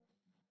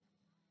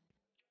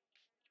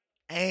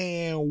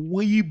And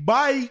we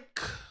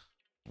bike.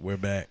 We're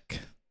back.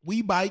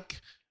 We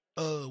bike.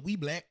 We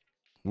black.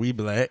 We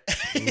black.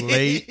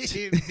 Late.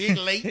 Big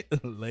late.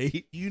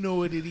 Late. You know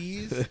what it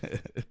is.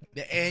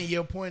 The And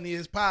Your Point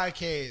Is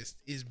podcast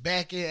is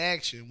back in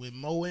action with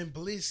Mo and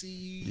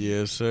Blissy.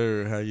 Yes,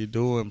 sir. How you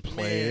doing,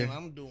 player? Man,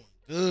 I'm doing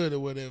good or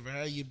whatever.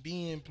 How you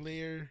been,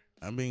 player?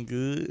 I've been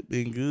good.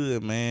 Been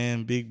good,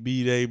 man. Big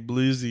B-Day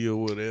Blizzy or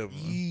whatever.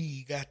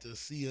 You got to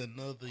see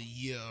another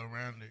year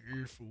around the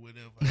earth or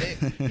whatever.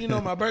 Hey, you know,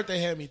 my birthday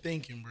had me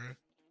thinking,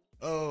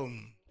 bro.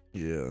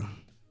 Yeah.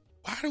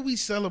 Why do we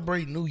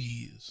celebrate New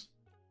Year's?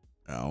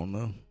 I don't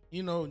know.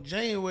 You know,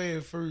 January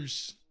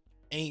 1st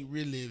ain't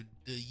really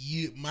the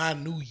year, my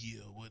new year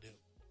or whatever.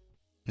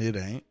 It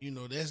ain't. You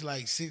know, that's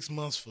like 6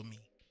 months for me.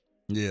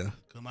 Yeah.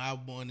 Because I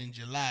was born in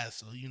July,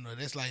 so, you know,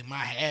 that's like my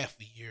half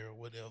a year or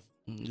whatever.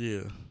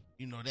 Yeah.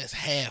 You know, that's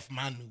half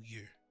my new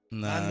year.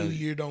 Nah. My new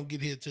year don't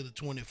get here till the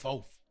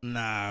 24th.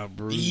 Nah,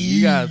 bro.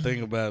 You gotta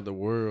think about the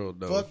world,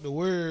 though. Fuck the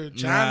world.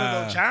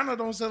 China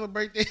don't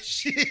celebrate that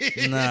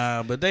shit.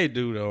 Nah, but they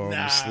do, though.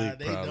 Nah, sleep,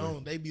 they probably.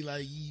 don't. They be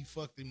like,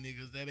 fuck them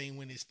niggas. That ain't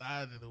when it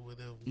started or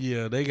whatever.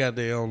 Yeah, they got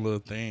their own little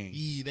thing.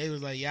 They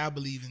was like, I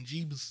believe in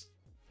Jeebus.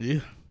 Yeah.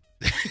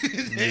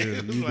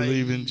 Yeah, you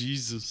believe in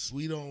Jesus.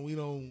 We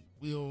don't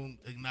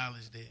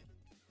acknowledge that.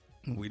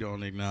 We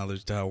don't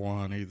acknowledge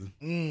Taiwan either.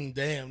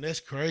 Damn, that's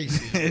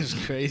crazy. It's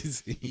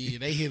crazy. Yeah,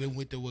 they hit him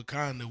with the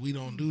Wakanda. We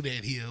don't do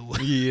that here.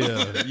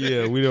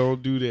 Yeah, we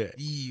don't do that.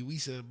 Yeah, we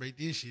celebrate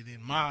this shit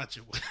in March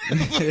or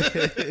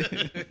whatever.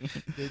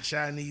 The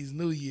Chinese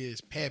New Year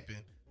is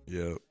pepping.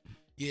 Yep.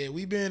 Yeah,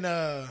 we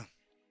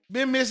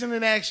been missing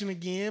in action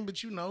again,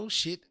 but you know,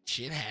 shit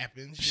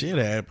happens. Shit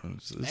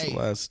happens. It's a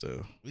lot of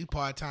stuff. We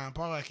part-time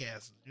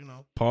podcasters, you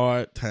know.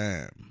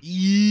 Part-time.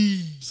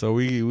 Yeah. So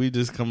we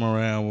just come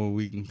around when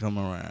we can come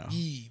around.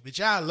 Yeah, but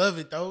y'all love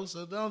it though,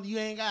 so you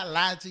ain't gotta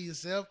lie to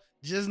yourself.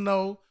 Just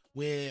know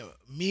when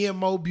me and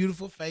Mo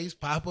beautiful face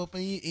pop up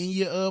in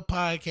your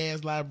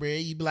podcast library,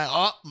 you be like,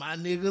 oh, my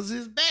niggas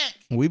is back.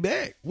 We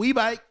back. We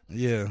bike.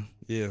 Yeah.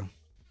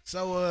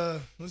 So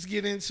let's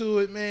get into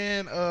it,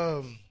 man.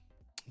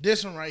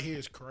 This one right here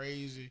is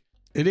crazy.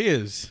 It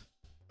is.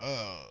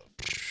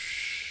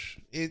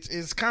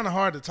 It's kind of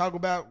hard to talk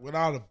about with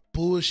all the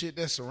bullshit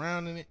that's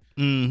surrounding it.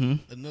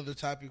 Mm-hmm. Another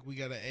topic we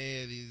gotta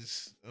add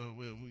is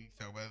we can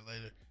talk about it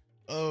later.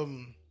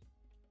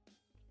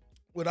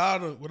 With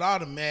all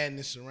the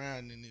madness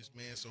surrounding this,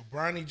 man. So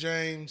Bronny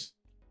James,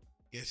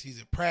 guess he's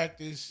at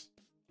practice,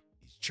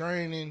 he's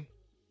training,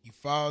 he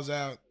falls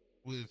out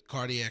with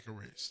cardiac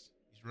arrest.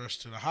 He's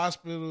rushed to the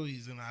hospital.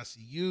 He's in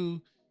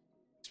ICU.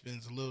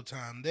 Spends a little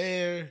time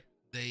there.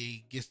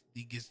 He gets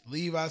to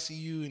leave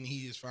ICU, and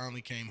he just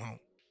finally came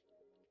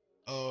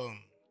home.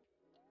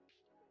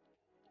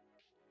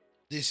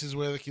 This is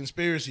where the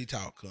conspiracy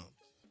talk comes.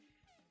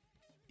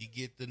 You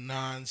get the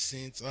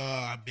nonsense.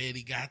 I bet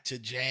he got to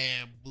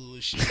jab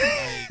bullshit.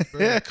 Like,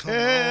 bro, come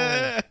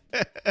on.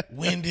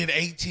 When did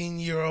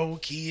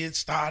 18-year-old kids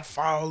start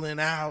falling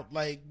out?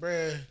 Like,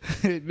 bro,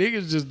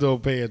 niggas just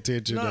don't pay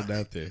attention to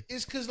nothing.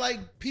 It's because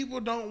like people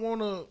don't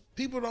want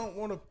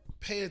to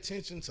pay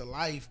attention to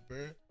life,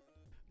 bro.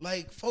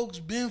 Like, folks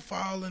been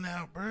falling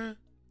out, bro.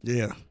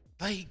 Yeah.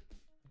 Like,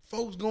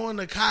 folks going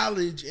to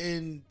college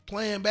and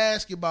playing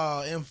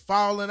basketball and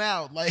falling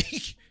out.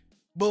 Like,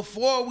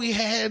 before we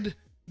had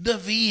the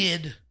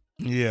vid.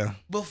 Yeah.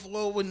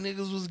 Before when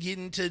niggas was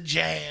getting to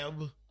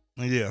jab.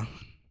 Yeah.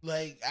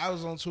 Like, I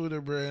was on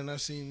Twitter, bro, and I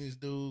seen this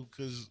dude,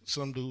 because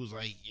some dude was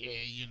like,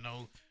 yeah, you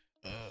know,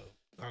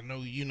 I know,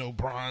 you know,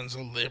 Bron's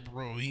a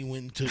liberal. He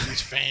went to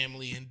his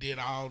family and did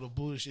all the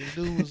bullshit.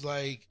 Dude was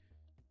like,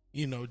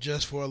 you know,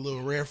 just for a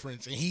little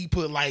reference. And he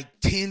put like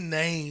 10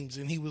 names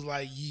and he was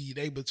like, yeah,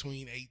 they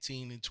between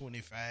 18 and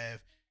 25.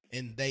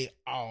 And they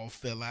all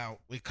fell out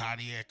with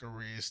cardiac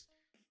arrest.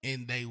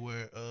 And they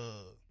were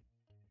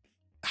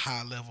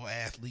high level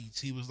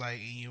athletes. He was like,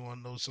 and you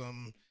want to know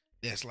something?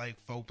 That's like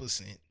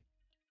 4%.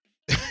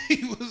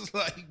 He was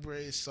like, bro,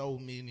 it's so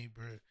many,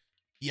 bro.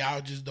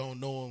 Y'all just don't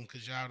know them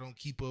because y'all don't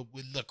keep up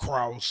with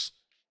lacrosse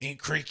and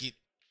cricket.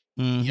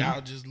 Mm-hmm. Y'all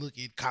just look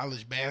at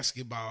college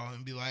basketball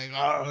and be like,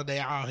 oh, they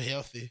all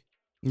healthy.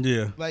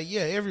 Yeah. Like,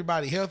 yeah,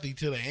 everybody healthy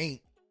till they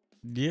ain't.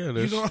 Yeah,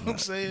 you know what I'm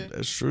saying?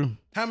 That's true.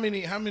 How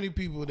many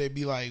people that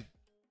be like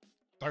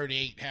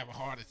 38 have a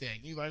heart attack?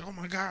 You like, oh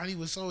my God, he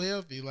was so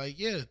healthy. Like,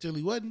 yeah, till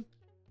he wasn't.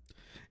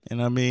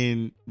 And I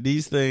mean,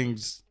 these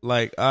things,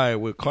 like, all right,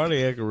 with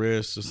cardiac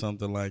arrest or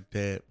something like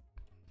that,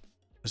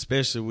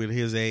 especially with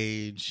his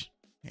age,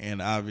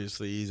 and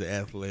obviously he's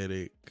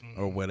athletic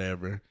or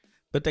whatever.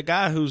 But the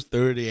guy who's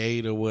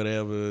 38 or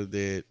whatever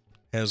that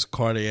has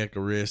cardiac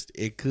arrest,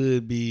 it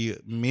could be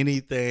many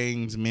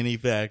things, many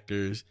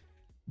factors,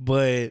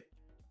 but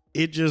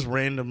it just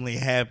randomly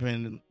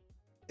happened.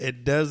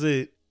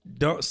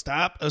 Don't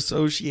stop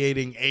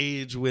associating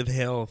age with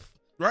health.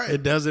 Right.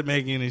 It doesn't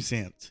make any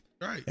sense.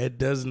 Right. It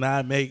does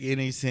not make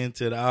any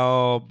sense at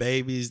all.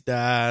 Babies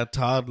die,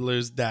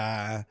 toddlers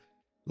die.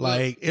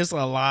 Like, it's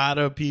a lot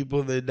of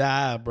people that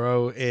die,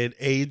 bro, at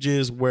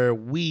ages where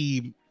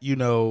we, you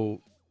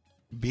know,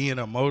 being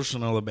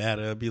emotional about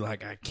it, I'd be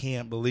like, I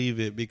can't believe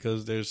it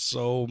because there's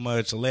so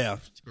much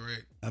left.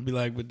 Correct. I'd be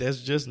like, but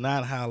that's just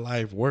not how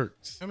life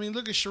works. I mean,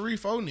 look at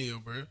Sharif O'Neal,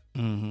 bro.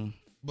 Mm-hmm.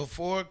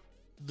 Before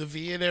the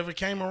vid ever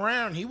came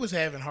around, he was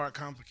having heart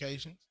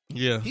complications.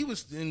 Yeah. He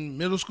was in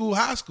middle school,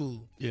 high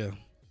school. Yeah.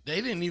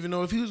 They didn't even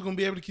know if he was going to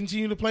be able to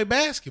continue to play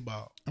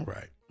basketball.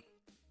 Right.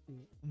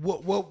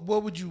 What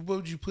would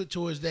you put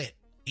towards that?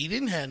 He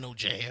didn't have no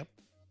jab.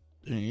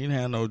 He didn't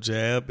have no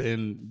jab.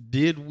 And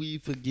did we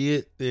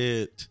forget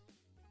that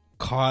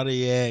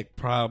cardiac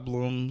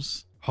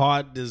problems,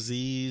 heart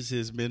disease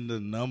has been the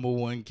number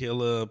one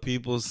killer of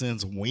people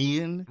since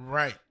when?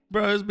 Right.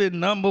 Bro, it's been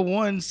number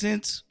one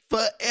since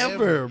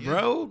forever, Yeah.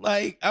 bro.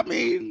 Like, I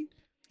mean,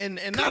 and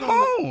come not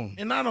on.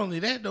 And not only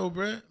that though,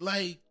 bro,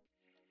 like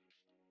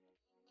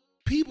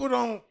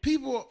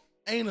people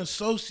ain't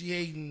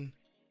associating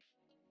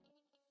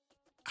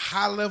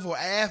high level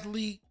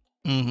athlete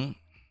Mm-hmm.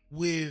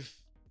 with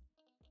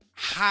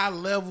high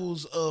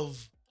levels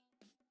of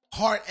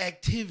heart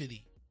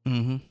activity.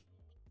 Mm-hmm.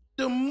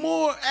 The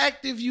more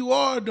active you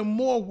are, the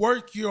more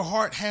work your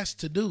heart has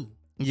to do.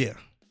 Yeah.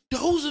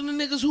 Those are the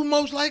niggas who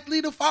most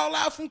likely to fall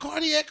out from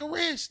cardiac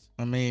arrest.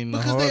 I mean,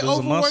 Because the they heart is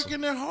a muscle.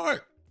 overworking their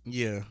heart.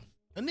 Yeah.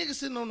 A nigga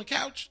sitting on the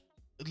couch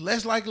is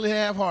less likely to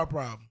have heart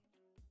problem.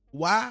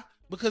 Why?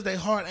 Because their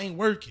heart ain't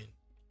working.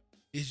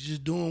 It's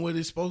just doing what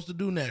it's supposed to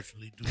do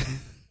naturally.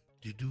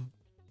 Do.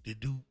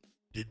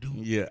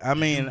 Yeah. I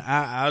mean,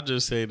 I'll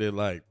just say that,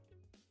 like,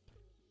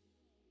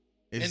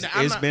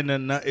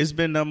 it's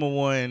been number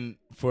one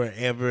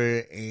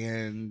forever,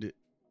 and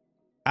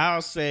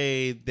I'll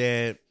say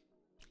that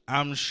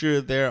I'm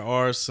sure there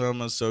are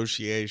some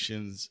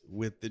associations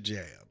with the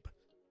jab.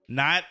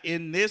 Not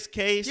in this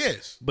case,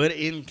 yes, but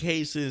in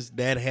cases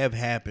that have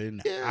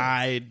happened. Yeah.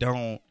 I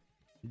don't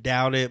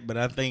doubt it, but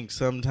I think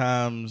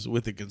sometimes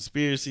with the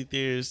conspiracy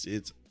theorists,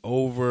 it's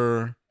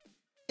overstated.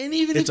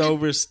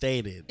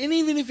 And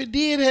even if it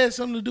did have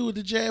something to do with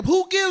the jab,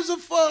 who gives a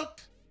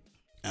fuck?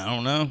 I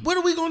don't know. What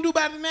are we gonna do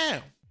about it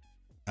now?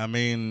 I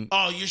mean,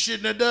 oh, you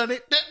shouldn't have done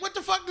it. What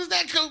the fuck does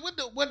that?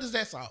 What does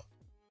that solve?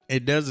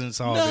 It doesn't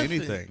solve Nothing.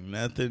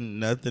 anything.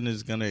 Nothing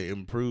is gonna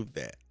improve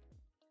that.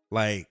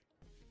 Like,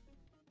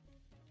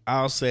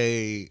 I'll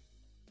say,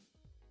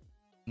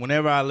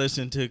 whenever I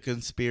listen to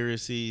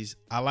conspiracies,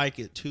 I like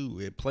it too.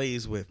 It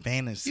plays with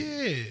fantasy.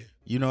 Yeah.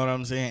 You know what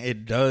I'm saying?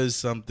 It does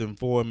something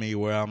for me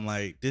where I'm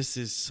like, this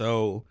is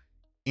so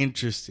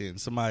interesting.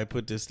 Somebody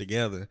put this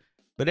together.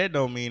 But that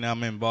don't mean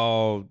I'm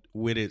involved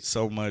with it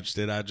so much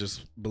that I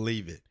just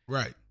believe it.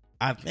 Right.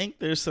 I think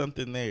there's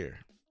something there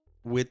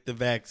with the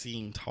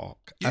vaccine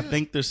talk. Yeah. I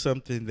think there's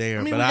something there,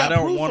 I mean, but we I got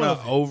don't proof want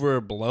of to it.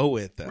 overblow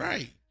it though.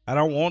 Right. I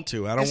don't want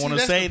to. I don't want to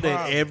that's say the that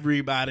problem.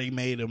 everybody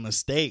made a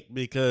mistake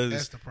because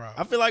That's the problem.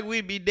 I feel like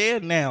we'd be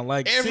dead now.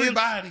 Like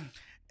Everybody.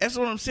 That's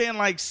what I'm saying.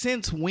 Like,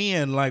 since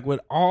when? Like,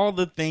 with all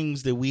the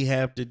things that we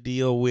have to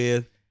deal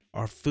with,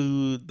 our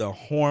food, the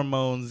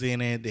hormones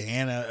in it,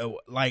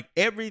 like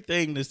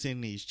everything that's in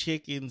these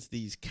chickens,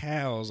 these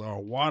cows, our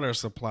water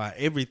supply,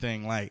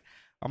 everything. Like,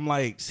 I'm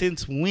like,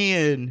 since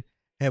when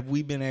have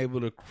we been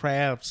able to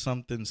craft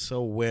something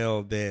so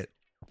well that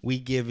we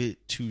give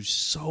it to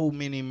so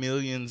many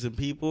millions of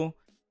people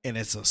and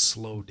it's a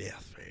slow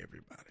death for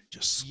everybody?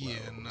 Just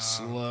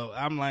slow.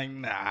 I'm like,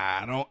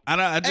 nah,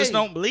 I just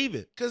don't believe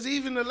it. Because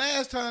even the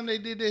last time they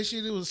did that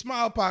shit, it was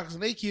smallpox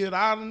and they killed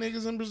all the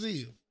niggas in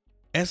Brazil.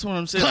 That's what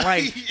I'm saying.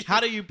 Like, how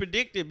do you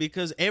predict it?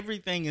 Because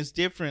everything is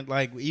different.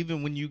 Like,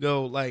 even when you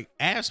go, like,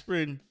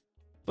 aspirin,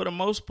 for the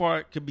most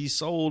part, could be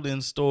sold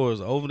in stores,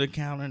 over the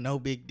counter, no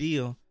big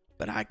deal.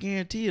 But I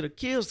guarantee it'll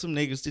kill some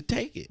niggas to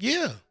take it.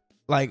 Yeah.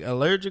 Like,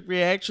 allergic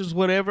reactions,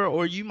 whatever,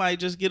 or you might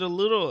just get a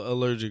little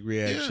allergic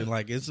reaction. Yeah.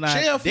 Like, it's not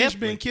Shellfish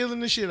deathly. been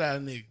killing the shit out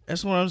of niggas.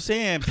 That's what I'm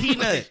saying.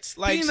 Peanuts.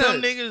 Like,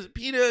 some niggas,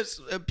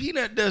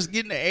 peanut dust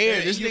get in the air.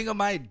 Yeah, this nigga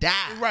might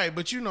die. Right,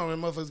 but you know when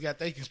motherfuckers got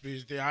their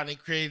conspiracy theory, how they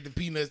created the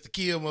peanuts to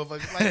kill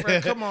motherfuckers. Like, bro,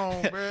 come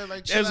on, bro.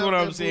 Like, that's what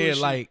I'm saying.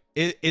 Bullshit. Like,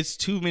 it's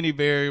too many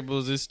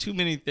variables. It's too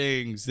many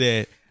things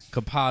that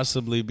could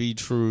possibly be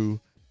true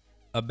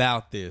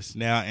about this.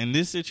 Now, in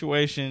this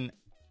situation,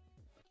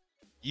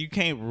 you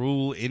can't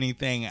rule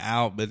anything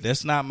out, but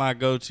that's not my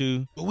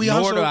go-to. But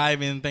nor do I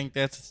even think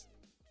that's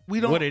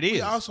what it is.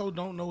 We also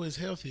don't know his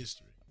health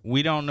history.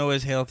 We don't know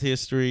his health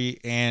history,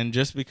 and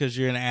just because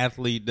you're an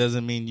athlete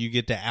doesn't mean you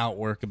get to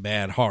outwork a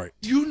bad heart.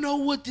 You know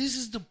what this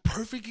is the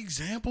perfect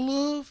example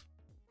of?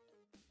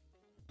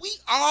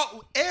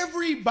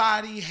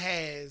 Everybody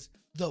has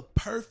the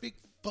perfect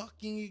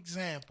fucking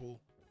example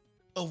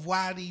of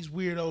why these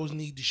weirdos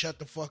need to shut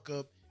the fuck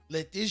up.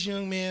 Let this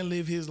young man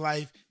live his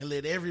life and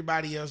let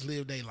everybody else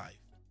live their life.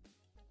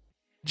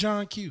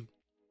 John Q.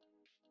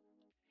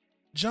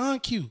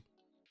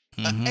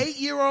 Mm-hmm. An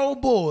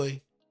 8-year-old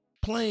boy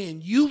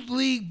playing youth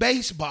league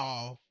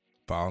baseball.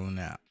 Falling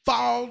out.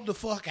 Fall the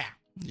fuck out.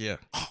 Yeah.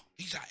 Oh,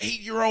 he's an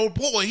 8-year-old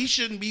boy. He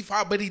shouldn't be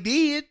fall, but he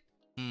did.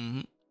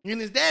 Mm-hmm. And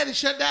his daddy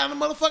shut down the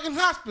motherfucking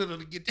hospital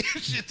to get that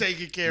shit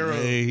taken care of.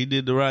 Hey, he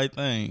did the right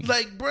thing.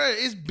 Like, bruh,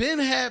 it's been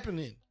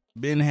happening.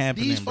 Been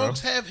happening, These bro.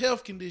 folks have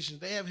health conditions.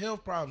 They have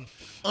health problems,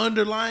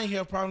 underlying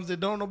health problems that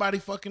don't nobody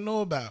fucking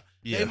know about.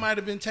 Yeah. They might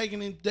have been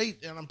taking in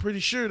date, and I'm pretty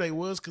sure they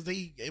was, because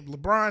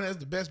LeBron has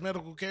the best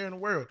medical care in the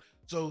world.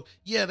 So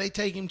yeah, they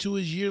take him to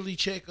his yearly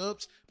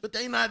checkups, but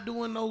they not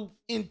doing no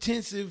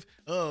intensive.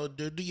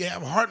 Do you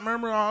have a heart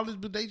murmur? All this,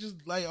 but they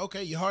just like,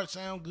 okay, your heart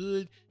sound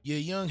good. You're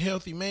a young,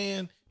 healthy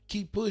man.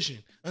 Keep pushing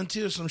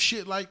until some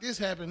shit like this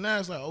happen. Now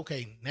it's like,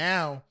 okay,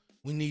 now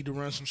we need to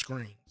run some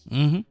screens.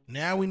 Mm-hmm.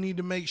 Now we need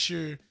to make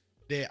sure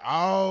that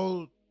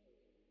all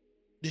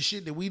the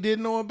shit that we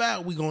didn't know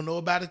about, we gonna know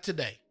about it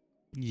today.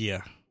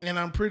 Yeah. And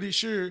I'm pretty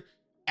sure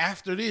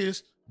after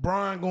this,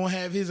 Bron gonna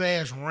have his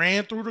ass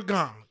ran through the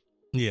gauntlet.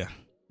 Yeah.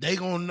 They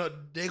gonna know.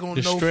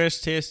 The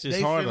stress test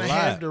is hard a lot. They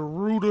finna have the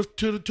rooter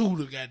to the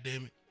tutor.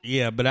 Goddamn it.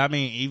 Yeah, but I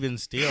mean, even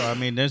still, I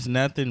mean, there's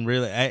nothing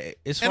really.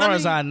 As far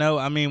as I know,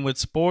 I mean, with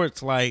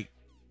sports, like,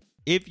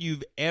 if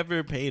you've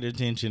ever paid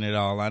attention at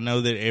all, I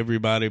know that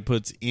everybody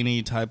puts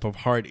any type of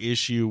heart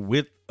issue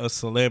with a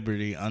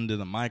celebrity under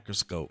the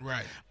microscope.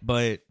 Right.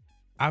 But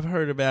I've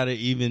heard about it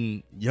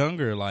even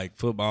younger, like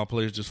football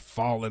players just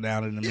falling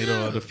out in the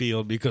middle of the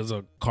field because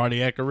of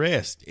cardiac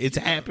arrest. It's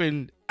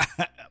happened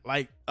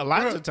like a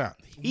lot of times.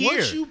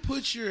 Once you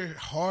put your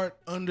heart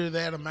under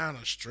that amount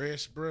of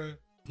stress, bro,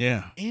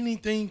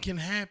 anything can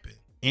happen.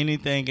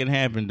 Anything can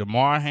happen.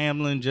 DeMar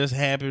Hamlin just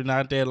happened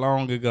not that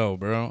long ago,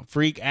 bro.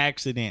 Freak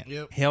accident.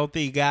 Yep.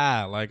 Healthy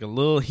guy, like a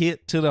little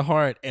hit to the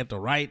heart at the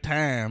right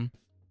time.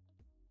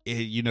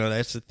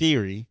 That's the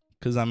theory.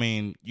 Because, I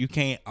mean, you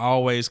can't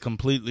always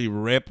completely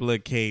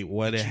replicate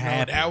what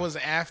happened. That was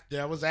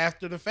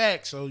after the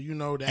fact. So,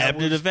 that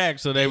after the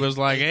fact. So, they was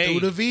like, hey. Threw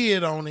the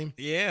vid on him.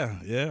 Yeah.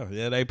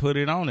 They put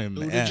it on him.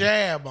 Threw the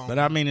jab on him. But,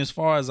 I mean, as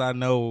far as I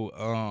know,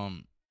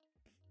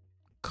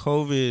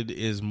 COVID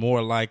is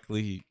more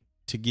likely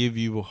to give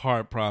you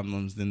heart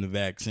problems than the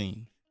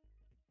vaccine.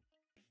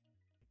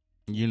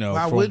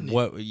 Why wouldn't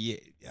it? Yeah,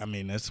 I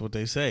mean, that's what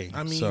they say.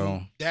 I mean,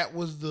 so, that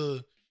was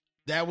the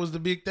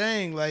big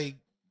thing. Like,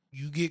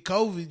 you get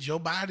COVID,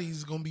 your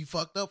body's gonna be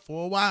fucked up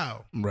for a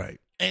while.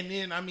 Right. And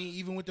then, I mean,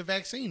 even with the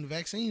vaccine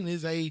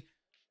is a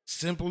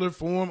simpler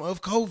form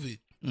of COVID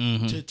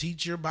to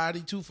teach your body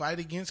to fight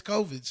against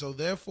COVID. So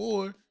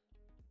therefore,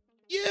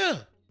 yeah,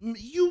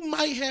 you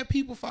might have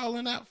people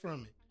falling out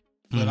from it.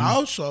 But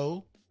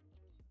also,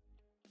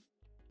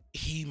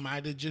 he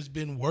might have just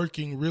been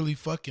working really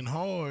fucking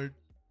hard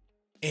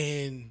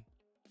and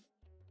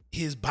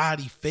his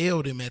body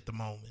failed him at the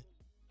moment.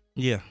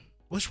 Yeah.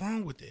 What's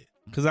wrong with that?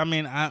 Because, I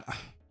mean,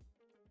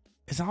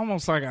 it's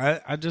almost like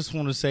I just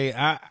want to say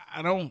I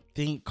don't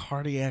think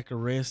cardiac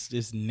arrest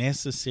is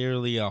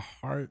necessarily a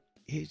heart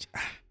issue.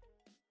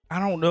 I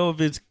don't know if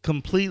it's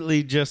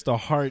completely just a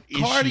heart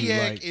issue.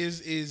 Cardiac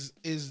is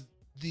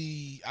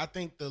I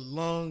think the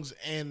lungs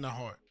and the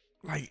heart.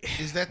 Like,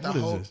 is that the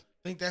whole?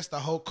 I think that's the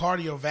whole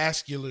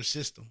cardiovascular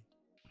system.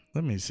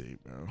 Let me see,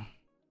 bro.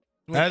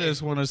 I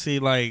just want to see,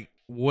 like,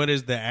 what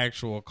is the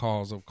actual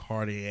cause of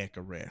cardiac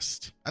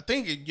arrest? I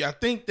think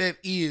that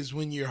is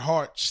when your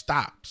heart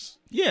stops.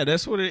 Yeah,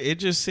 that's what it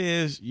just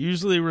says.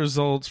 Usually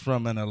results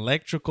from an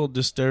electrical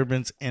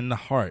disturbance in the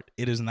heart.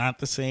 It is not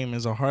the same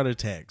as a heart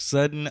attack.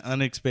 Sudden,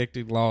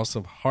 unexpected loss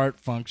of heart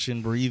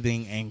function,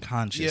 breathing, and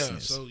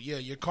consciousness. Yeah, so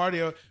your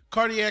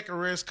cardiac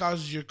arrest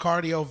causes your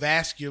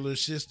cardiovascular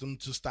system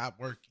to stop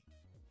working.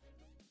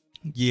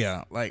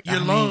 Yeah, like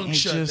your lungs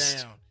shut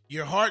down,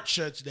 your heart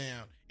shuts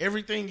down.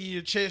 Everything in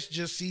your chest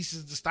just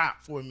ceases to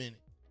stop for a minute.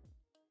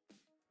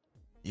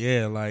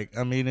 Yeah, like,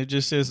 I mean, it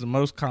just says the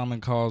most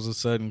common cause of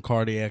sudden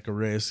cardiac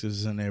arrest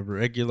is an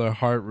irregular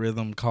heart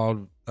rhythm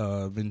called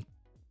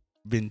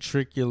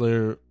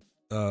ventricular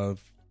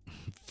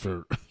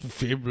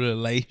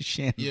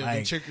fibrillation. Yeah,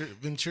 like,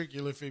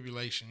 ventricular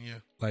fibrillation, yeah.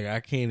 Like, I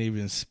can't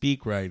even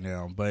speak right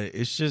now, but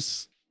it's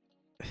just,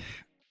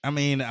 I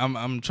mean,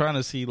 I'm trying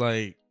to see,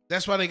 like.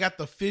 That's why they got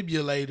the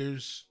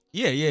fibrillators.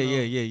 Yeah.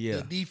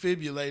 The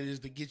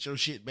defibrillators to get your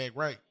shit back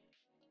right.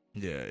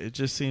 Yeah, it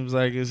just seems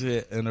like an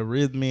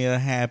arrhythmia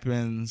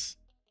happens,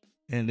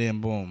 and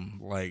then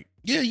boom, like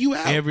you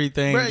out.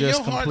 Everything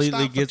just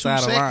completely gets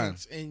out of line,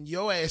 and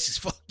your ass is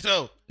fucked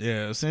up.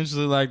 Yeah,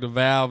 essentially like the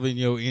valve in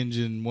your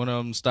engine, one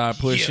of them start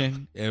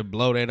pushing and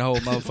blow that whole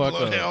motherfucker up.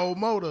 Blow that whole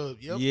motor up.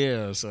 Yep.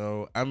 Yeah,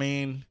 so I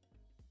mean,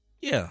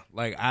 yeah,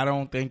 like I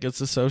don't think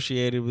it's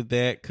associated with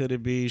that. Could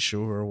it be?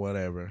 Sure,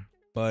 whatever,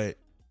 but.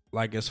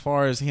 Like, as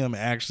far as him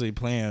actually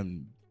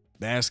playing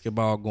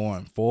basketball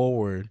going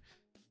forward,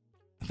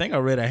 I think I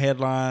read a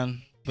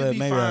headline, but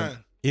maybe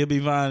he'll be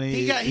fine.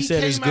 He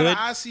said it's good. He came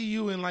out of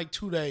ICU in like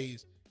 2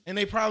 days, and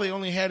they probably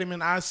only had him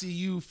in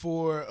ICU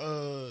for,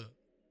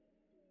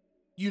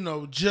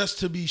 just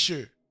to be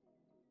sure.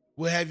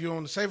 We'll have you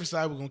on the safer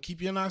side. We're gonna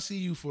keep you in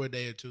ICU for a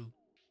day or two.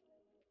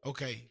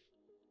 Okay,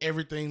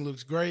 everything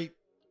looks great.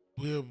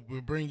 We'll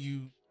bring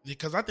you,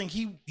 because I think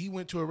he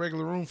went to a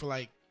regular room for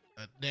like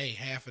a day,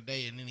 half a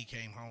day, and then he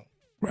came home.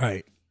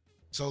 Right.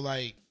 So,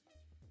 like,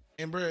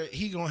 and bruh,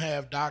 he gonna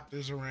have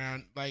doctors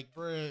around. Like,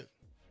 bruh,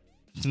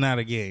 It's not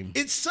a game.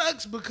 It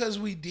sucks because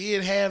we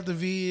did have the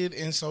vid,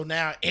 and so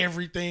now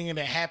everything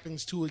that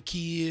happens to a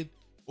kid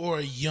or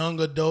a young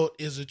adult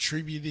is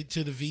attributed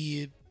to the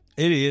vid.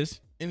 It is.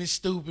 And it's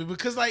stupid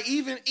because, like,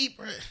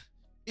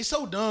 it's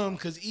so dumb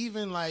because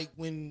even, like,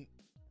 when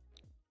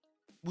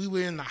we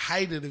were in the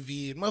height of the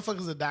vid,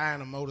 motherfuckers would die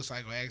in a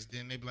motorcycle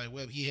accident. They'd be like,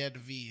 well, he had the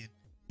vid.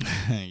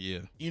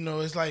 Yeah. You know,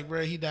 it's like,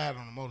 bro, he died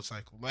on a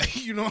motorcycle.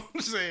 Like, you know what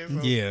I'm saying?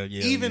 So Yeah.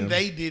 Even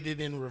they did it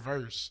in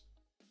reverse.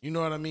 You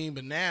know what I mean?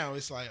 But now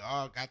it's like,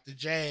 oh, got the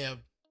jab.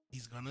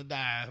 He's going to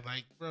die.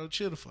 Like, bro,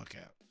 chill the fuck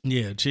out.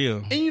 Yeah,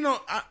 chill. And, you know,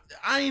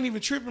 I ain't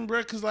even tripping, bro,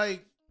 because,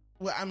 like,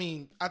 well, I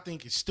mean, I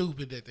think it's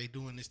stupid that they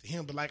doing this to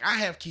him. But, like, I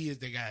have kids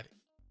that got it.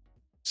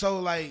 So,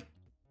 like,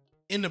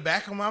 in the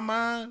back of my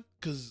mind,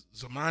 because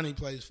Zamani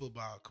plays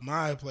football,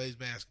 Kamaya plays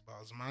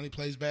basketball, Zamani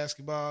plays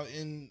basketball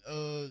in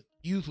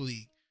youth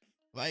league.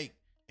 Like,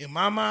 in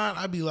my mind,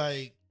 I'd be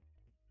like,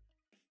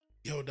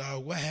 yo,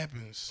 dog, what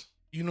happens?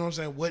 You know what I'm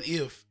saying? What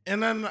if?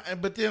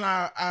 But then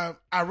I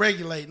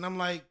regulate, and I'm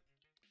like,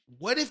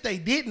 what if they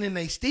didn't and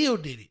they still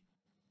did it?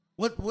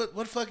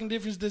 What fucking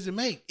difference does it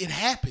make? It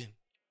happened.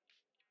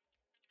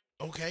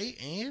 Okay,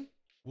 and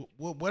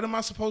what am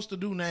I supposed to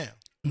do now?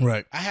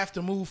 Right. I have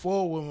to move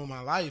forward with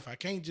my life. I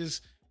can't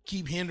just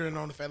keep hindering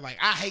on the fact, like,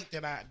 I hate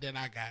that I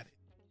got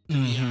it, to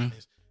be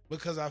honest,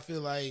 because I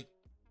feel like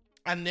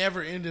I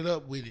never ended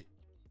up with it.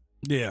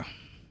 Yeah.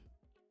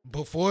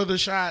 Before the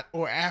shot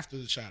or after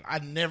the shot, I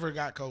never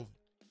got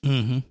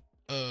COVID.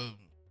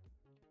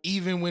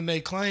 Even when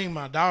they claimed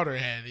my daughter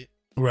had it,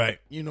 right?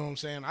 You know what I'm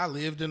saying? I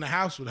lived in the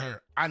house with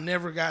her. I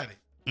never got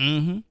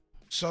it.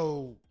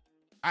 So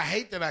I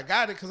hate that I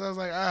got it because I was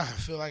like, I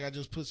feel like I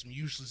just put some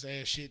useless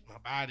ass shit in my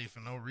body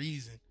for no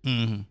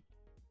reason.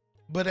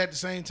 But at the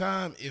same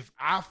time, if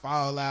I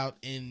fall out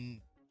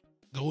and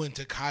go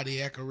into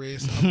cardiac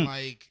arrest, I'm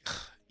like,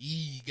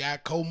 you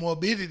got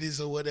comorbidities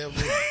or whatever.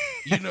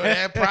 You know,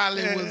 that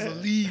probably was a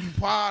leading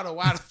part of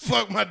why the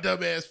fuck my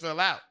dumb ass fell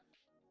out.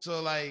 So,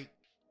 like,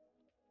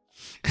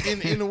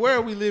 in the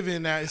world we live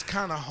in now, it's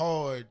kind of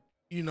hard,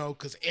 you know,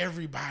 because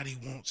everybody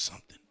wants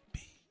something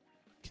big.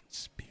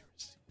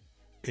 Conspiracy.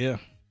 Yeah.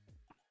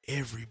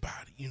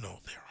 Everybody, you know,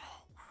 they're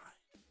all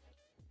lying.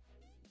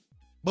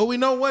 But we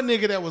know one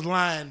nigga that was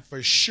lying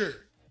for sure.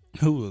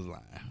 Who was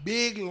lying?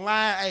 Big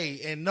lie,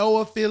 and no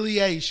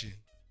affiliation.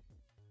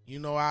 You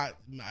know,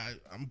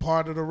 I'm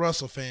part of the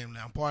Russell family.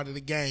 I'm part of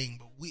the gang.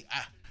 But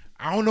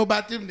I don't know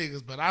about them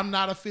niggas, but I'm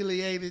not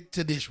affiliated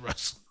to this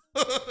Russell.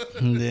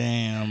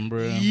 Damn,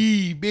 bro.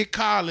 Yee, big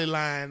Carlae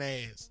lying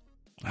ass.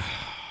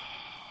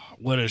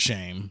 What a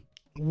shame.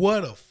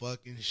 What a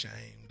fucking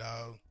shame,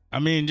 dog. I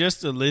mean,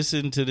 just to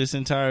listen to this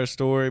entire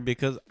story,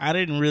 because I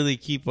didn't really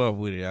keep up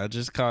with it.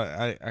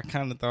 I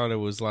kind of thought it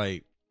was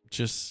like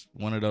just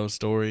one of those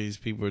stories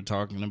people were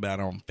talking about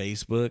on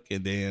Facebook.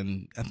 And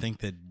then I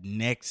think the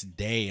next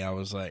day I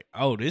was like,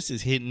 oh, this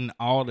is hitting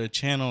all the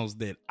channels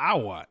that I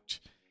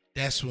watch.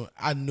 That's when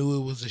I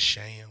knew it was a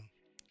sham.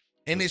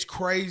 And it's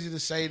crazy to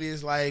say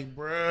this, like,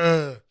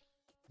 bruh,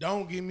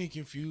 don't get me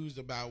confused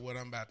about what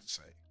I'm about to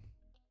say.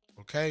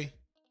 Okay?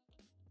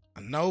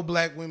 I know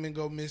black women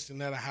go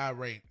missing at a high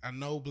rate. I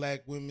know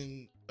black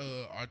women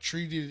are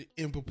treated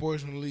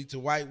improportionately to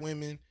white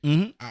women.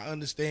 I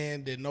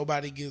understand that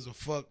nobody gives a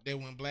fuck that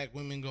when black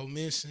women go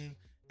missing.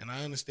 And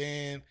I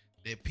understand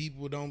that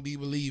people don't be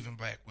believing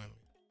black women.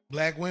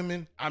 Black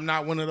women, I'm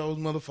not one of those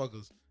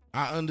motherfuckers.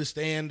 I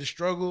understand the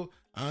struggle.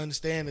 I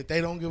understand that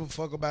they don't give a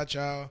fuck about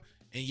y'all.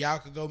 And y'all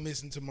could go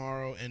missing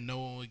tomorrow and no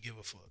one would give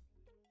a fuck.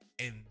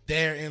 And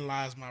therein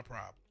lies my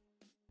problem.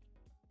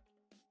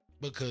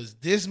 Because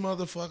this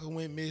motherfucker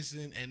went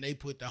missing and they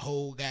put the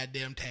whole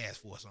goddamn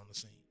task force on the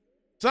scene.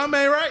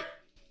 Something ain't right.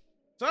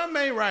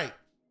 Something ain't right.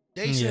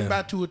 They sent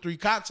about 2 or 3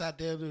 cops out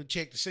there to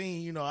check the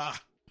scene. You know,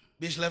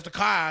 bitch left a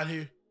car out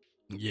here.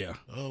 Yeah.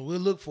 We'll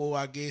look for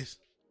her, I guess.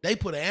 They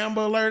put an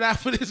Amber Alert out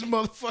for this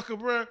motherfucker,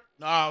 bro.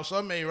 No,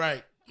 something ain't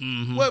right.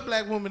 What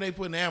black woman they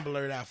put an Amber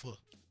Alert out for?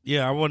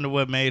 Yeah, I wonder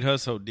what made her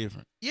so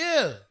different.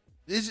 Yeah,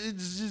 it's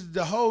just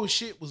the whole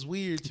shit was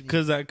weird to me.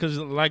 Because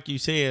like you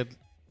said,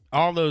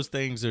 all those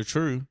things are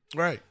true,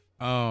 right?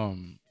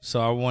 So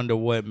I wonder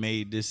what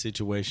made this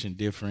situation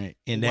different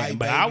in that. White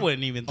but baby. I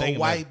wouldn't even think a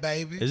white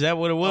baby. Is that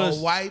what it was?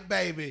 A white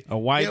baby. A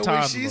white toddler.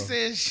 When she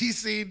said she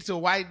seen a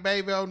white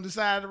baby on the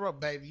side of the road,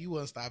 baby, you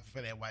wasn't stopping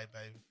for that white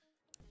baby.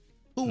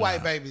 Who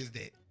white baby is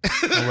that?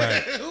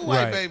 Right. Who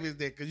white baby is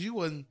that? Because you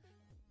wasn't,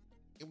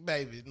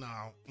 baby. No.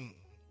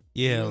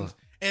 Yeah. You know,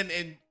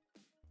 and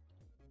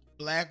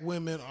black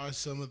women are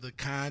some of the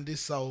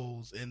kindest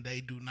souls, and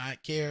they do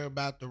not care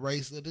about the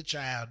race of the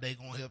child. They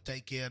gonna help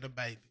take care of the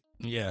baby.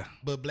 Yeah.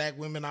 But black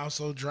women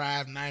also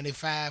drive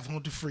 95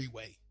 on the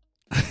freeway.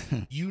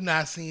 You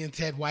not seeing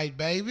that white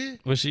baby?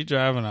 Was she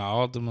driving an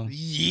Altima?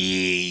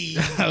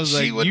 Yeah. I was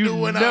she like, was you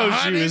doing know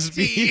she was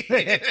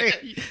speeding.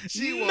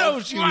 She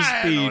was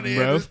speeding, on the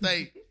bro.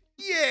 interstate.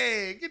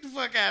 Yeah, get the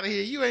fuck out of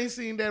here. You ain't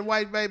seen that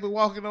white baby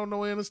walking on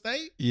no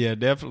interstate. Yeah,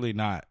 definitely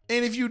not.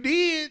 And if you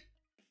did,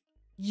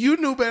 you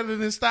knew better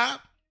than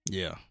stop.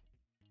 Yeah.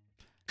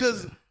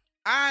 Because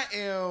I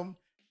am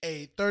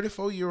a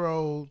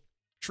 34-year-old,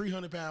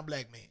 300-pound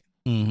black man.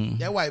 Mm-hmm.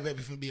 That white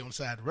baby finna be on the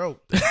side of the road.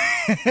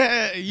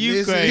 You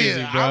Listen crazy,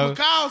 here, bro. I'ma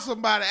call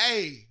somebody.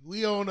 Hey,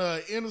 we on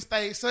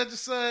interstate such and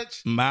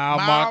such. Mile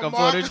marker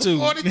 42.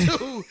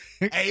 42.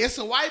 Hey, it's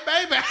a white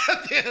baby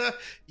out there.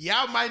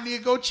 Y'all might need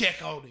to go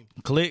check on him.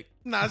 Click.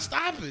 Not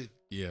stop it.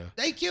 Yeah.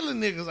 They killing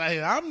niggas out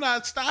here. I'm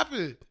not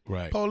stopping.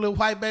 Right. Poor little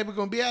white baby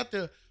gonna be out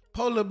there.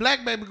 Poor little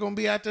black baby gonna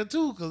be out there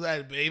too. Cause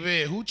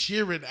baby, who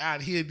cheering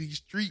out here in these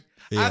streets?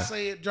 Yeah. I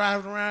say it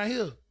driving around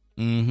here.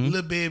 Mm-hmm.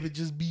 Little baby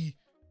just be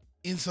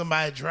in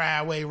somebody's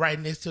driveway right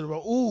next to the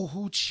road. Ooh,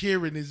 who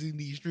cheering is in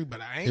these streets?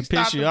 But I ain't It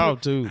piss you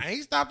off too. I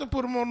ain't stopped to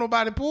put them on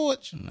nobody's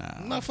porch. Nah.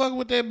 I'm not fucking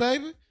with that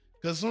baby.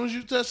 Cause as soon as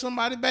you touch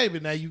somebody's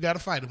baby, now you gotta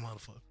fight a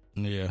motherfucker.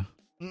 Yeah.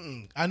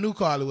 I knew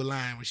Carlae was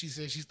lying when she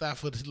said she stopped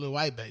for this little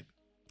white baby.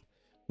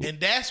 And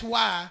that's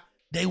why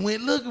they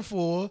went looking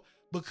for her,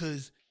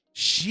 because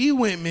she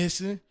went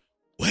missing.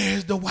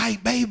 Where's the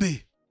white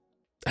baby?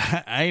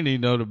 I ain't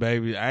even know the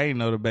baby. I ain't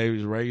know the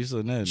baby's race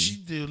or nothing. She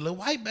did a little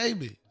white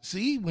baby.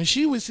 See, when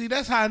she would see,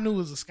 that's how I knew it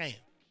was a scam.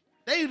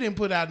 They didn't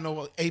put out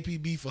no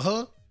APB for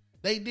her.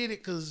 They did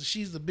it because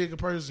she's a bigger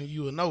person.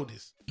 You will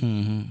notice.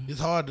 Mm-hmm.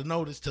 It's hard to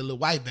notice to the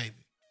white baby.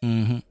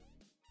 Mm-hmm.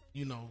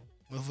 You know,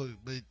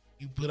 but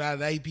you put out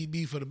the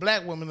APB for the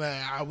black woman.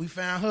 Like, we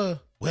found her.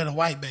 Where the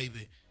white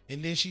baby?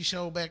 And then she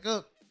showed back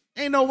up.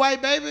 Ain't no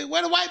white baby.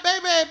 Where the white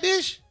baby at,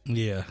 bitch?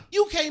 Yeah.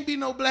 You can't be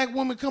no black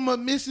woman come up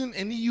missing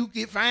and then you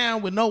get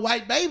found with no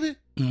white baby.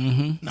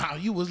 Mm-hmm. No,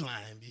 you was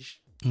lying, bitch.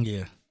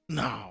 Yeah.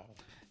 No.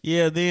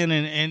 Yeah, then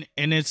and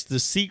it's the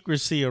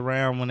secrecy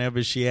around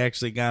whenever she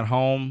actually got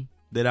home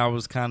that I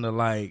was kind of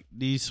like,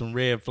 these some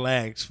red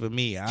flags for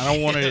me. I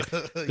don't want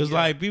to, because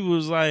like people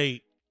was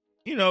like,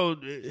 you know,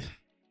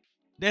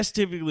 that's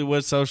typically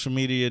what social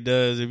media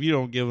does. If you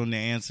don't give them the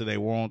answer they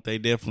want, they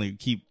definitely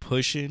keep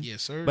pushing.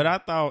 Yes, sir. But I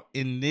thought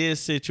in this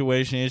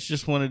situation, it's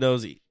just one of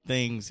those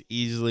things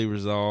easily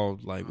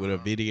resolved, like with a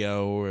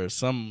video or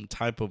some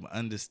type of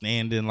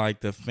understanding,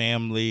 like the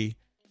family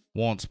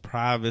wants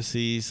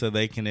privacy so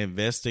they can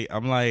investigate.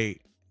 I'm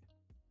like,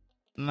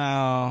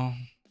 no,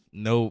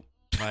 nope.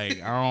 Like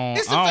I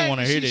don't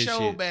want to hear this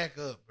shit. Back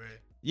up, bro.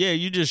 Yeah,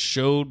 you just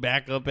showed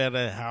back up at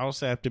a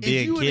house after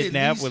being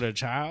kidnapped with a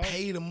child.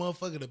 Paid a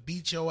motherfucker to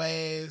beat your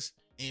ass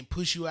and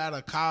push you out of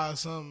a car or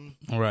something.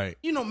 Right.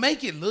 You know,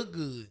 make it look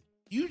good.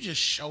 You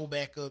just show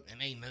back up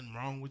and ain't nothing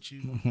wrong with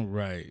you.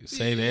 Right.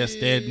 Say that's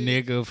that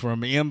nigga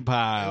from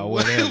Empire or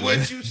whatever.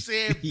 What you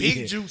said,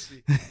 Big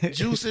Juicy.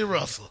 Juicy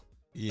Russell.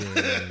 Yeah.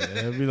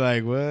 I'd be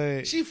like,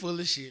 what? She full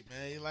of shit,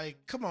 man.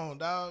 Like, come on,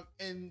 dog.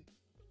 And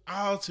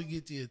all to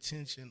get the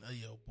attention of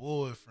your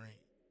boyfriend.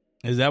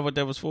 Is that what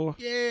that was for?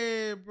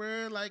 Yeah,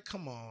 bro. Like,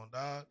 come on,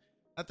 dog.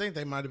 I think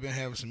they might have been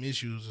having some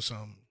issues or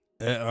something.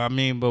 I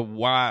mean, but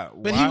why?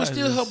 But he was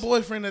still her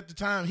boyfriend at the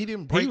time. He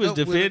didn't break up with her.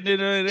 He was defending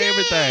her and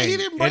everything. He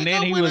didn't break and then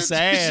up he with was her.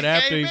 sad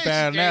after he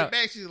found out.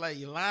 She's like,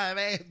 you lying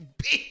ass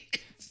bitch.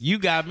 You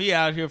got me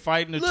out here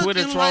fighting the Looking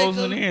Twitter trolls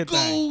like and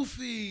everything.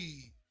 Goofy.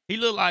 He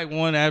looked like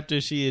one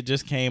after she had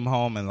just came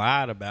home and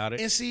lied about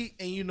it. And see,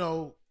 and you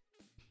know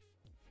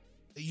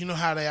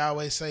how they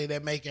always say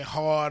that make it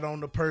hard on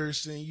the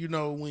person. You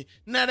know,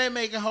 now they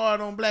make it hard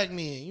on black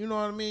men. You know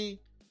what I mean?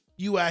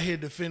 You out here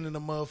defending the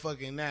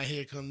motherfucker, and now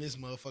here come this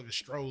motherfucker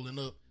strolling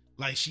up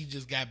like she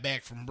just got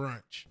back from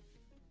brunch.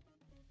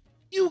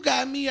 You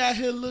got me out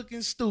here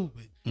looking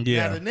stupid.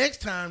 Yeah. Now the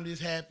next time this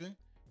happen,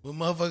 when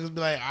motherfuckers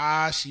be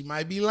like, she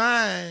might be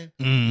lying.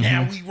 Mm-hmm.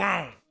 Now we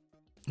wrong.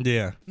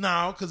 Yeah.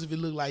 No, because if it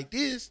look like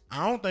this,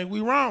 I don't think we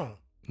wrong.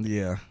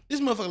 Yeah.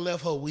 This motherfucker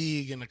left her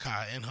wig in the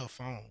car and her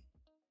phone.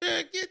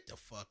 Yeah, get the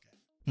fuck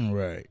out.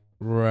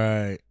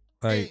 Right.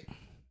 Like,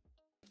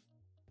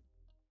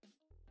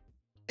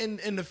 and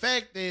the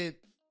fact that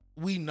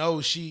we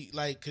know she,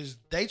 like, because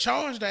they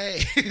charged her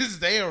ass.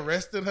 They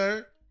arrested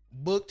her,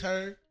 booked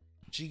her.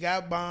 She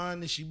got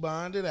bond and she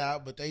bonded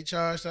out, but they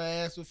charged her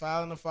ass with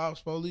filing a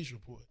false police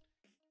report.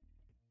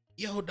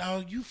 Yo,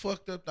 dog, you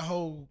fucked up the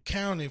whole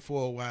county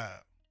for a while.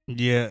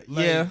 Yeah,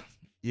 like,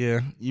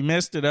 yeah. You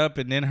messed it up,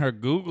 and then her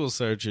Google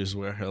searches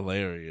were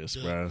hilarious,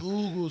 bro.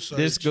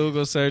 This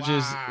Google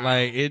searches,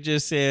 like, it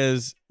just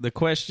says the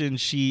question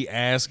she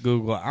asked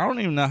Google. I don't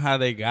even know how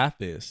they got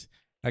this.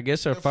 I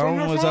guess her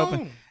phone was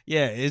open.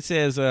 Yeah, it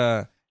says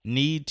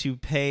need to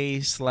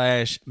pay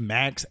 /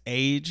 max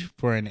age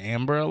for an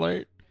Amber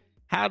Alert.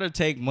 How to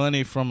take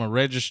money from a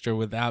register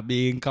without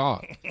being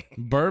caught.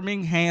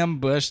 Birmingham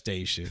bus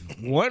station.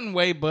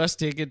 One-way bus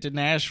ticket to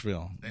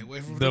Nashville.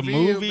 The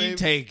movie baby.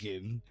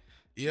 Taken.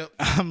 Yep.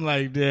 I'm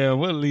like, damn,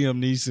 what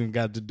Liam Neeson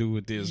got to do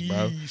with this,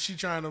 bro? She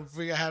trying to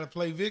figure out how to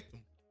play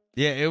victim.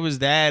 Yeah, it was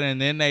that,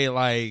 and then they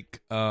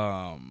like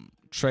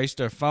traced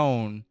her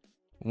phone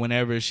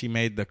whenever she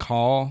made the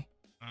call.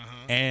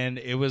 And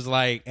it was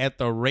like at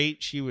the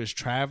rate she was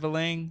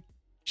traveling,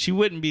 she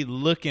wouldn't be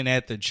looking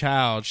at the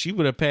child. She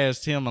would have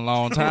passed him a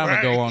long time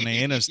ago on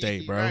the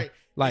interstate, bro. Right.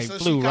 Like, so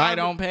flew right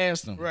on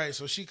past him. Right.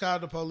 So she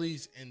called the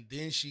police, and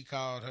then she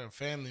called her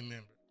family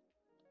member.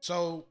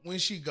 So when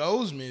she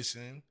goes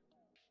missing,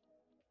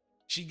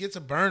 she gets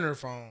a burner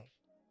phone.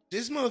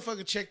 This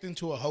motherfucker checked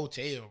into a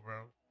hotel,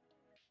 bro.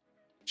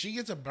 She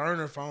gets a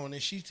burner phone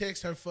and she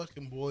texts her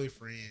fucking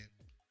boyfriend.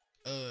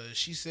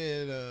 She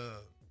said,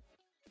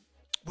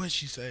 what'd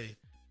she say?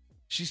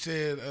 She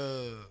said,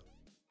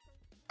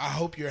 I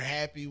hope you're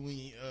happy when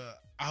you,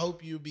 I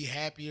hope you'll be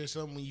happy or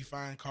something when you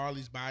find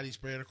Carly's body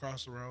spread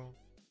across the road.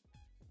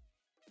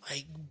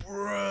 Like,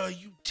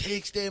 bruh, you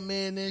text that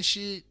man that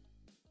shit.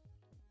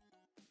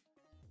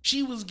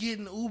 She was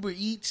getting Uber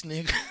Eats,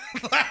 nigga.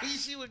 Like,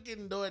 she was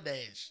getting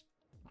DoorDash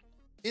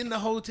in the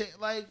hotel.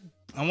 Like,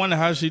 I wonder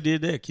how she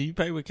did that. Can you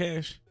pay with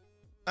cash?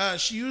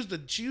 She used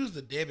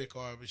the debit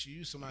card, but she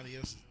used somebody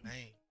else's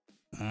name.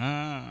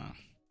 Ah,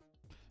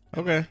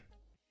 okay.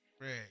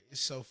 Bruh,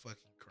 it's so fucking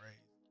crazy.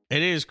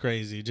 It is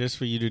crazy just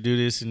for you to do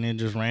this and then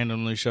just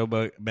randomly show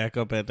back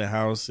up at the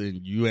house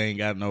and you ain't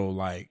got no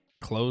like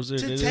closer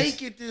to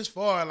take it this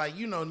far. Like,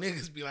 you know,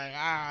 niggas be like,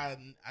 I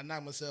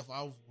knock myself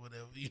off,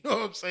 whatever. You know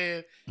what I'm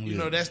saying? You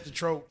know, that's the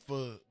trope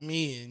for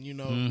men, you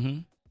know. Mm-hmm.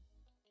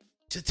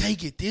 To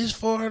take it this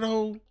far,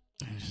 though.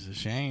 It's a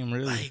shame,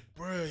 really. Like,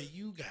 bro,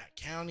 you got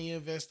county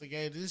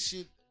investigators. This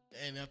shit,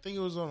 and I think it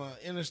was on an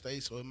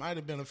interstate, so it might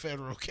have been a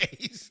federal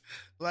case.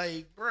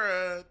 Like,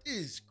 bro, this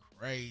is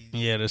crazy.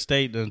 Yeah, the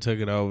state done took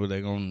it over.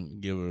 They're going to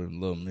give her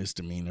little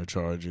misdemeanor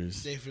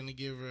charges. They finna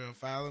give her a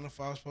filing a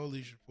false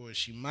police report.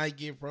 She might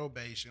get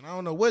probation. I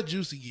don't know what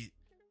Juicy get.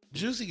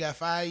 Juicy got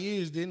 5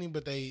 years, didn't he?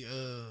 But they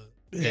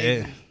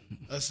gave him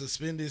a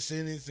suspended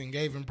sentence and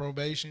gave him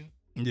probation.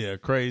 Yeah,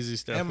 crazy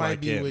stuff that might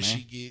like be that, what man.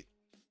 she get.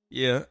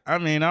 Yeah, I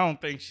mean, I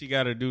don't think she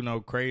got to do no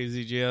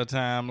crazy jail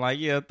time. Like,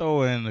 yeah,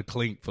 throw her in the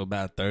clink for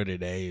about 30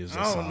 days or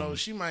something. I don't know.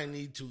 She might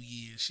need 2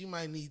 years. She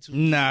might need 2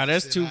 Nah,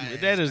 years. that's too.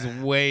 That is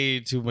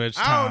way too much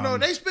time. I don't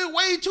know. They spent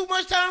way too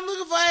much time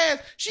looking for ass.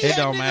 It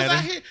don't matter.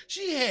 Out here.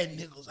 She had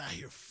niggas out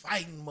here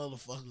fighting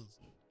motherfuckers.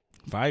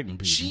 Fighting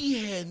people.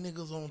 She had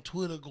niggas on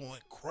Twitter going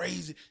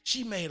crazy.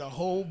 She made a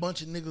whole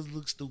bunch of niggas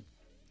look stupid.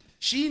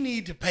 She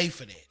need to pay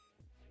for that.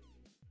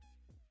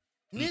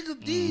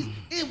 Nigga,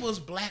 it was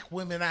black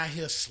women out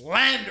here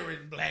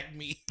slandering black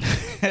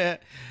men.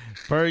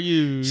 Per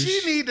use.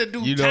 She need to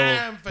do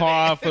time for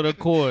par that. For the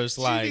course.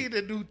 She like, need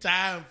to do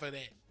time for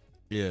that.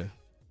 Yeah.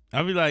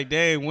 I be like,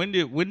 dang, when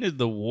did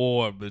the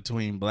war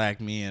between black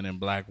men and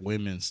black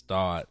women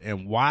start?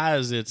 And why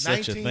is it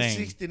such a thing?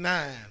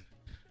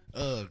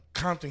 1969,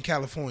 Compton,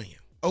 California,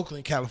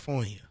 Oakland,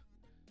 California.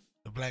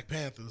 The Black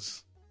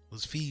Panthers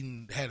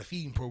had a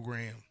feeding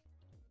program.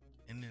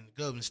 And then the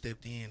government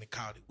stepped in and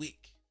called it WIC.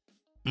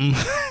 All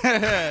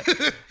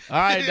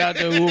right,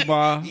 Dr.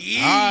 Umar.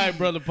 Yeah. All right,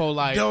 Brother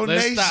Polite.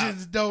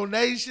 Donations.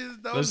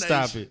 Let's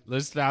stop it.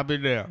 Let's stop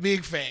it now.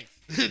 Big fact.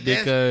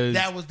 Because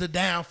that was the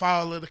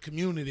downfall of the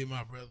community,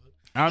 my brother.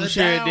 I'm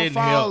sure it didn't help. The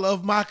downfall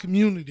of my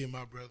community,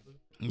 my brother.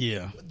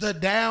 Yeah. The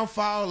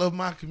downfall of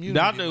my community.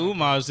 Dr.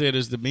 Umar said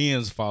it's the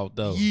men's fault,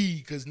 though. Yeah,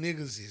 because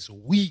niggas is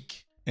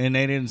weak. And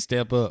they didn't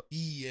step up.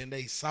 Yeah, and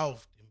they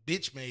soft and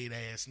bitch-made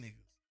ass niggas.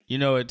 You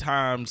know, at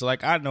times,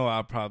 like, I know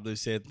I probably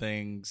said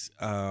things,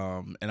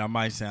 and I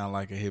might sound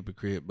like a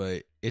hypocrite,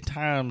 but at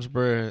times,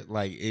 bruh,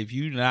 like, if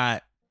you're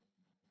not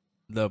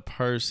the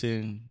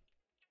person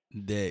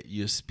that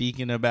you're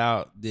speaking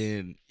about,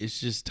 then it's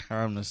just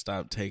time to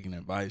stop taking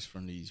advice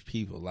from these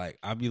people. Like,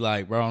 I'll be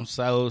like, bro, I'm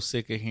so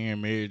sick of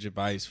hearing marriage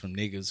advice from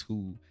niggas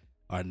who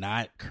are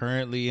not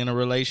currently in a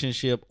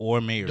relationship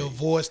or married.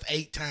 Divorced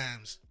 8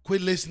 times.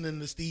 Quit listening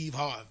to Steve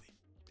Harvey.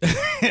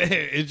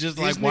 It's just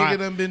this like, why? This nigga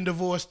done been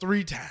divorced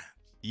 3 times.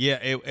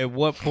 Yeah, at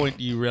what point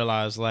do you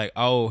realize, like,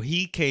 oh,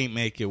 he can't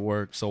make it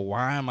work, so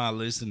why am I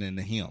listening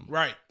to him?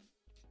 Right.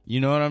 You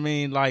know what I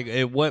mean? Like,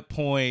 at what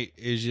point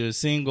is your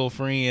single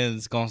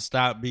friends gonna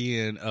stop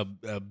being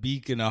a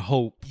beacon of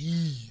hope?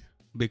 Yeah.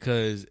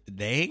 Because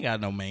they ain't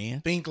got no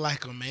man. Think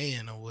like a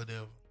man or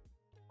whatever.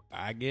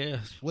 I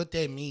guess. What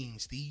that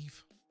means,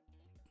 Steve?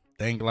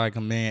 Think like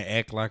a man,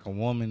 act like a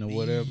woman or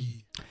whatever.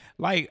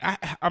 Like,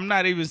 I'm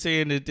not even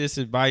saying that this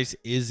advice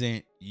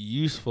isn't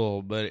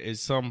useful, but at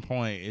some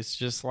point, it's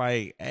just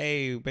like,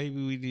 hey,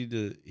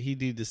 maybe he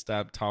need to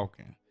stop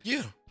talking.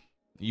 Yeah.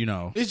 You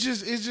know, it's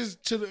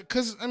just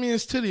because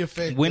it's to the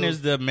effect. When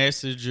is the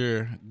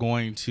messenger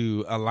going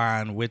to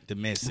align with the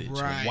message?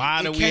 Right.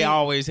 Why do we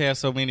always have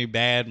so many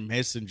bad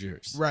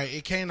messengers? Right.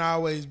 It can't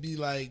always be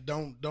like,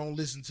 don't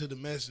listen to the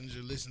messenger,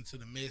 listen to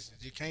the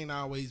message. It can't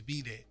always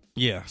be that.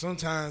 Yeah.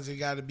 Sometimes it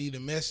got to be the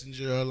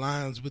messenger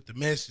aligns with the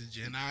message,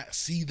 and I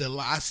see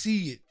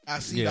it. I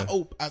see the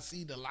hope. I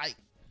see the light.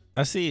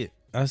 I see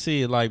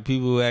it. Like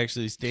people who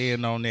actually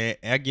stand on that.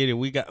 I get it.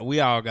 We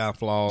all got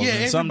flaws. Yeah,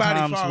 and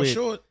everybody falls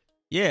short.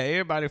 Yeah,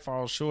 everybody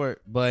falls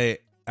short, but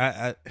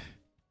I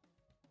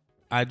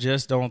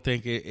just don't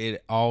think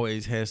it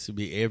always has to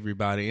be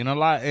everybody.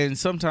 And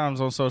sometimes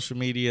on social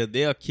media,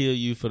 they'll kill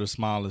you for the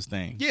smallest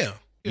thing. Yeah.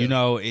 You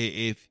know,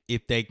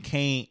 if they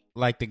can't,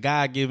 like the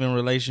guy giving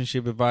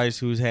relationship advice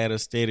who's had a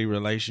steady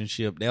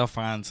relationship, they'll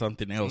find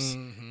something else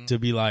to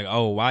be like,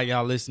 oh, why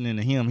y'all listening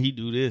to him? He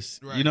do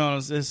this. Right. You know,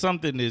 it's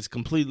something that's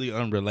completely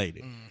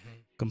unrelated.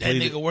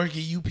 Completely. That nigga work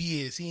at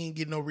UPS. He ain't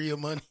getting no real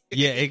money.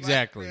 Yeah,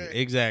 exactly.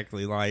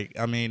 Exactly. Like,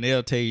 I mean,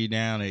 they'll tear you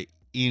down at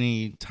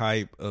any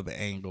type of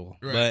angle.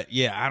 Right. But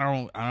yeah,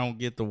 I don't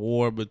get the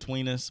war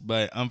between us.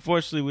 But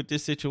unfortunately, with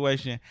this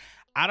situation,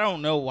 I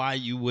don't know why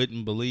you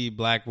wouldn't believe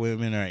black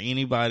women or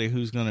anybody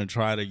who's going to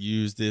try to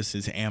use this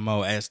as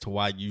ammo as to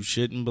why you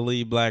shouldn't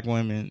believe black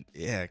women.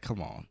 Yeah,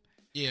 come on.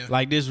 Yeah.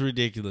 Like, this is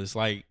ridiculous.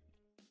 Like,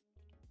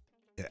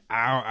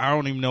 I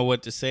don't even know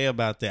what to say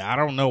about that. I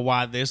don't know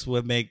why this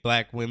would make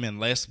black women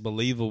less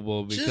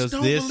believable, because just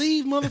don't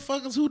believe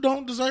motherfuckers who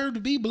don't deserve to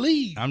be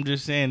believed. I'm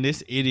just saying,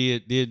 this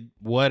idiot did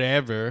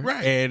whatever,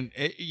 right? And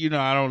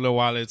I don't know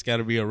why it's got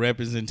to be a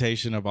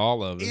representation of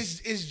all of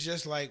us. It's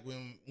just like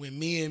when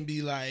men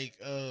be like,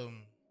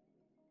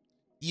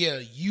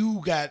 yeah,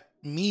 you got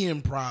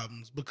men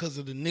problems because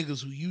of the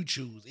niggas who you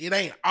choose. It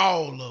ain't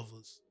all of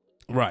us.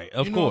 Right, of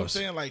course. You know what I'm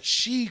saying? Like,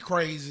 she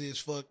crazy as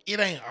fuck. It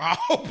ain't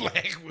all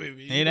black women.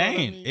 It ain't. I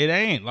mean? It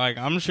ain't. Like,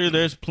 I'm sure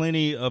there's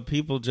plenty of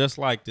people just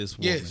like this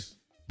woman. Yes.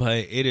 But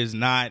it is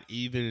not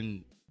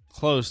even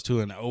close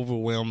to an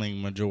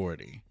overwhelming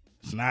majority.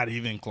 It's not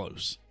even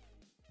close.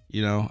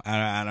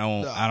 I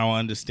don't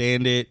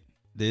understand it.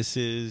 It's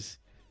just,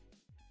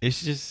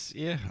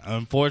 yeah.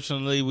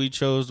 Unfortunately, we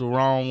chose the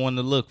wrong one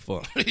to look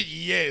for.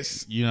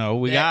 Yes.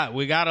 We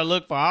got to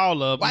look for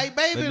all of them. White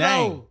baby,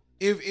 though.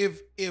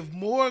 If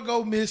more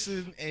go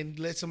missing and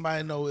let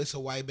somebody know it's a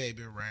white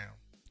baby around.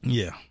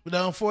 Yeah. But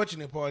the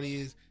unfortunate part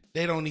is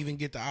they don't even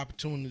get the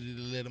opportunity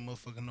to let a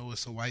motherfucker know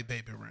it's a white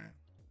baby around.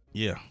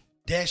 Yeah.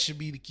 That should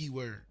be the key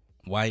word.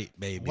 White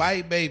baby.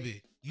 White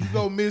baby. You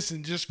go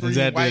missing, just scream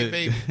white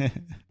baby.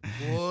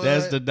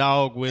 That's the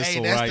dog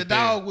whistle. Hey, that's right the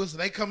dog whistle.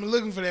 They come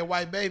looking for that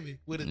white baby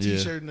with a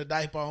t-shirt and a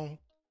diaper on.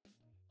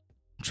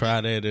 Try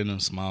that in a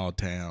small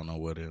town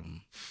or whatever.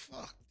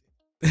 Fuck.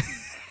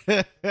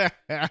 Let's talk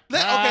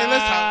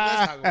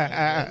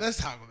about it. Let's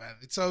talk about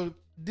it. So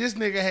this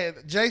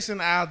nigga Jason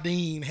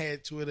Aldean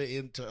had Twitter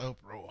into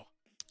uproar.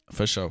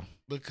 For sure.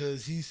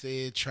 Because he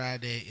said try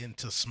that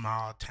into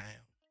small town.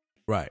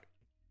 Right.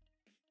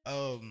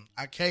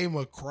 I came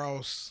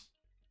across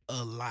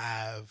a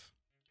live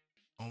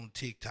on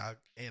TikTok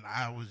and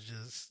I was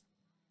just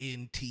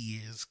in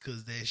tears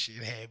because that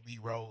shit had me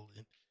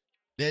rolling.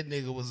 That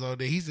nigga was on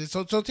there. He said,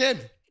 so tell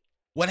me,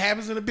 what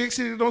happens in a big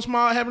city don't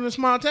happen in a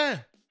small town?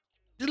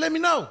 Just let me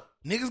know.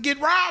 Niggas get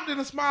robbed in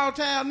a small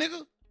town,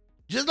 nigga.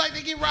 Just like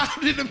they get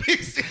robbed in a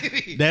big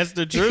city. That's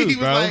the truth, he was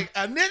bro. like,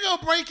 a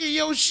nigga breaking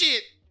your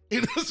shit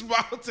in a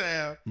small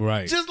town.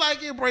 Right. Just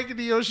like you breaking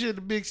your shit in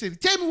a big city.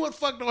 Tell me what the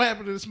fuck don't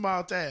happen in a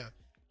small town.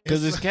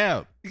 Because it's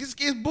cap. It's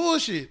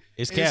bullshit.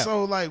 It's and cap.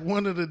 So, like,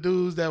 one of the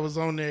dudes that was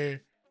on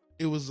there,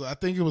 I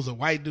think it was a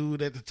white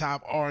dude at the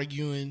top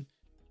arguing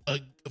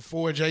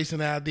for Jason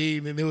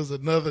Aldean, and there was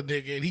another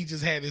nigga, and he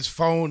just had his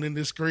phone in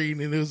the screen,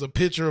 and there was a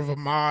picture of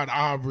Ahmaud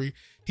Arbery.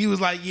 He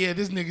was like, yeah,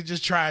 this nigga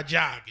just tried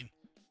jogging.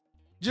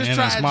 Just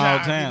tried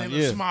jogging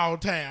in a small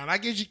town. I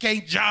guess you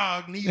can't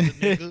jog neither,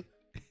 nigga.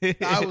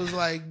 I was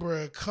like,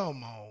 bruh,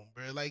 come on,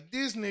 bruh. Like,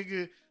 this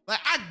nigga, like,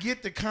 I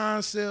get the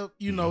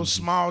concept,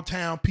 small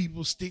town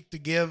people stick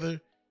together.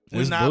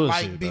 We're not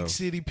bullshit, like big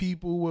city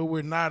people where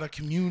we're not a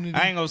community.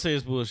 I ain't gonna say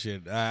it's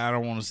bullshit. I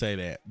don't want to say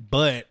that.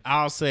 But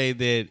I'll say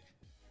that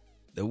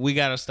we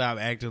got to stop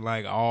acting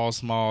like all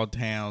small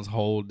towns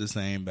hold the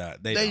same value.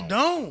 They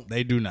don't.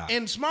 They do not.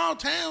 In small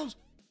towns,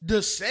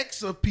 the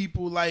sects of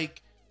people,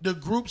 like the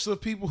groups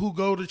of people who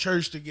go to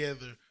church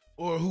together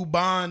or who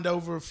bond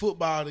over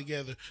football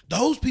together,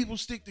 those people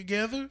stick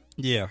together.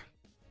 Yeah.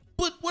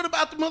 But what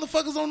about the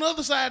motherfuckers on the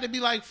other side that be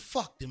like,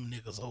 fuck them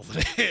niggas over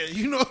there?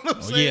 You know what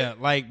I'm saying? Yeah,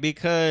 like,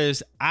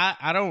 because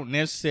I don't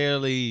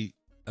necessarily...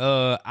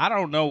 I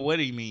don't know what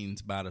he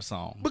means by the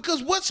song.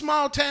 Because what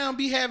small town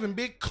be having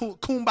big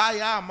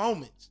kumbaya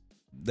moments?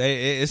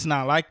 It's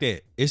not like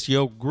that. It's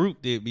your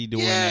group that be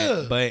doing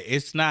that, but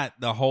it's not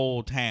the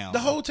whole town. The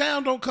whole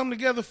town don't come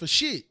together for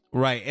shit.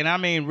 Right. And I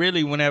mean,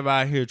 really, whenever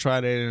I hear try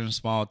that in a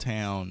small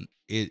town,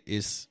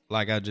 it's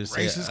like I just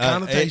said. Racist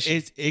connotation.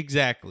 It's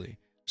exactly.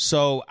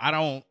 So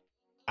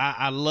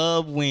I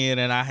love when,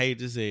 and I hate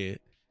to say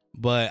it,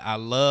 but I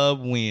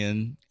love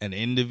when an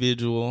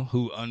individual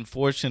who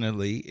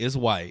unfortunately is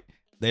white,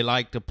 they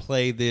like to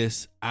play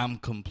this, I'm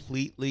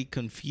completely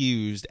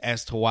confused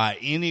as to why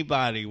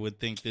anybody would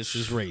think this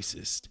is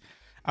racist.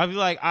 I'd be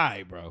like, all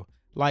right, bro.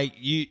 Like,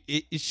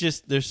 it's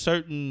just, there's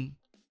certain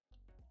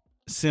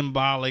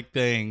symbolic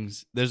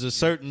things. There's a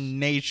certain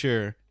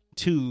nature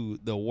to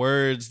the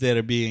words that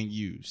are being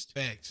used.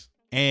 Facts.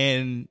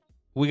 And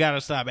we got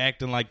to stop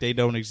acting like they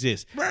don't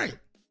exist. Right.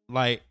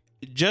 Like,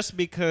 just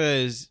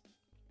because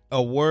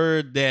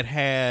something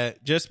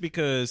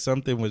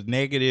was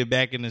negative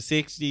back in the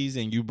 60s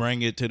and you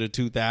bring it to the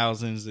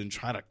 2000s and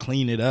try to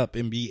clean it up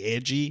and be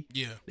edgy,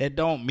 that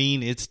don't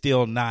mean it's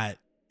still not,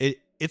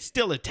 it's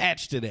still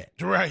attached to that.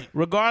 Right.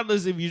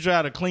 Regardless if you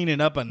try to clean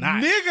it up or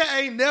not. Nigga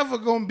ain't never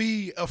gonna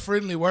be a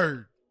friendly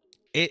word.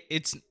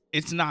 It's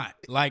not.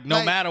 Like,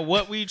 no matter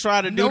what we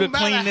try to do to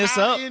clean this up.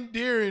 No matter how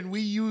endearing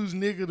we use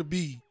nigga to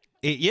be.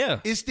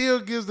 It still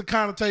gives the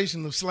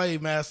connotation of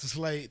slave master,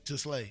 slave to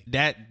slave.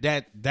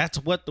 That's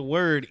what the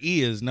word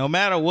is. No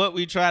matter what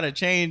we try to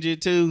change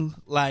it to,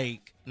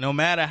 like, no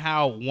matter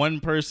how one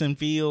person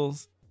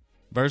feels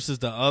versus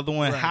the other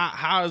one,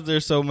 how is there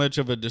so much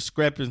of a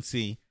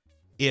discrepancy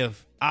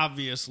if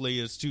obviously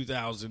it's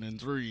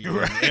 2003 and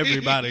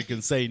everybody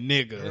can say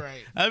nigga?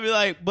 Right. I'd be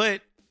like,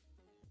 but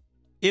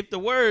if the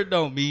word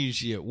don't mean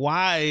shit,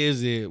 why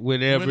is it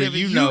whenever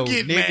you know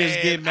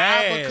niggas get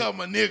mad, I become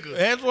a nigga?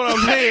 That's what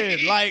I'm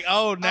saying. Like,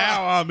 oh,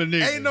 now I'm a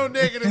nigga. Ain't no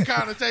negative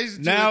connotation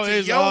to now it.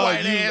 It's your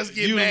white ass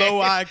get you mad.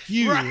 low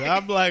IQ. Right.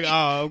 I'm like,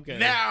 oh, okay.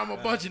 Now I'm a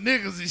bunch of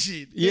niggas and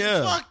shit.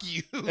 Yeah. Fuck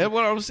you. That's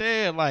what I'm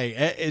saying. Like,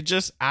 it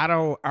just, I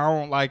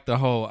don't like the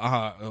whole,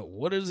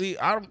 what is he?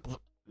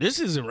 This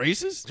isn't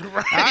racist.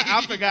 Right.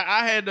 I forgot.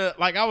 I had to,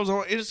 like, I was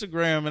on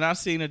Instagram and I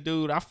seen a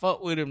dude. I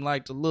fuck with him,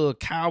 like the little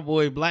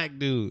cowboy black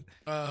dude.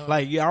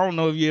 Like, I don't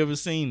know if you ever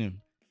seen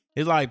him.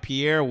 It's like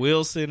Pierre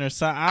Wilson or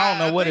something. I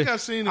don't know what it is.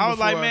 I've seen him I was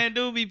before. like, man,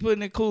 dude be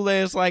putting the cool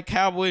ass like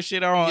cowboy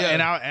shit on. Yeah.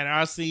 And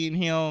I seen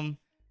him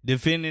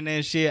defending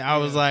that shit. I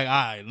was like, all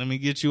right, let me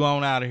get you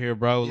on out of here,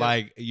 bro. Yeah.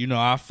 Like, you know,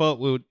 I fuck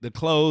with the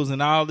clothes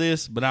and all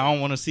this, but I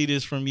don't want to see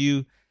this from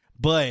you.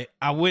 But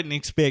I wouldn't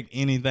expect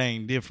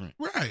anything different.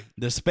 Right.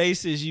 The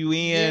spaces you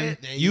in,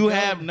 Yeah, you go.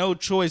 have no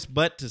choice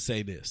but to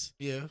say this.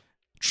 Yeah.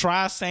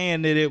 Try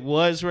saying that it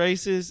was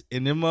racist,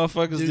 and them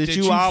motherfuckers Dude, that that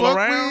you you all fuck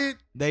around, with,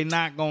 they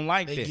not gonna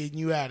like They that. getting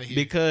you out of here.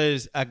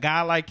 Because a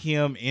guy like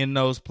him in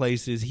those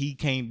places, he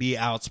can't be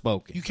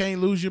outspoken. You can't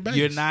lose your base.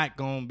 You're not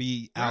gonna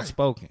be Right.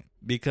 outspoken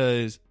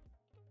because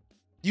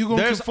You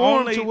gonna there's conform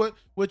only- to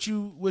what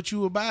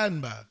you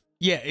abiding by.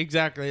 yeah,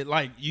 exactly.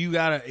 Like you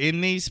gotta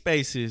in these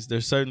spaces,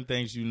 there's certain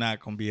things you're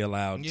not gonna be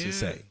allowed Yeah. to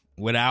say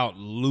without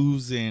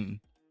losing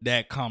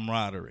that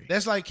camaraderie.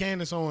 That's like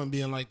Candace Owens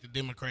being like the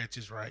Democrats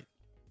is right.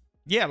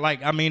 Yeah,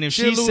 like I mean, if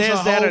She'll she lose says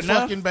her that whole enough,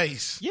 fucking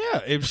base.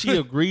 yeah, if she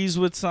agrees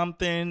with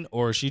something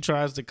or she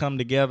tries to come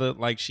together,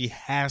 like she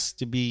has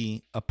to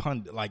be a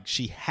pundit, like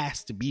she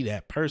has to be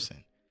that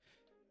person,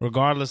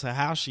 regardless of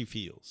how she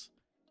feels.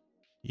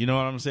 You know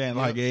what I'm saying? Yep.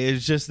 Like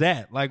it's just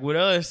that. Like with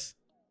us,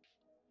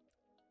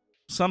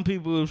 some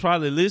people who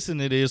probably listen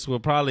to this will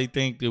probably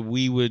think that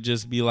we would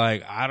just be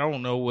like, I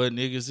don't know what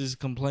niggas is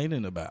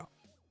complaining about.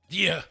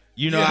 Yeah.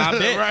 You know, Yeah, I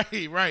bet.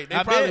 Right. They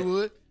I probably bet.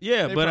 would.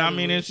 Yeah, They but I probably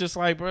mean, would. it's just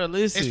like, bro,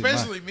 listen.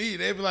 Especially me.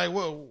 They'd be like,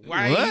 well,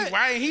 why What?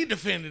 ain't he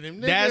defending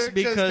him? Nigga? That's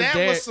because that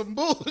that- was some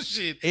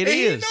bullshit. It and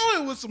is. he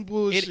know it was some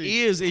bullshit. It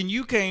is, and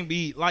you can't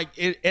be like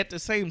it, at the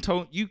same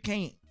tone. You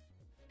can't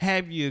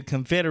have your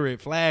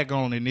Confederate flag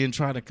on and then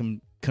try to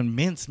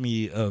convince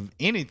me of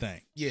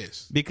anything.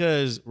 Yes.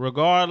 Because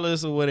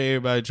regardless of what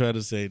everybody try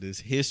to say, this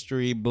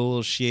history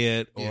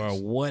bullshit or Yes.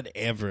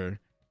 whatever,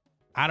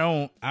 I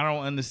don't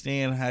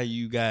understand how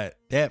you got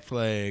that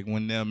flag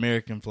when the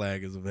American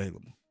flag is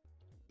available.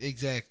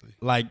 Exactly.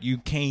 Like you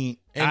can't.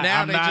 And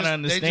now I'm they not just,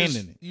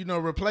 understanding they it.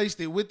 just, replaced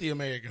it with the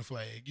American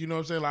flag. You know what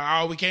I'm saying?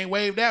 Like, oh, we can't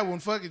wave that one.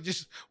 Fuck it.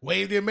 Just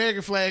wave the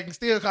American flag and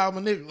still call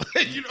him a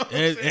nigga. You know what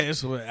I'm saying?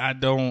 That's what I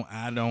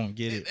don't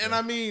get it. And bro.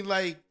 I mean,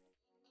 like,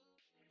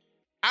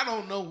 I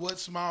don't know what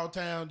small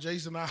town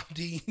Jason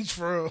Aldean's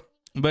from.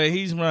 But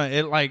he's run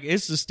it like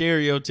it's a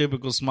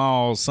stereotypical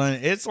small sun.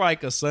 It's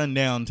like a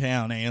sundown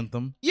town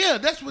anthem. Yeah,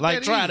 that's what Like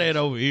that try is. that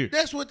over here.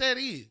 That's what that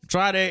is.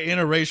 Try that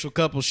interracial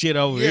couple shit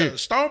over Yeah, here.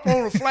 stomp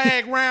on the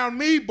flag round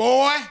me,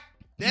 boy.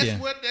 That's Yeah.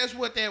 what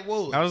that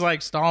was. I was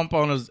like, stomp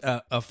on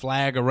a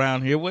flag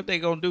around here. What they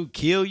gonna do?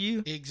 Kill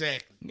you?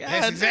 Exactly. God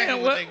That's exactly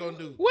damn, what they gonna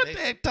do. What They-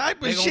 that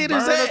type They of gonna shit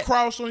burn is a that?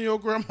 cross on your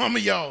grandmama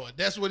yard.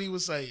 That's what he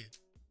was saying.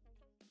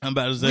 I'm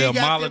about to say a We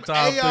got them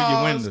Molotov through your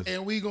ARs windows.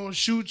 and we gonna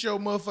shoot your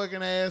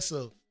motherfucking ass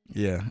up.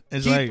 Yeah,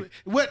 it's like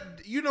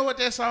What you know what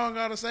that song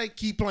gotta say?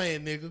 Keep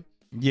playing, nigga.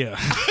 yeah,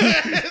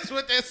 That's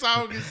what that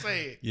song is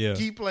saying. Yeah.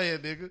 Keep playing,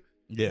 nigga.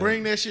 yeah.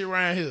 Bring that shit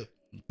around here.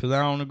 Because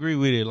I don't agree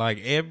with it. Like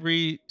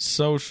every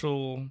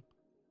social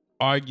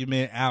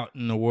argument out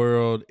in the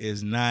world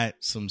is not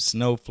some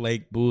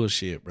snowflake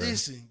bullshit, bro.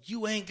 Listen,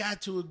 you ain't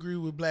got to agree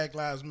with Black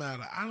Lives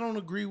Matter. I don't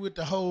agree with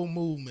the whole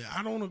movement.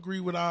 I don't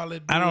agree with all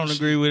that bullshit. I don't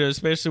agree with it,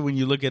 especially when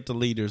you look at the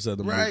leaders of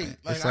the Right. movement.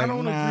 Like It's I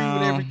don't agree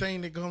with no. everything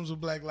that comes with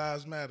Black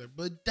Lives Matter.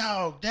 But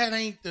dog, that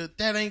ain't the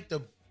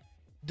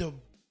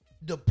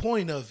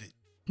point of it.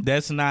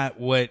 That's not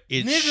what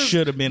it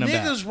should have been about.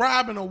 Niggas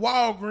robbing a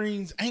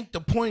Walgreens ain't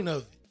the point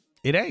of it.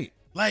 It ain't.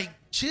 Like,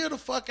 chill the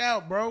fuck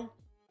out, bro.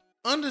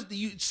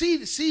 You see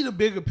the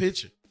bigger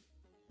picture.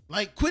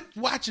 Like, quit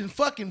watching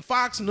fucking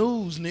Fox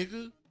News,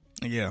 nigga.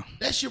 Yeah.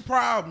 That's your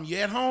problem. You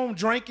at home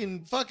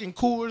drinking fucking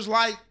Coors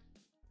Light,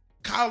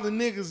 calling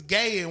niggas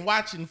gay and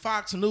watching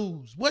Fox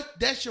News.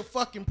 That's your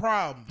fucking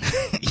problem.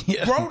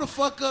 Yeah. Grow the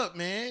fuck up,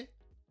 man.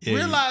 Yeah.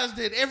 Realize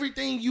that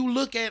everything you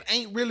look at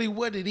ain't really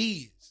what it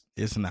is.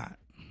 It's not.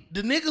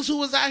 The niggas who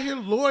was out here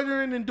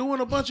loitering and doing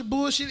a bunch of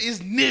bullshit is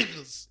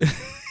niggas.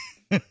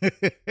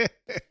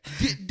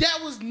 That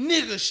was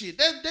nigga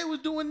shit. They was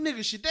doing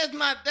nigga shit.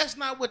 That's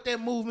not what that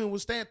movement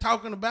was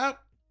talking about.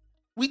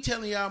 We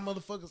telling y'all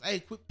motherfuckers, hey,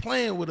 quit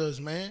playing with us,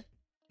 man.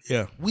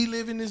 Yeah. We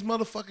live in this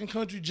motherfucking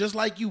country just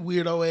like you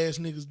weirdo ass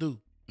niggas do.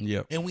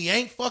 Yeah. And we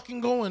ain't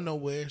fucking going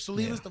nowhere. So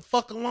leave us the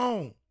fuck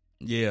alone.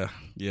 Yeah.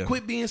 Yeah.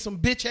 Quit being some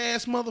bitch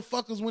ass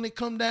motherfuckers when it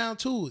come down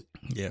to it.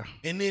 Yeah.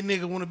 And then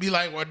nigga want to be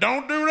like, well,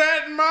 don't do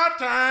that in my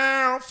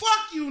town.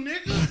 Fuck you,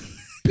 nigga.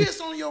 Piss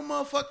on your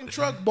motherfucking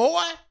truck,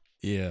 boy.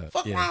 Yeah.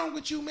 Fuck wrong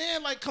with you,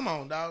 man? Like, come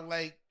on, dog.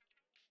 Like,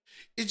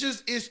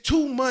 it's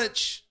too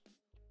much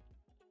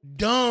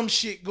dumb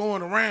shit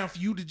going around for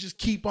you to just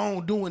keep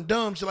on doing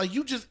dumb shit. Like,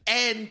 you just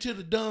adding to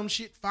the dumb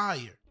shit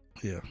fire.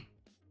 Yeah.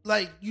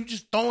 Like, you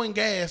just throwing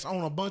gas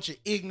on a bunch of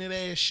ignorant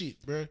ass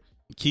shit, bro.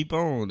 Keep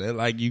on.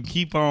 Like, you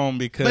keep on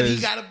because... But he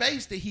got a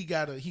base that he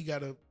gotta...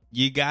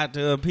 You got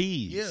to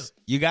appease. Yeah.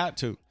 You got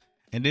to.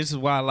 And this is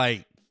why,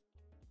 like,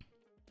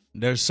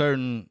 there's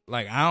certain...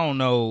 Like, I don't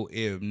know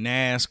if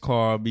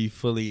NASCAR be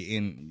fully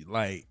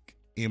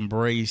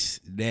embrace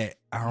that.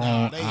 They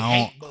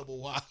hate Bubba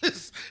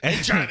Wallace. They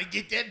trying to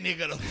get that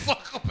nigga the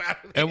fuck up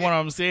out of there. And what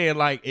I'm saying,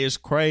 like, it's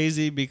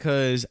crazy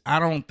because I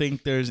don't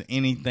think there's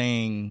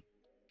anything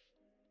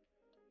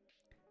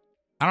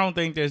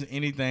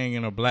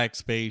in a black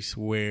space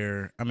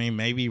where, I mean,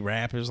 maybe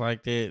rappers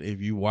like that,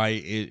 if you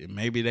white,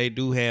 maybe they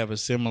do have a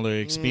similar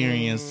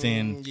experience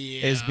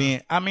as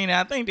being, I mean,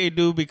 I think they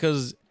do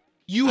because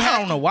I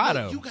don't know why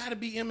though. You gotta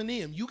be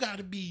Eminem. You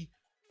gotta be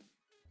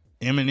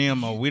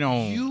Eminem or we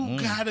don't. You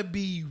gotta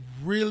be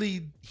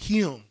really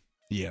him.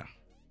 Yeah.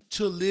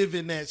 To live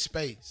in that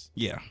space.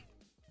 Yeah.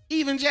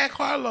 Even Jack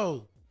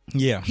Harlow.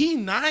 Yeah. He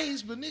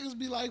nice, but niggas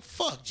be like,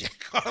 fuck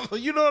Jack Harlow.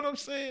 You know what I'm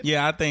saying?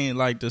 Yeah, I think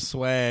like the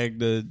swag,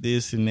 the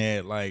this and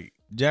that, like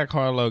Jack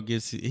Harlow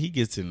gets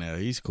in there.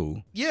 He's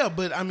cool. Yeah,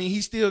 but I mean,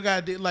 he still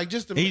got like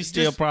he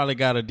still probably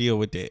got to deal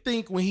with that.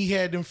 Think when he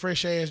had them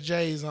fresh ass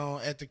J's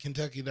on at the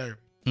Kentucky Derby.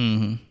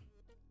 Mm-hmm.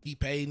 He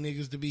paid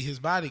niggas to be his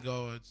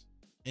bodyguards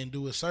and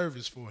do a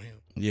service for him.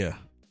 Yeah.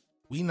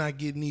 We not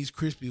getting these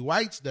crispy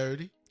whites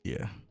dirty.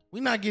 Yeah. We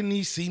not getting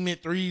these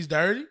cement threes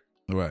dirty.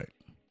 Right.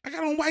 I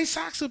got on white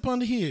socks up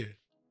under here.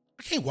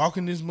 I can't walk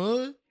in this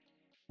mud.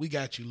 We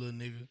got you, little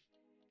nigga.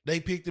 They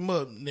picked him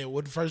up. Now,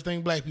 what the first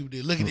thing black people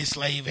did? Look at this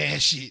slave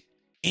ass shit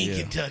in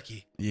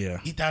Kentucky. Yeah.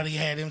 He thought he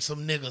had him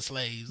some nigga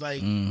slaves.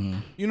 Like,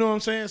 you know what I'm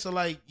saying? So,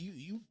 like,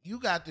 you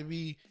got to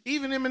be.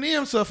 Even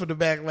Eminem suffered the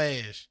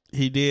backlash.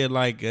 He did,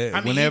 like, I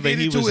mean, whenever he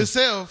did it was to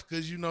himself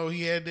because, you know,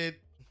 he had that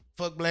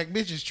fuck black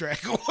bitches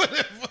track or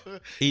whatever.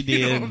 He did.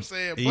 You know what I'm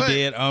saying? He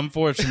did,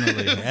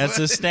 unfortunately. That's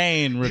a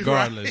stain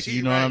regardless. Right,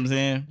 you know what I'm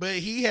saying? But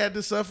he had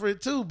to suffer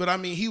it too. But I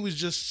mean, he was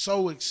just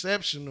so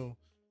exceptional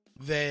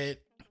that...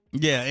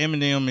 Yeah,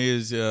 Eminem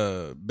is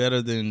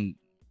better than,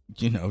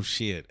 you know,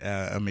 shit.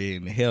 I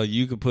mean, hell,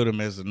 you could put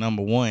him as the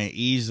number one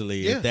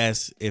easily if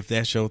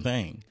that's your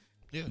thing.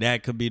 Yeah.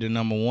 That could be the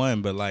number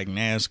one. But like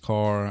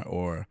NASCAR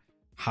or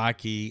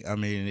hockey, I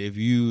mean, if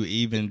you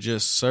even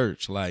just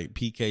search like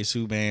PK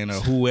Subban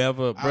or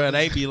whoever, bro,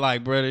 they be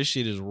like, bro, this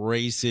shit is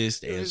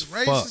racist as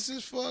fuck. It's racist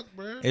as fuck,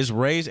 bro. It's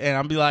racist, and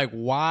I'll be like,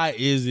 why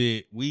is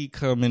it we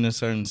come into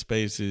certain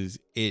spaces?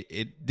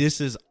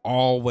 This is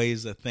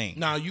always a thing.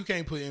 No, you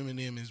can't put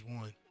Eminem as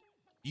one.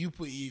 You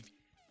put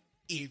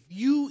if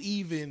you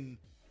even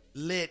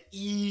let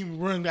him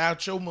run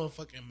out your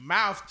motherfucking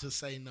mouth to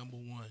say number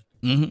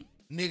one,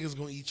 niggas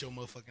gonna eat your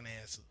motherfucking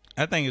ass up.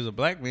 I think as a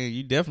black man,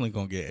 you definitely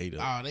gonna get ate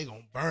up. Oh, they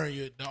gonna burn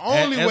you. The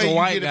only way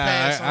you get a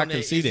pass on that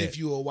is if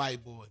you a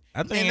white boy.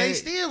 And they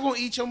still gonna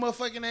eat your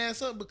motherfucking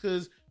ass up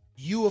because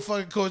you a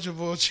fucking culture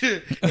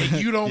vulture and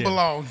you don't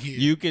belong here.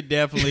 You could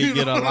definitely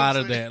get a lot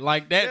of that.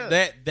 Like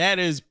that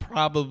is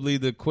probably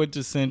the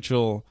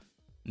quintessential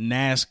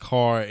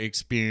NASCAR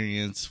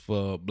experience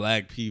for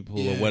black people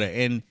or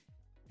whatever.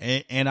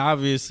 And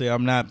obviously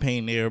I'm not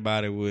painting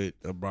everybody with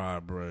a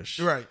broad brush.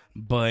 Right.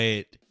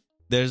 But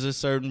there's a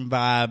certain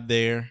vibe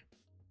there.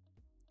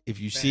 If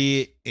you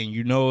see it and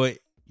you know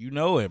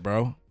it,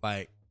 bro.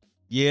 Like,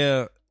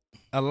 yeah,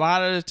 a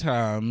lot of the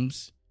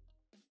times,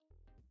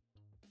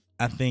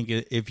 I think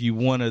if you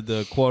one of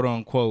the quote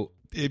unquote,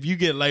 if you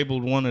get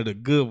labeled one of the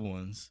good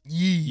ones,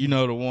 you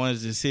know, the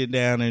ones that sit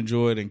down and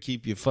enjoy it and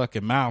keep your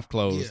fucking mouth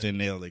closed, then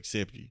they'll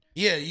accept you.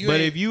 Yeah,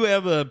 but if you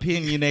ever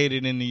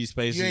opinionated in these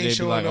spaces,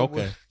 they'd be like,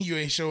 okay, you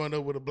ain't showing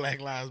up with a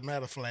Black Lives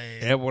Matter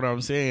flag. That's what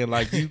I'm saying.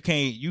 Like you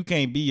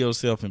can't be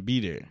yourself and be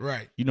there.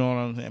 Right. You know what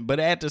I'm saying?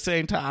 But at the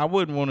same time, I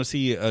wouldn't want to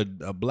see a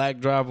black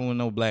driver with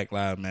no Black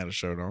Lives Matter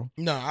shirt on.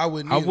 No, I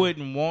wouldn't. I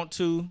wouldn't want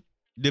to.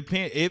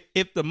 Depend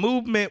if the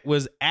movement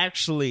was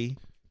actually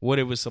what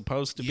it was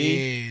supposed to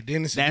be.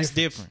 Then that's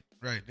different.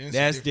 Right.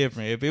 That's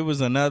different. If it was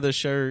another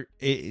shirt,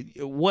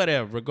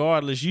 whatever.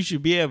 Regardless, you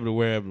should be able to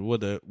wear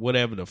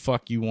whatever the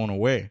fuck you want to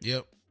wear.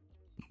 Yep.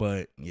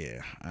 But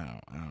yeah, I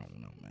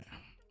don't know, man.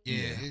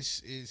 Yeah,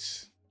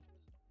 it's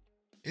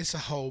a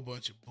whole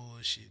bunch of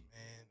bullshit,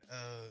 man.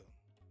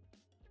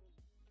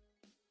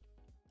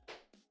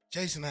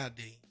 Jason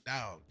Aldean,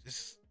 dog.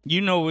 You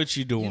know what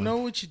you're doing. You know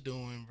what you're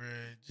doing, bro.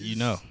 You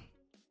know.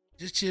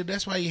 Just chill.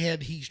 That's why you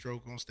had the heat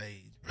stroke on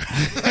stage, bro.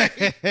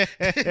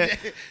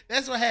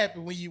 That's what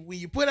happened when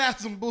you put out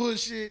some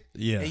bullshit.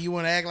 Yeah. And you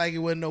want to act like it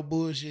wasn't no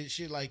bullshit.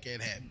 Shit like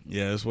that happened.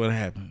 Yeah, that's what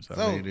happens.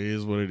 I mean, it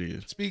is what it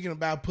is. Speaking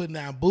about putting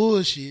out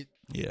bullshit.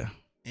 Yeah.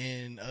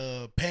 And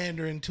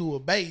pandering to a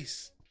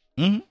base.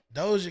 Mm-hmm.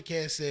 Doja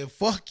Cat said,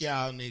 "Fuck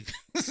y'all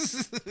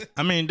niggas."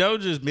 I mean,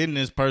 Doja's been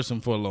this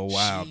person for a little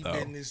while, She though.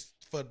 been this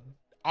for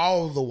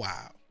all the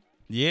while.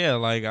 Yeah,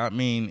 like, I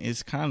mean,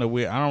 it's kind of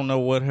weird. I don't know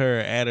what her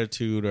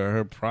attitude or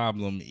her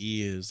problem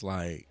is.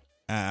 Like,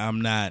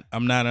 I'm not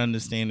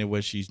understanding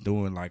what she's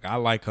doing. Like, I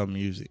like her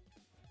music.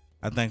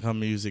 I think her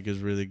music is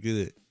really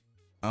good.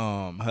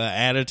 Her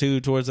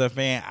attitude towards her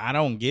fan, I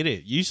don't get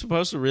it. You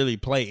supposed to really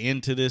play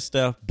into this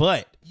stuff,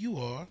 but You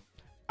are.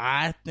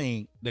 I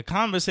think the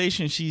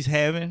conversation she's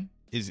having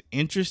is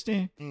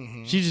interesting.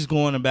 Mm-hmm. She's just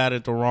going about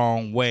it the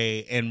wrong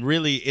way, and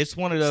really, it's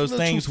one of those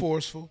things. Too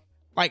forceful.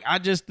 Like, I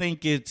just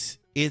think it's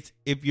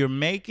if you're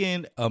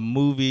making a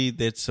movie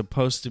that's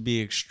supposed to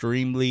be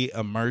extremely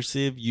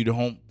immersive, you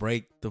don't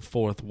break the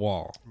fourth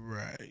wall.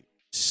 Right.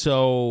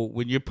 So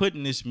when you're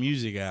putting this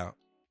music out,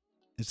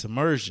 it's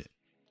immersion.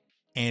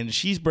 And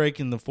she's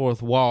breaking the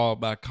fourth wall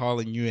by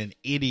calling you an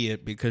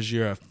idiot because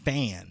you're a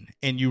fan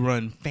and you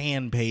run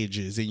fan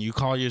pages and you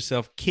call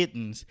yourself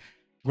kittens.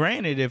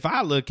 Granted, if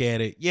I look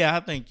at it, yeah, I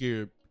think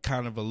you're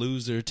kind of a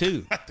loser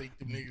too. I think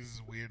the niggas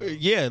is weird.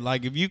 Yeah,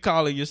 like if you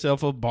calling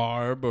yourself a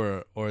barb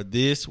or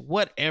this,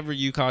 whatever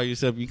you call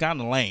yourself, you kind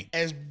of lame.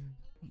 As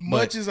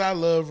much as I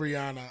love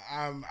Rihanna,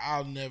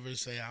 I'll never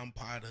say I'm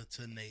part of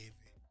the Navy.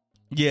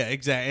 Yeah,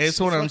 exactly. That's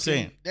what I'm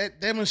saying.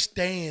 Them are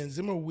stands.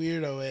 Them are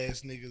weirdo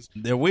ass niggas.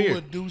 They're weird. Who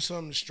would do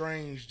something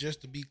strange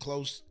just to be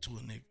close to a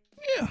nigga.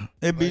 Yeah,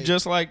 it'd be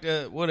just like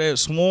that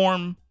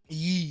Swarm.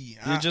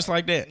 Yeah, You're just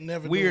like that.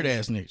 Never weird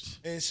ass niggas.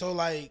 And so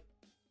like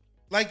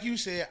you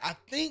said, I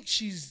think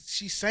she's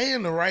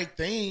saying the right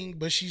thing,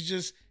 but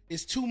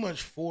it's too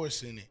much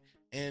force in it,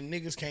 and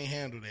niggas can't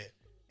handle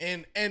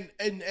that.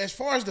 And as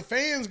far as the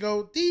fans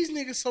go, these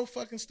niggas so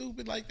fucking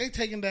stupid. Like, they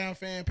taking down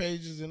fan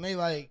pages, and they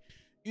like,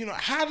 you know,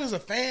 how does a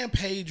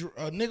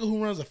nigga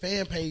who runs a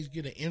fan page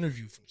get an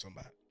interview from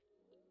somebody?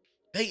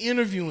 They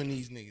interviewing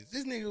these niggas.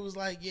 This nigga was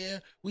like, yeah,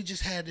 we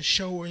just had to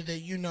show her that,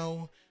 you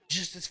know,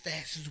 just as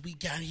fast as we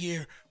got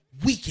here,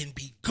 we can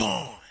be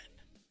gone.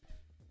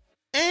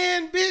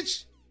 And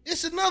bitch,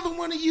 it's another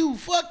one of you.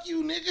 Fuck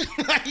you,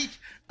 nigga. Like,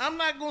 I'm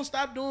not gonna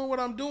stop doing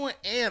what I'm doing.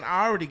 And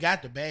I already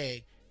got the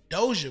bag.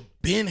 Doja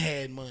been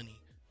had money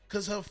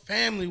because her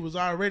family was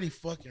already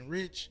fucking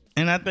rich.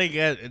 And I think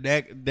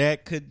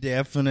that could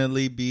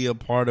definitely be a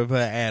part of her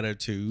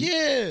attitude.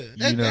 Yeah,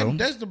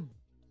 that's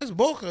the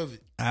bulk of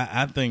it.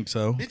 I think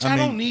so. Bitch, I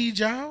don't need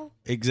y'all.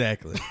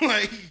 Exactly.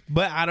 Like,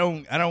 but I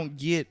don't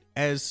get,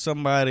 as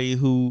somebody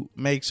who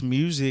makes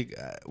music,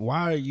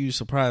 why are you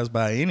surprised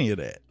by any of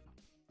that?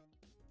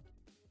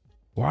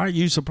 Why are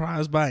you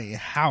surprised by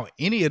how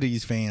any of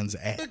these fans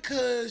act?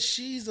 Because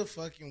she's a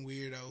fucking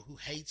weirdo who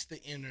hates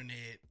the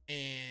internet,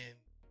 and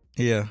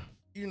yeah,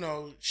 you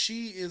know,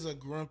 she is a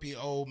grumpy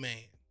old man.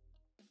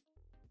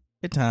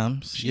 At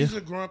times, she's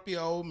a grumpy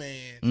old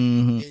man.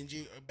 Mm-hmm.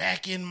 And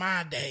back in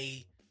my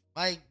day,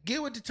 like,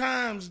 get with the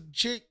times,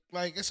 chick.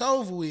 Like, it's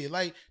over with.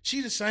 Like, she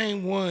the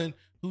same one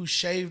who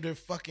shaved her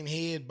fucking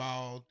head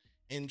bald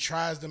and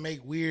tries to make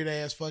weird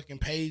ass fucking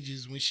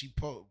pages when she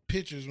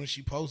pictures when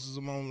she posts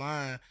them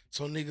online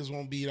so niggas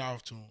won't beat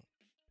off to them.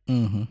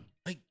 Mm-hmm.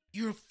 Like,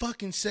 you're a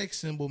fucking sex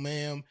symbol,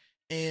 ma'am.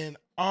 And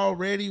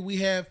already we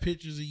have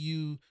pictures of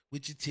you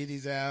with your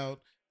titties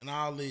out and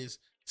all this.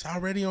 It's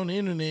already on the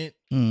internet.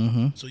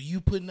 Mm-hmm. So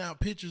you putting out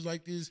pictures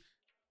like this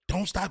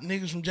don't stop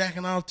niggas from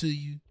jacking off to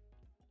you.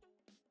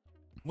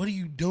 What are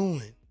you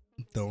doing?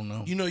 Don't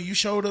know. You know, you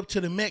showed up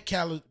to the Met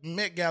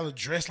Gala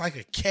dressed like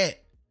a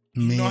cat.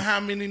 You Man. know how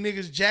many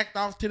niggas jacked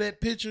off to that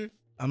picture?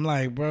 I'm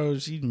like, bro,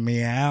 she's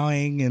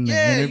meowing in the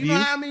Yeah, interview. you know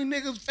how many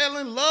niggas fell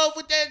in love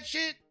with that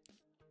shit?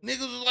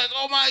 Niggas was like,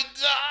 oh my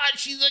God,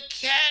 she's a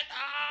cat.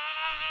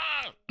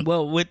 Ah!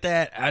 Well, with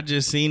that, I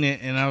just seen it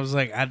and I was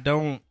like,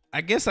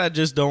 I guess I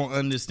just don't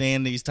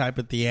understand these type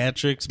of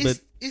theatrics, but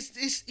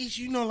it's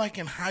you know, like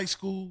in high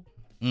school,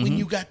 mm-hmm. when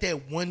you got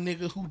that one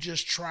nigga who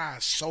just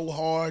tries so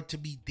hard to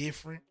be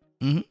different.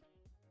 Mm-hmm.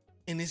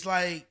 And it's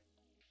like,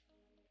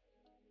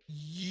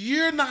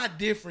 you're not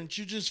different.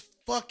 You're just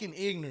fucking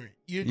ignorant.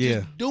 You're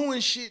just doing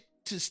shit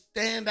to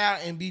stand out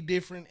and be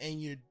different,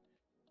 and you're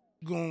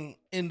going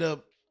to end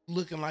up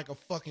looking like a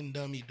fucking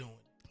dummy doing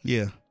it.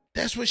 Yeah.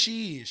 That's what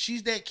she is.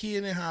 She's that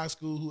kid in high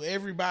school who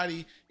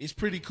everybody is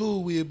pretty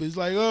cool with, but it's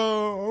like,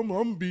 oh, I'm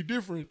going to be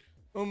different.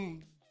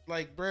 I'm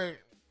like, bruh,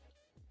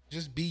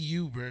 just be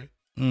you, bruh.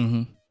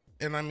 Mm-hmm.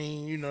 And I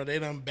mean, you know, they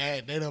done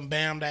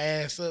bammed her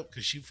ass up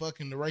because she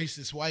fucking the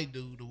racist white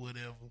dude or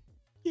whatever.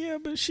 Yeah,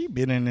 but she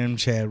been in them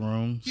chat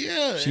rooms.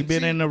 Yeah. She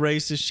been in the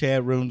racist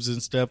chat rooms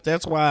and stuff.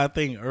 That's why I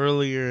think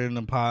earlier in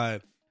the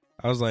pod,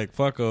 I was like,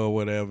 fuck her or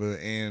whatever.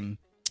 And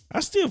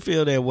I still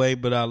feel that way,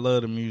 but I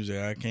love the music.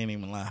 I can't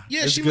even lie.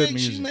 Yeah, it's she good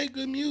make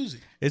good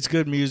music. It's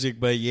good music,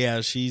 but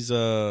yeah, she's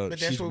but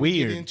that's she's what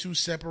weird. we get into,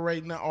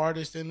 separating the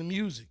artist and the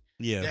music.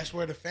 Yeah. That's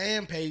where the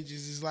fan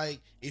pages is like,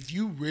 if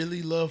you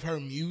really love her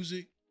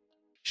music,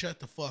 shut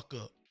the fuck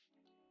up.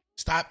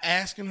 Stop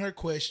asking her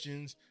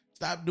questions.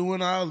 Stop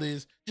doing all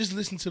this. Just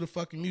listen to the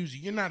fucking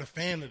music. You're not a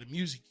fan of the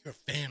music. You're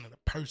a fan of the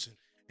person.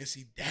 And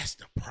see, that's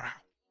the problem.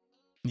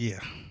 Yeah.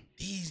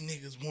 These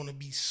niggas want to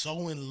be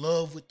so in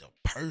love with the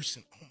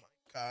person. Oh my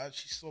God,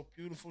 she's so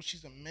beautiful.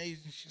 She's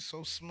amazing. She's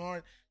so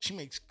smart. She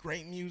makes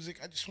great music.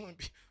 I just want to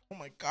be, oh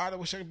my God, I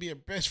wish I could be her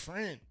best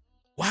friend.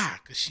 Why?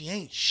 Because she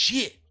ain't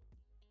shit.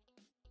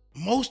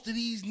 Most of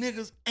these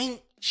niggas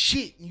ain't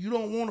shit, and you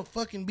don't want to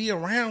fucking be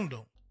around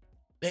them.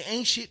 They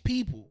ain't shit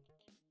people.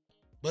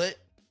 But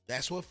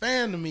that's what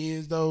fandom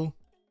is, though.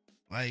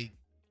 Like,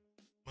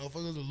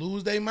 motherfuckers will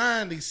lose their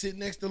mind. They sit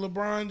next to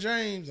LeBron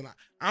James, and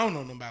I don't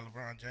know nothing about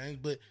LeBron James,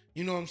 but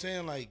you know what I'm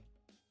saying? Like,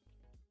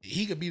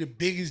 he could be the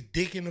biggest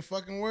dick in the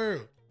fucking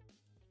world.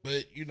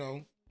 But, you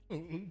know,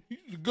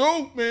 he's the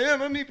GOAT,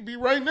 man. I need to be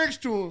right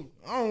next to him.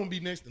 I don't want to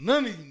be next to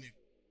none of you niggas.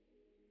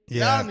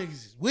 Yeah. Y'all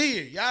niggas is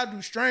weird. Y'all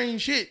do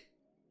strange shit.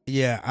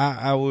 Yeah,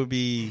 I would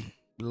be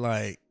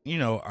like, you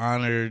know,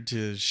 honored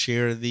to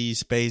share these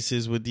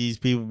spaces with these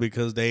people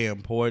because they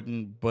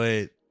important,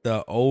 but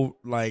but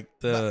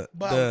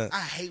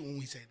I hate when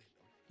we say that.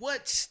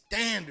 What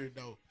standard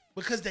though?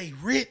 Because they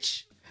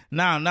rich?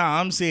 No,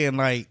 I'm saying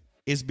like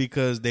it's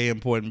because they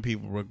important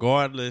people,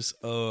 regardless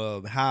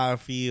of how I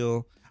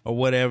feel or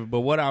whatever.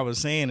 But what I was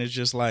saying is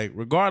just like,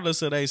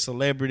 regardless of their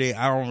celebrity,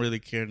 I don't really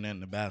care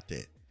nothing about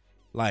that.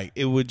 Like,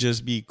 it would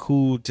just be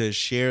cool to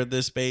share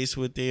the space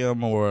with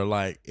them, or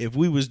like if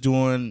we was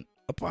doing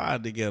a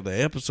pod together,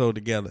 episode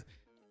together,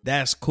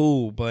 that's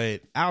cool.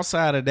 But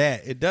outside of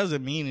that, it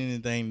doesn't mean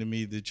anything to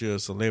me that you're a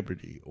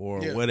celebrity or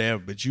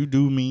whatever. But you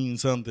do mean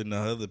something to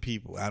other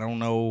people. I don't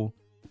know.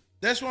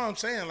 That's what I'm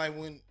saying. Like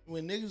when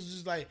niggas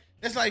just like,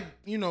 that's like,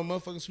 you know,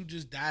 motherfuckers who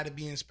just die to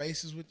be in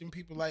spaces with them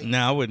people. Like,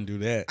 I wouldn't do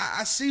that.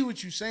 I see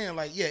what you're saying.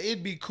 Like, yeah,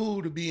 it'd be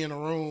cool to be in a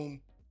room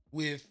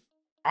with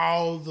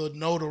all the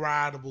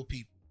notarizable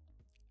people.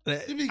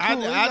 It'd be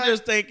cool. I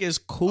just think it's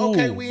cool.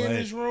 Okay, we in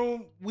this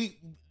room.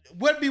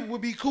 What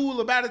would be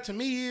cool about it to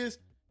me is,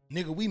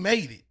 nigga, we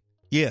made it.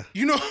 Yeah.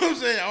 You know what I'm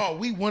saying? Oh,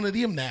 we one of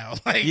them now.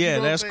 Like, yeah, you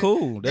know that's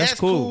cool. That's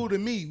cool to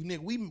me. Nigga,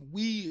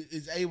 we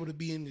is able to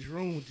be in this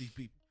room with these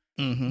people.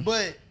 Mm-hmm.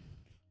 But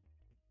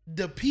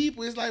the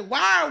people, it's like,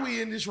 why are we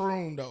in this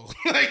room though?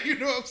 Like, you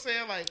know what I'm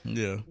saying? Like,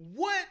 yeah.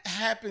 What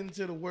happened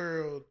to the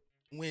world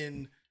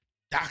when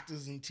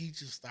doctors and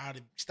teachers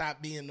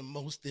stopped being the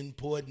most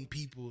important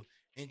people,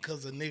 and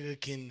because a nigga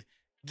can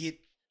get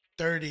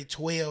 30,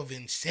 12,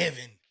 and 7,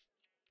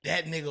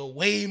 that nigga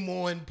way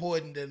more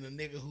important than a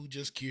nigga who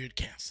just cured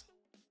cancer.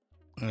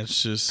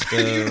 It's just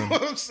you know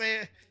what I'm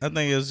saying? I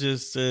think it's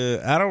just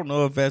I don't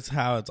know if that's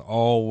how it's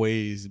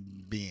always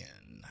been.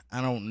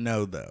 I don't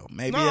know though.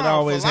 Maybe it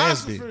always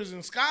has been. Philosophers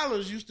and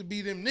scholars used to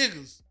be them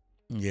niggas.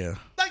 Yeah.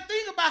 Like,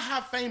 think about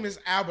how famous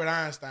Albert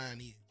Einstein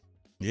is.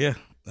 Yeah.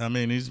 I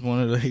mean, he's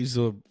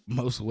the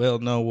most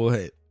well-known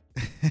what?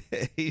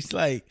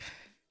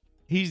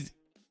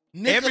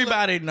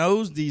 Everybody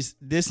knows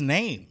this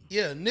name.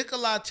 Yeah,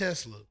 Nikola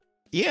Tesla.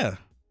 Yeah.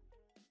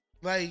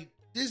 Like,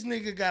 this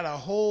nigga got a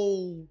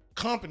whole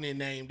company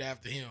named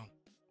after him.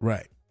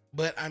 Right.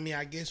 But, I mean,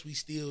 I guess we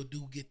still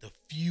do get the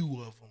few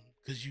of them,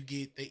 because you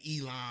get the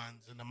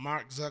Elons and the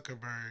Mark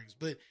Zuckerbergs.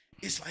 But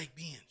it's like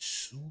being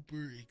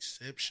super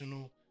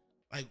exceptional.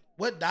 Like,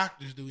 what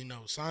doctors do we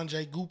know?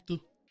 Sanjay Gupta?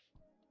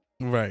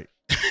 Right.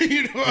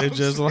 You know what it's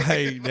just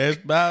saying? like,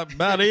 that's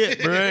about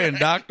it, bro. And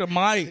Dr.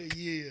 Mike.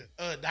 Yeah.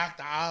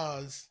 Dr.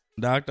 Oz.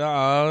 Dr.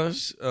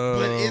 Oz.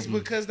 But it's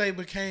because they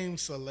became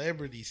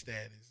celebrity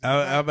status.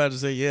 I'm about to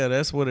say, yeah,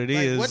 that's what it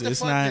is. What the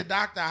it's fuck not... did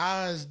Dr.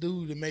 Oz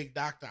do to make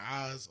Dr.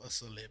 Oz a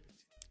celebrity?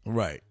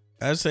 Right.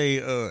 I'd say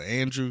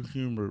Andrew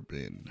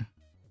Huberman.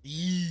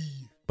 Yeah.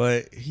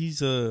 But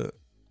he's a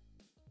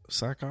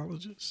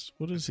psychologist.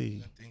 What is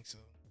he? I think so.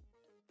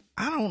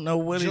 I don't know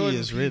what Jordan he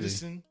is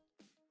Peterson. really.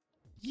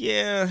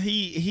 Yeah,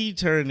 he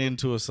turned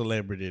into a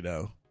celebrity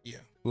though. Yeah.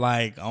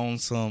 Like on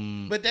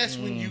some. But that's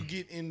when you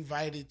get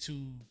invited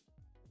to.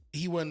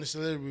 He wasn't a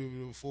celebrity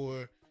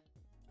before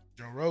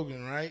Joe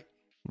Rogan, right?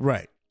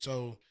 Right.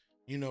 So,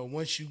 you know,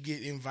 once you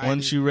get invited.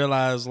 Once you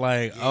realize,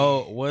 like,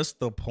 oh, what's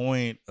the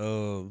point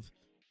of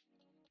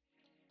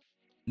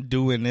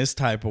doing this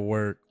type of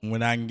work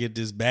when I can get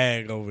this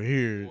bag over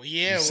here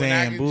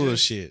saying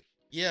bullshit?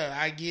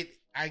 I get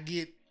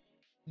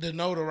the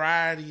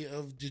notoriety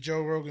of the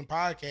Joe Rogan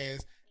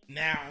podcast.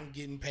 Now I'm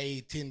getting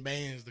paid 10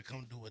 bands to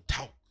come do a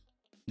talk.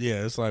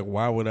 Yeah, it's like,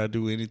 why would I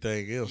do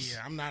anything else?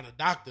 Yeah, I'm not a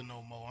doctor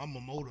no more. I'm a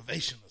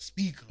motivational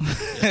speaker.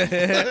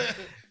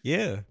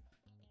 Yeah.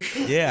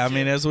 Yeah, I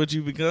mean, that's what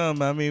you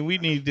become. I mean, we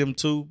need them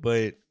too,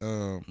 but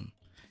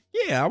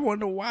yeah, I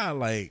wonder why.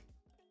 Like,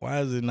 why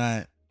is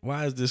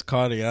this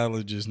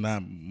cardiologist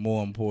not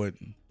more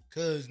important?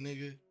 Cause,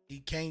 nigga, he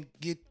can't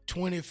get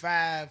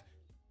 25,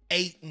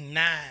 8, and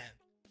 9.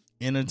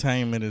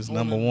 Entertainment is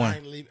number one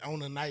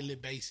on a nightly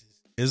basis.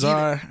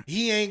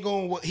 He ain't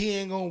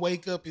gonna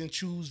wake up and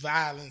choose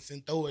violence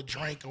and throw a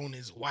drink on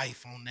his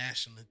wife on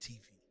national TV.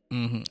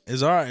 Mm-hmm.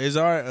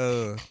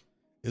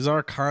 Is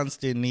our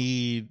constant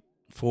need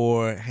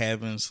for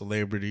having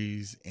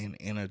celebrities in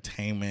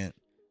entertainment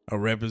a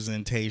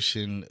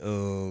representation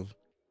of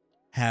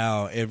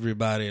how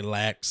everybody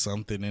lacks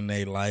something in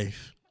their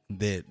life,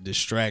 that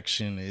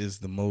distraction is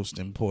the most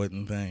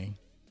important thing?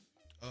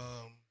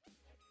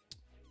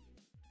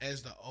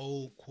 as the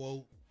old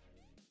quote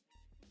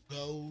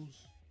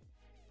goes,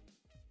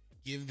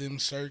 give them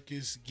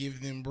circus,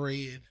 give them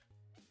bread,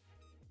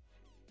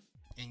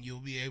 and you'll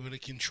be able to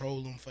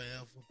control them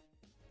forever.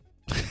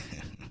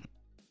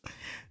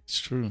 It's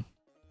true.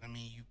 I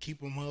mean, you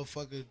keep a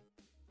motherfucker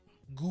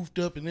goofed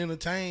up and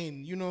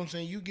entertained. You know what I'm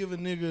saying? You give a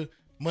nigga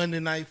Monday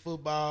Night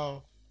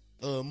Football,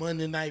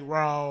 Monday Night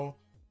Raw,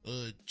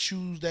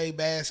 Tuesday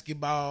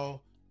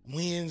basketball,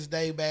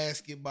 Wednesday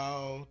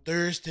basketball,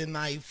 Thursday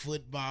night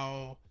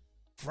football,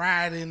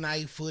 Friday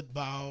night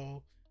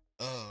football,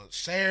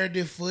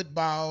 Saturday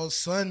football,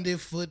 Sunday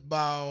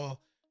football,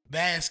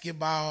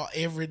 basketball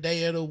every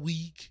day of the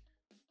week,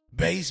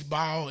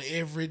 baseball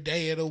every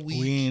day of the week.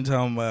 We ain't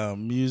talking about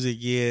music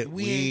yet.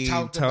 We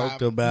ain't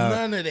talked about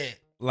none of that.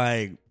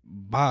 Like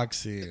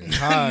boxing,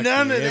 hockey,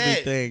 none of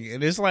everything. that.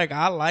 And it's like,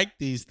 I like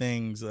these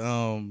things.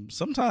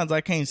 Sometimes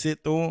I can't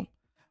sit through them,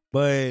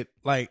 but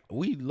like,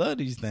 we love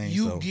these things.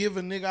 You give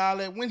a nigga all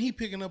that when he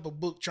picking up a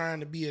book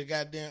trying to be a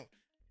goddamn,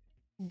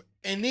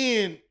 and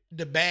then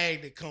the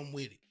bag that come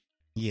with it.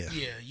 Yeah,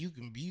 you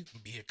can be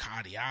a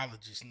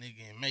cardiologist,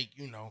 nigga, and make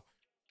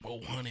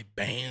 400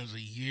 bands a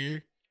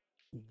year,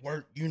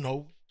 work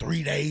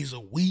 3 days a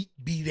week,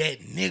 be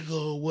that nigga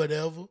or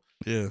whatever.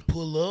 Yeah,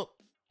 pull up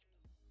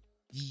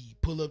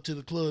to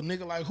the club,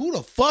 nigga, like, who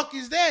the fuck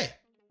is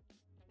that?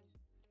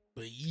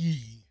 But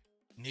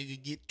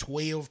nigga get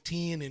 12,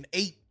 10, and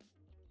 8.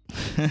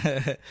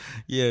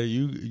 Yeah,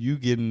 you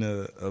getting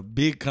a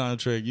big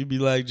contract. You be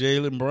like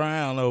Jaylen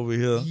Brown over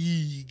here.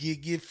 You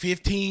get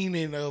 15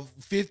 and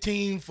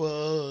 15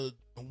 for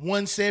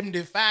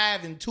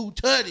 175 and 2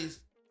 tutties.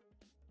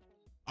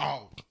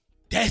 Oh,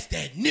 that's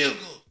that nigga.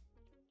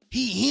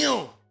 He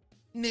him.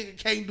 Nigga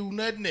can't do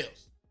nothing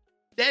else.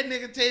 That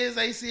nigga tears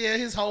ACL,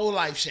 his whole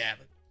life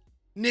shattered.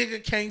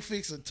 Nigga can't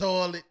fix a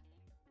toilet.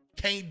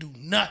 Can't do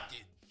nothing.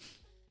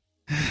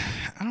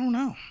 I don't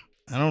know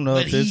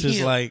But if this is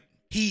him. like,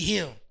 he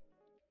him.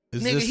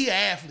 Nigga, he an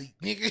athlete.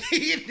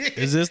 Nigga.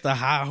 Is this the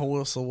high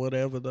horse or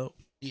whatever though?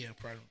 Yeah,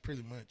 pretty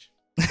much.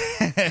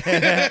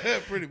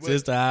 Pretty much.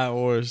 Just the high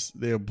horse,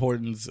 the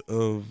importance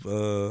of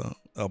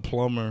a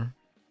plumber.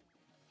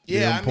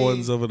 Yeah, the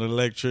importance of an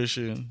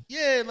electrician.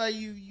 Yeah, like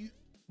you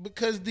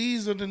because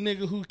these are the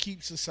niggas who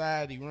keep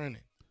society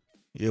running.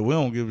 Yeah, we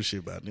don't give a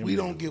shit about them. We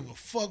don't give a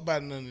fuck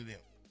about none of them.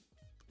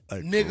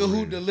 Like, nigga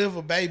who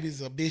deliver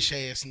babies a bitch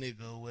ass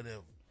nigga or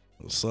whatever.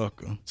 A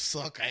sucker.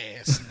 Suck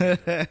ass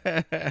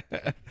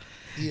nigga.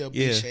 He a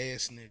bitch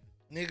ass nigga.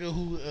 Nigga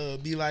who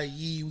be like,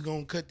 we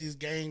gonna cut this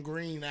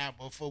gangrene out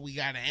before we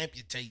gotta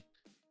amputate.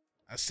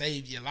 I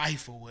save your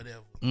life or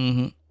whatever.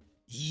 Mm-hmm.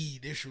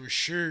 This your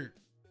shirt.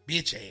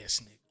 Bitch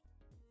ass nigga.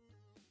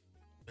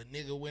 But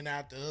nigga went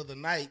out the other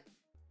night,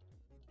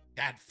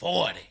 got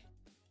 40.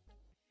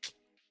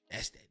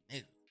 That's that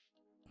nigga.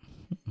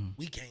 Mm-hmm.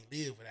 We can't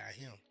live without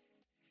him.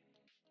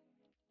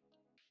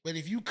 But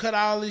if you cut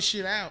all this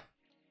shit out,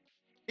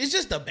 it's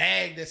just a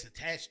bag that's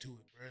attached to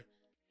it, bro.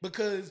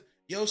 Because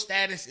your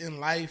status in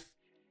life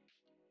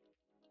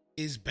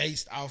is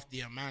based off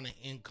the amount of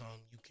income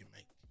you can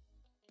make.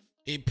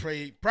 It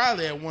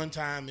probably at one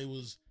time it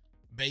was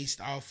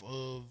based off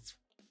of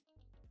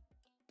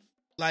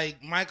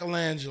like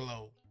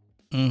Michelangelo.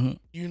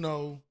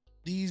 Mm-hmm.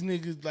 These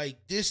niggas,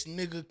 like, this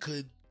nigga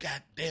could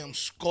goddamn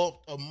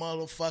sculpt a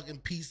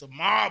motherfucking piece of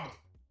marble.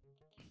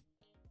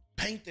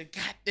 Paint the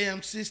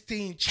goddamn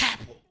Sistine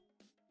Chapel.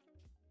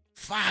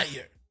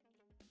 Fire.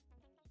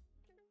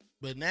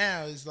 But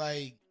now it's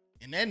like,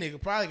 and that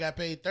nigga probably got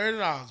paid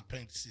 $30 to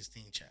paint the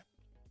Sistine Chapel.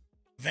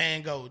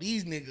 Van Gogh,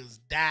 these niggas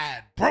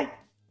died broke.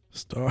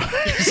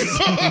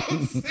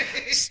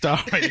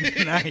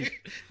 Starry night.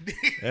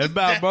 That's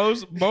about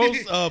most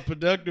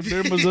productive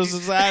members of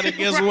society.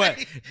 Guess what?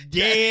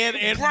 Dead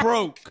and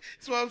broke.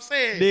 That's what I'm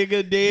saying.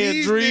 Nigga,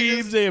 dead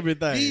dreams,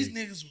 everything. These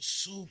niggas were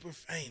super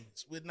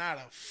famous with not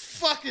a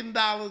fucking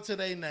dollar to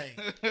their name.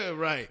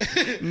 Right.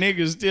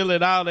 Niggas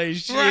stealing all their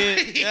shit.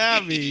 Right.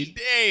 I mean,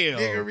 damn.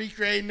 Nigga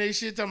recreating their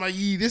shit, talking about,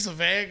 this a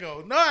Van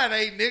Gogh. No, it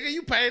ain't, nigga.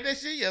 You paid that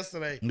shit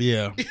yesterday.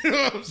 Yeah. You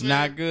know what I'm saying?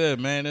 Not good,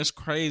 man. That's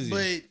crazy.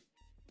 But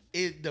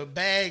the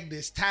bag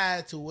that's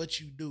tied to what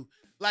you do.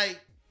 Like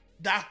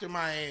Dr.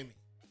 Miami.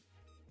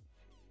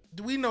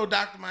 Do we know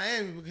Dr.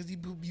 Miami because he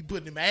be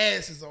putting them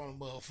asses on a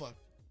motherfucker?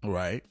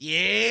 Right.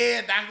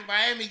 Yeah, Dr.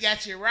 Miami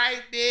got you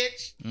right,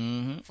 bitch.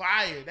 Mm-hmm.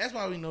 Fire. That's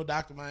why we know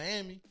Dr.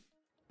 Miami.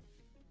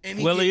 And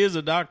he is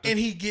a doctor. And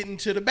he getting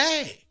to the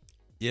bag.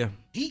 Yeah.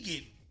 He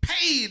getting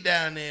paid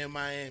down there in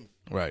Miami.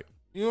 Right.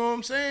 You know what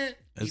I'm saying?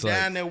 It's he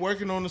down there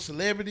working on the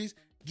celebrities,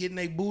 getting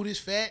their booties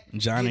fat,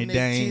 Johnny getting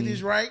their Dane.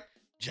 titties right.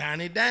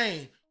 Johnny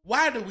Dane.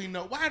 Why do we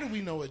know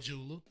a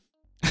jeweler?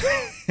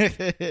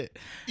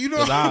 You know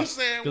what I'm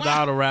saying? Because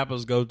all the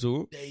rappers go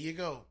to it. There you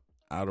go.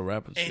 All the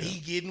rappers. And he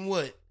getting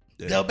what?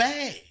 Yeah. The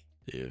bag.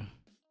 Yeah.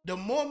 The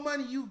more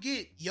money you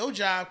get, your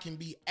job can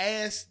be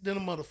ass than a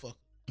motherfucker.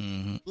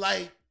 Mm-hmm.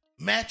 Like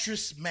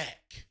Mattress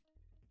Mac.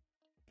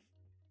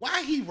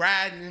 Why he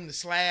riding in the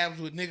slabs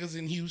with niggas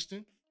in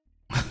Houston?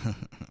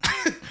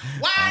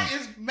 Why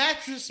is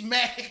Mattress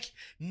Mac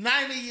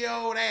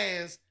 90-year-old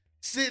ass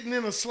sitting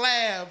in a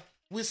slab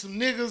with some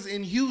niggas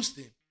in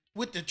Houston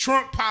with the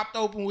trunk popped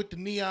open with the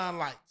neon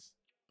lights?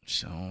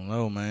 I don't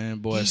know, man.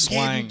 Boy,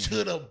 getting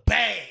to the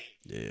bag.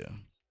 Yeah.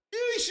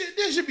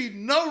 There should be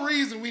no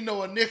reason we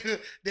know a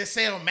nigga that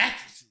sell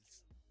mattresses.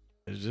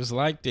 It's just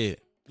like that.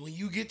 When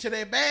you get to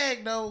that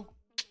bag, though,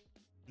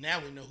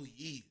 now we know who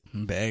you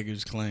is.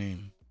 Baggage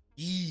claim.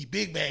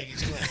 Big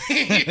baggage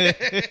claim.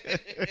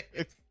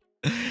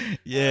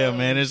 Yeah,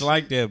 man, it's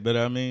like that. But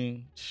I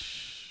mean,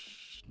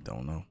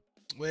 don't know.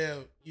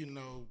 Well,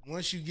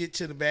 once you get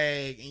to the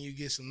bag and you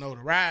get some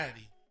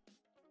notoriety,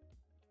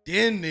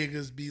 then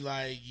niggas be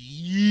like,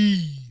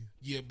 you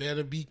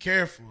better be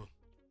careful.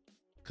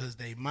 Because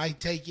they might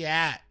take you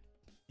out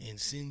and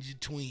send your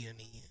twin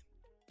in.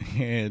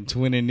 Yeah,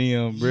 twin and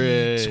them,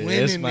 bruh.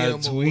 That's my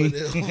twin.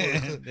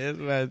 That's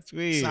my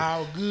twin. It's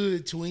all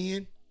good,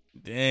 twin.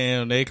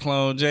 Damn, they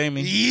clone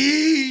Jamie.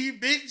 Yeah,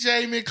 big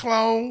Jamie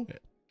clone.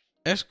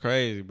 That's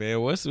crazy,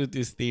 man. What's with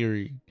this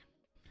theory?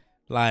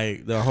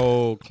 Like the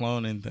whole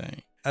cloning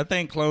thing. I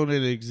think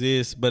cloning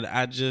exists, but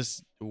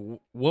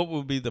what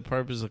would be the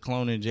purpose of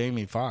cloning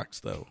Jamie Foxx,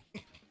 though?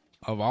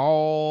 Of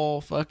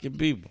all fucking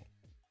people.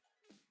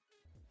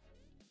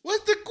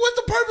 What's the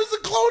purpose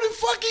of cloning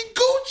fucking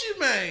Gucci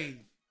Mane?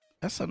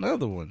 That's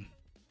another one.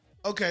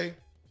 Okay.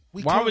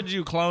 Why would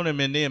you clone him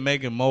and then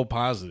make him more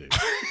positive?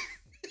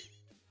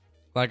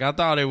 Like, I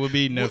thought it would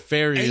be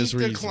nefarious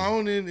reasons. The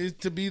cloning is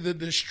to be the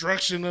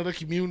destruction of the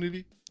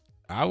community?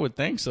 I would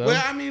think so.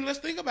 Well, I mean, let's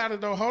think about it,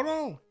 though. Hold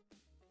on.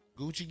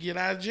 Gucci get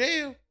out of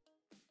jail.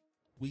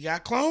 We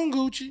got clone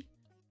Gucci.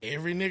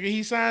 Every nigga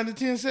he signed to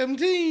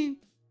 1017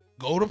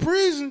 go to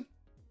prison.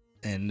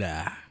 And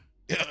die.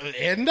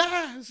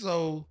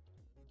 So,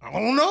 I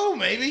don't know.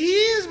 Maybe he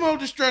is more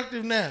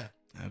destructive now.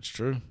 That's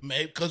true.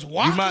 Maybe because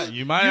Waka.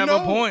 You might have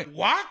a point.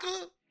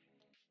 Waka,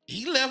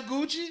 he left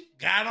Gucci,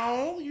 got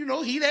on.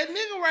 He that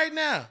nigga right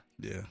now.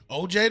 Yeah.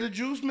 OJ the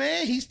Juice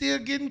Man, he still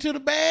getting to the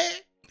bag.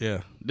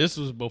 Yeah. This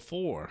was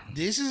before.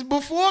 This is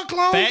before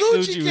Clone Fat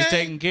Gucci was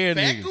taking care of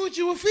Fat niggas.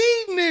 Gucci was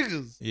feeding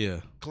niggas. Yeah.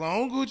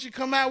 Clone Gucci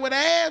come out with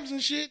abs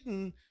and shit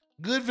and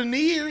good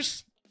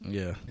veneers.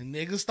 Yeah. And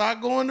niggas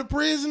start going to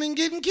prison and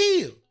getting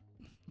killed.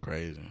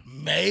 Crazy.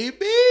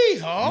 Maybe.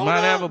 Hold might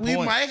up. have a point.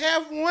 We might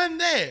have one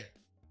there.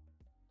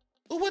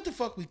 But what the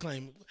fuck we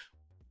claim?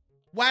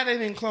 Why they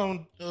didn't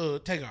clone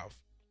Takeoff?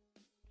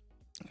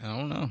 I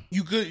don't know.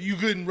 You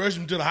couldn't rush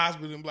him to the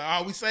hospital and be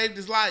like, oh, we saved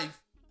his life.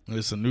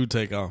 It's a new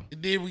Takeoff.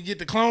 Did we get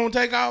the clone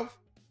Takeoff?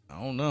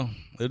 I don't know.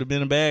 It'd have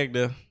been a bag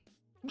there.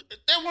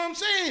 That's what I'm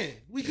saying.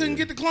 We couldn't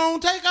get the clone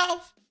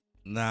Takeoff?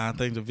 Nah, I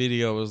think the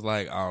video was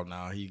like, oh,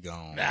 no, he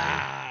gone.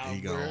 Nah,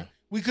 he bro. gone.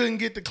 We couldn't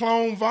get the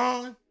clone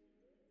Vaughn?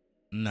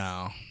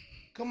 No.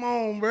 Come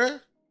on, bro.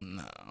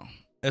 No.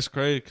 That's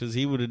crazy because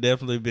he would have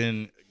definitely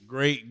been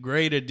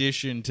great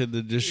addition to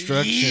the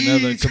destruction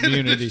of the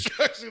community.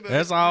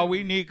 That's all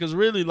we need because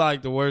really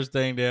like the worst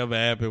thing that ever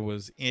happened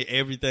was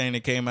everything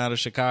that came out of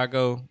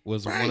Chicago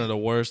was one of the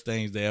worst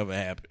things that ever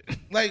happened.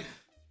 Like,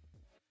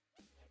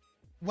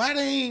 why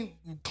they ain't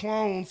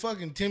clone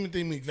fucking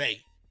Timothy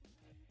McVeigh?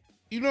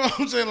 You know what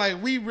I'm saying?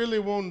 Like, we really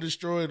want to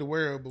destroy the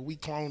world, but we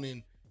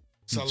cloning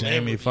celebrities.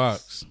 Jamie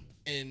Foxx.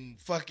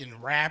 And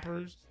fucking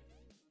rappers.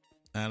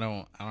 I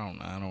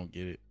don't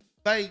get it.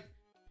 Like,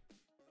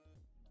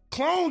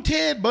 clone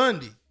Ted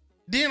Bundy.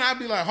 Then I'd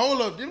be like, hold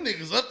up, them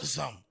niggas up to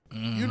something.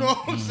 You know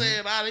what I'm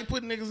saying? They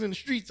put niggas in the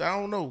streets. I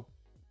don't know.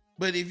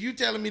 But if you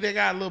telling me they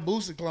got a little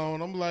Boosie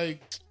clone, I'm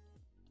like,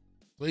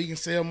 so you can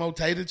sell more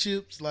tater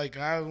chips? Like,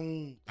 I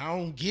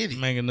don't get it.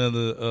 Make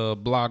another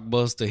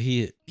blockbuster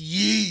hit.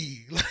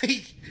 Yeah.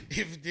 Like,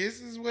 if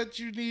this is what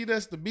you need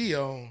us to be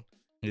on,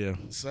 yeah,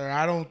 sir,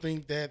 I don't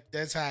think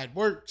that's how it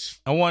works.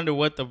 I wonder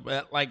what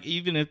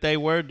even if they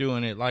were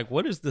doing it, like,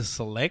 what is the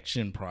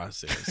selection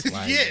process?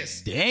 Like,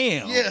 yes.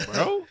 Damn, yeah.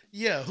 bro.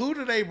 Yeah, who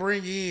do they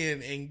bring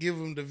in and give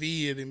them the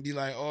vid and be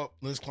like, oh,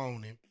 let's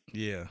clone him?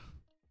 Yeah.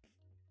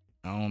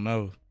 I don't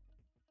know.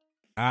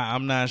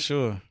 I'm not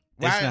sure.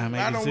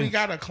 Why don't we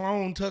got to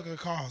clone Tucker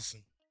Carlson?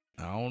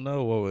 I don't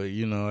know. Well,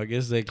 I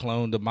guess they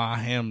cloned Damar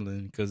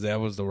Hamlin because that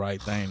was the right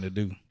thing to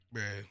do.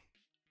 Bruh.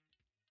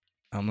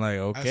 I'm like,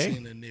 okay. I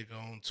seen a nigga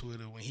on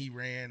Twitter when he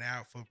ran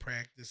out for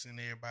practice and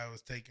everybody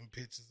was taking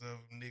pictures of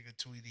him. Nigga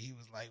tweeted, he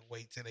was like,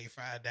 wait till they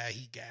find out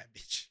he got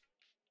bitch.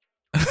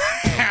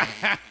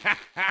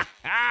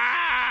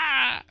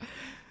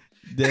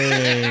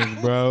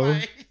 Dang, bro.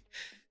 Like,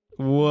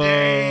 whoa.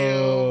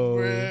 Damn,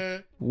 bro.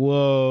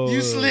 Whoa.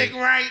 You slick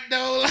right,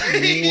 though.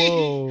 Like,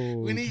 whoa.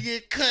 When he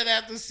get cut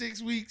after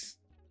 6 weeks.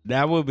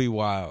 That would be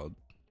wild.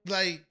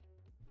 Like,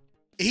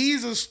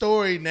 he's a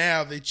story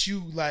now that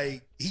you,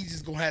 like, he's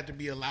just going to have to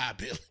be a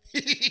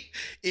liability.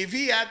 If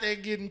he out there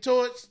getting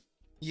torched,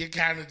 you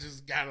kind of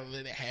just got to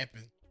let it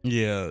happen.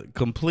 Yeah,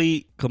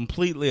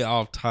 completely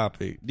off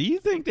topic. Do you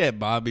think that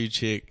Bobby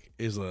chick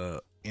is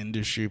a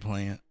industry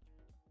plant?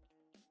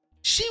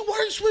 She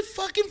works with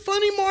fucking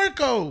Funny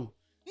Marco.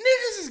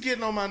 Niggas is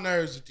getting on my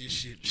nerves with this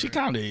shit. Bro. She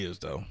kind of is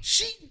though.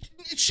 She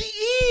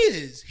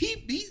is.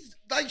 He's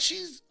like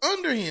she's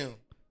under him.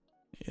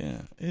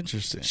 Yeah,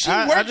 interesting. She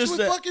works with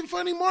fucking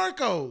Funny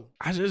Marco.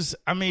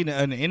 I mean,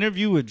 an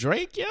interview with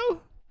Drake,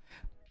 yo.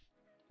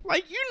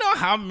 Like, you know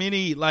how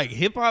many like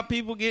hip hop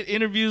people get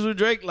interviews with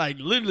Drake? Like,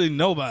 literally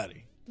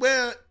nobody.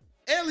 Well,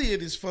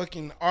 Elliot is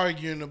fucking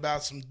arguing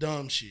about some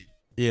dumb shit.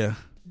 Yeah.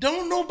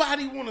 Don't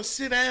nobody want to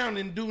sit down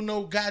and do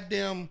no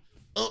goddamn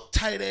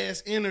uptight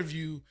ass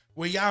interview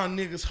where y'all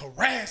niggas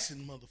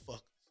harassing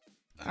motherfuckers.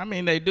 I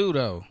mean, they do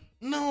though.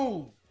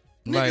 No,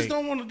 Like, niggas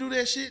don't want to do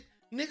that shit.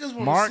 Niggas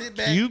want Mark to sit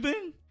back.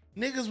 Cuban?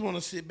 Niggas want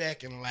to sit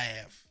back and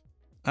laugh.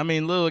 I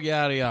mean, Lil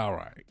Yachty, all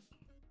right. You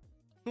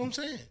know what I'm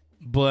saying?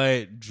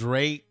 But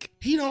Drake,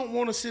 He don't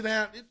want to sit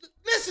down.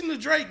 Listen to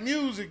Drake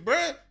music,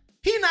 bruh.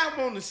 He not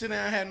wanting to sit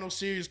down and have no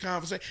serious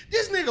conversation.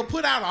 This nigga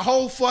put out a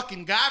whole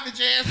fucking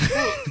garbage ass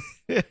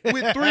book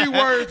with 3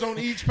 words on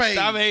each page.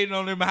 stop hating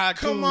on them haikus,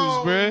 Come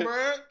on, bruh.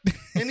 bruh.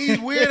 And these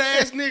weird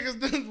ass niggas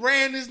done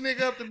ran this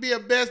nigga up to be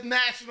America's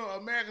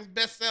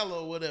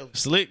bestseller or whatever.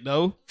 Slick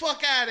though.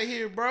 Fuck out of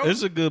here, bro.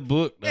 It's a good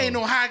book though. Ain't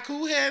no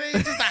haiku here.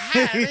 It's just a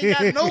high. They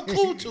ain't got no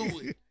clue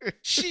to it.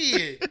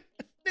 Shit.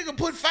 Nigga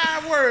put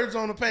 5 words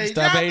on the page.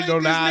 Stop hating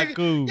on the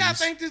haikus. Y'all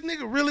think this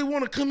nigga really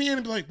want to come in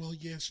and be like, well,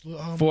 yes,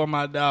 For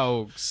my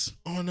dogs.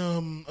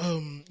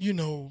 on you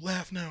know,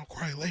 laugh now,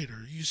 cry later.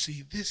 You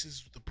see, this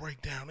is the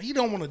breakdown. He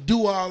don't want to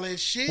do all that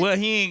shit. Well,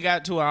 he ain't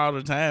got to all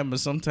the time, but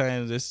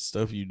sometimes that's the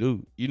stuff you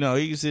do. You know,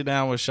 he can sit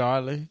down with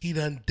Charlotte. He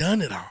done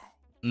it all.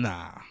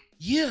 Nah.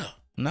 Yeah.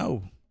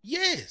 No.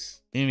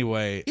 Yes.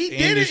 Anyway, He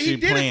did it. He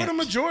did it for the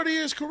majority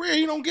of his career.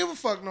 He don't give a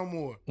fuck no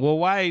more. Well,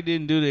 why he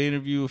didn't do the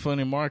interview with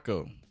Funny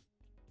Marco?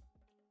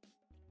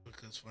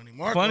 Because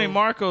Funny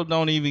Marco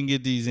don't even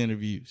get these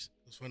interviews.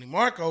 Funny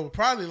Marco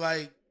probably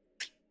like,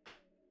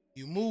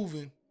 you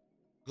moving,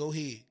 go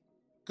ahead.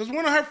 Because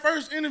one of her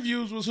first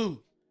interviews was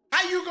who?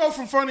 How you go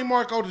from Funny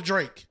Marco to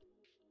Drake?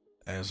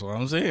 That's what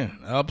I'm saying.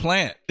 A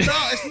plant. No,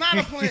 it's not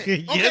a plant.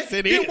 Okay, Yes,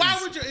 it then is. Why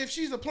would if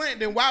she's a plant,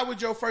 then why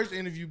would your first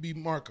interview be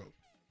Marco?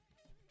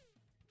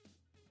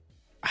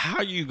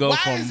 How you go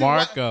from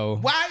Marco?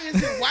 Why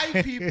is it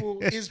white people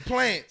is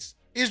plants?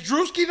 Is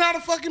Drewski not a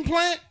fucking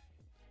plant?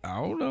 I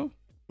don't know.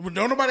 Well,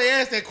 don't nobody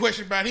ask that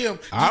question about him.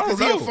 I don't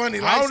know.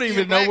 Funny, I don't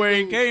even know where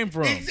he came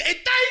from. Thank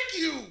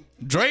you.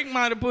 Drake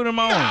might have put him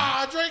on.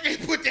 Nah, Drake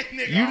ain't put that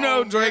nigga on. You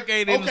know Drake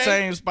ain't in the Okay.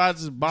 same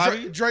spots as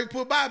Bobby. Drake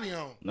put Bobby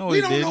on. No, we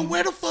he don't didn't. know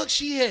where the fuck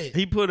she at.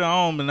 He put her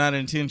on, but not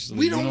intentionally.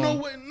 We don't know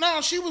what. No,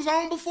 she was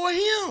on before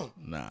him.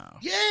 Nah.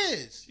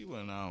 Yes. She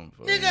went on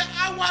for Nigga, him.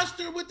 I watched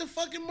her with the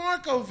fucking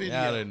Marco video.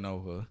 Yeah, I didn't know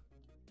her.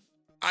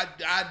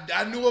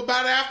 I knew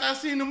about it after I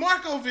seen the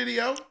Marco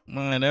video.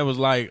 Man, that was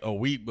like a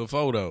week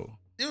before though.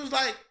 It was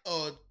like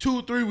 2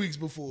 or 3 weeks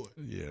before.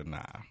 Yeah,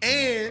 nah.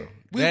 And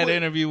that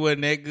interview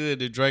wasn't that good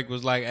that Drake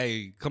was like,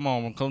 hey, come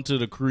on, come to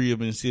the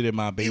crib and sit in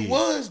my bed. It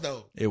was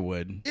though. It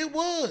wasn't. It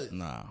was.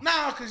 Nah.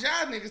 Nah, because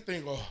y'all niggas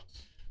think,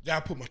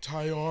 gotta put my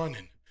tie on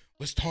and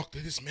let's talk to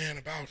this man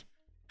about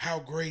how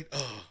great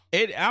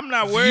I'm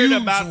not worried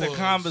Views about the was.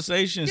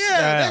 conversation Yeah, style.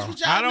 that's what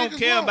y'all I don't niggas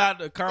care want. about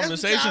the That's what y'all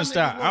conversation niggas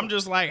style. want. I'm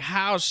just like,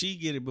 how she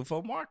get it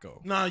before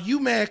Marco? Nah, you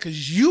mad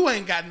because you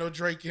ain't got no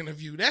Drake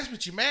interview. That's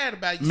what you mad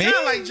about. You Me?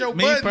 sound like Joe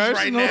Me Buttons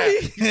right now.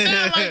 personally? You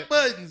sound like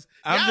Buttons.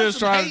 I'm Y'all just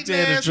some trying to tell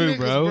the hating-ass truth, niggas,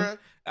 bro. bruh.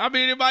 I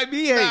mean, it might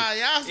be hate. Nah,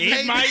 y'all some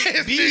It might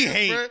hating-ass be niggas,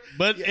 hate, bruh.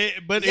 but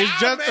Y'all it's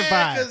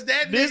justified. Because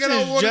that This nigga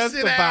don't is want to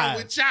sit down justified.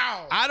 with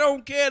y'all. I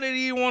don't care that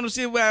he want to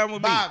sit down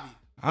with me. Bobby.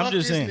 I'm fuck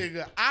just this saying.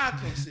 nigga. I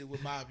come sit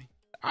with Bobby.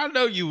 I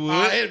know you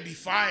would. It'd be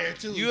fire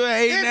too. You a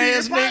hating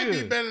ass It'd probably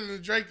nigga. be better than the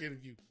Drake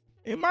interview.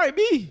 It might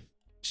be.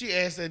 She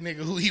asked that nigga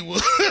who he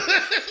was.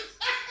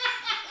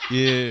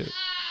 Yeah.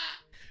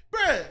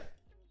 Bruh,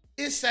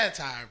 it's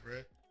satire,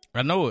 bruh.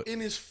 I know it.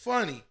 And it's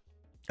funny.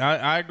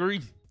 I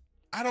agree.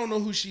 I don't know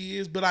who she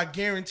is, but I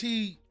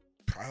guarantee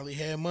probably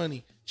had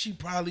money. She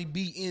probably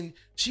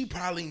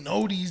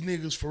know these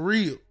niggas for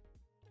real.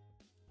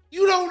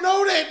 You don't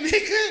know that nigga.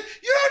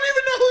 You don't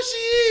even know who she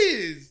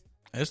is.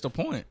 That's the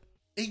point.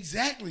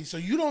 Exactly. So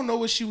you don't know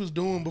what she was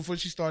doing before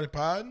she started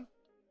podding?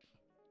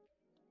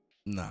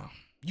 No.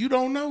 You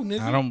don't know,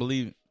 nigga. I don't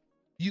believe it.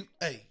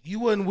 You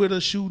wasn't with her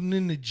shooting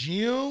in the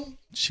gym?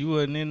 She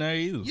wasn't in there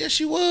either. Yeah,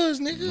 she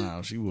was, nigga.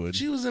 No, she wouldn't.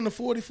 She was in the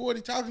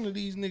 40-40 talking to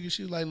these niggas.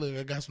 She was like, look,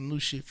 I got some new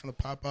shit finna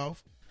pop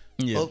off.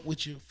 Yeah.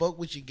 Fuck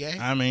with your gang.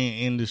 I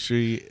mean,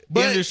 industry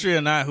But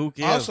or not, who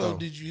cares? Also, though?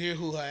 did you hear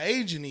who her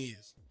agent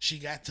is? She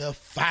got to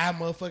 5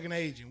 motherfucking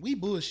agent. We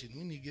bullshitting.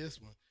 We need to get this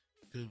one.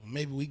 Cause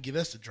maybe we get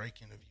us a Drake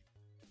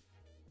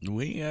interview.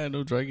 We ain't got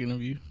no Drake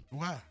interview.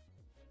 Why?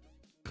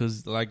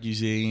 Cause like you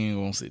said, he ain't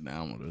gonna sit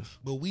down with us.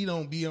 But we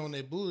don't be on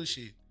that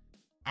bullshit.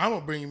 I'm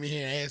gonna bring him in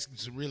here and ask him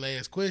some real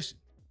ass questions.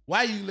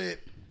 Why you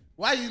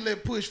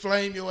let Push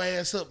flame your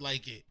ass up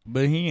like that?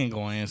 But he ain't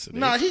gonna answer that.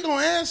 Nah, he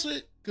gonna answer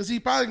it. Cause he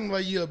probably gonna be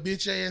like, you a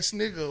bitch ass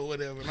nigga or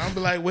whatever. And I'm be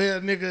like, well,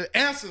 nigga,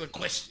 answer the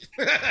question.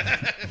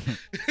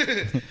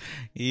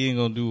 He ain't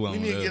gonna do one. We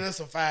need to with get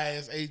us. us a fire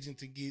ass agent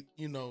to get,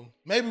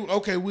 maybe,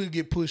 okay, we'll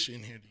get Push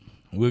in here.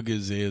 We'll get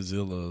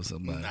Zilla or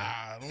somebody.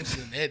 Nah, don't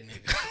send that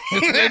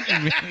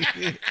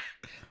nigga.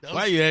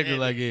 Why you acting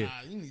like it? Nah,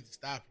 you need to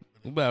stop it.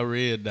 What about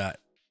Red Dot?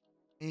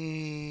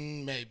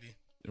 Maybe.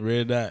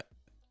 Red Dot.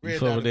 Red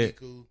Dot would be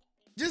cool.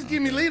 Just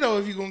give me Lito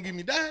if you gonna give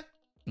me Dot.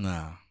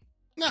 Nah,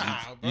 bro.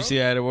 You see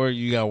how it work?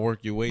 You gotta work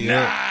your way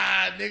up.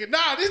 Nah, nigga.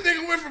 Nah, this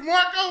nigga went from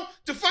Marco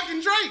to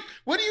fucking Drake.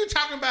 What are you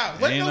talking about?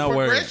 What no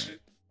progression?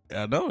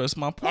 I know, that's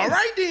my point. All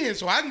right then,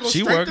 so I can go she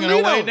straight working to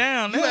Lito. Her way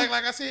down. You now. act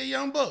like I said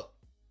Young Buck.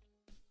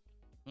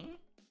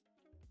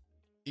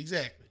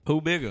 Exactly. Who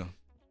bigger?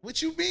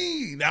 What you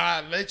mean?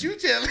 Nah, let you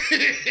tell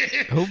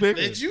it. Who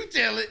bigger? Let you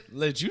tell it.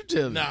 Let you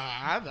tell it. Nah,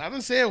 I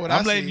done said what I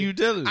said. I'm letting you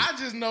tell it. I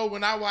just know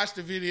when I watched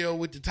the video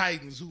with the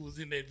Titans who was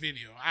in that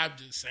video. I'm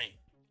just saying.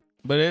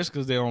 But that's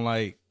because they don't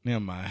like. Never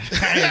mind. No,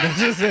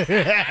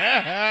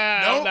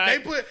 they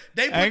put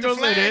the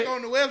flag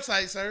on the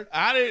website, sir.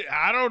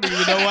 I don't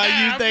even know why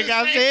you think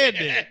I said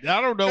that.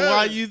 I don't know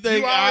why you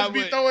think you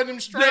always be throwing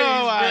them strays. No,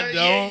 I don't.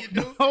 Yeah, you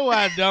do. No,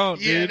 I don't,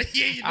 dude.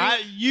 Yeah,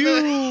 you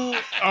do.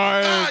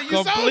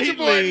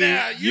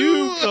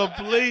 You are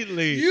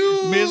completely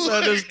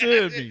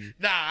misunderstood me.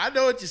 Nah, I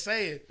know what you're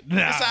saying.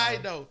 It's all right,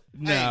 though.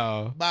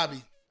 No. Hey,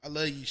 Bobby, I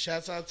love you.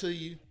 Shouts out to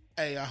you.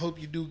 Hey, I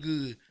hope you do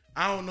good.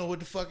 I don't know what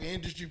the fucking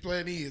industry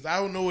plan is. I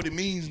don't know what it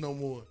means no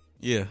more.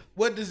 Yeah.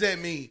 What does that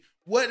mean?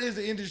 What is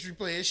the industry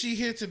plan? Is she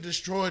here to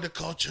destroy the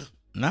culture?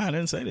 Nah, I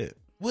didn't say that.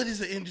 What is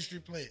the industry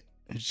plan?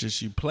 It's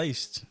just It's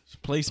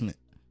placement.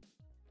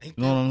 You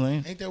know what I'm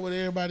saying? Ain't that what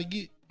everybody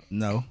get?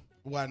 No.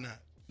 Why not?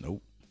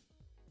 Nope.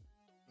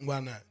 Why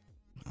not?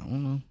 I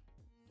don't know.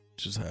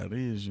 Just how it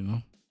is, you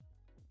know.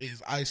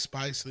 Is Ice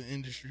Spice an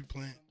industry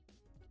plant?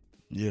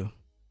 Yeah.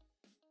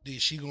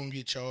 Is she gonna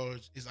get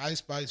charged? Is Ice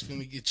Spice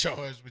finna get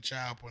charged with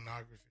child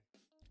pornography?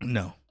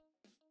 No.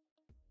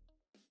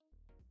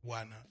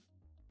 Why not?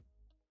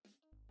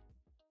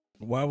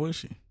 Why was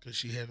she? Because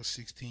she had a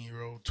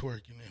 16-year-old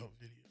twerking in her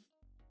video.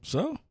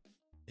 So?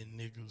 And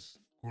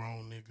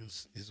grown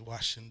niggas, is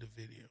watching the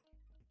video.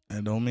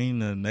 That don't mean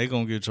that they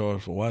gonna get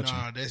charged for watching.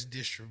 Nah, that's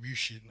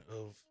distribution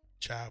of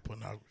child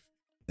pornography.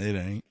 It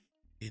ain't.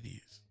 It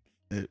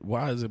is.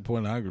 Why is it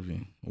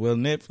pornography? Well,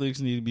 Netflix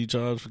need to be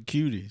charged for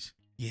cuties.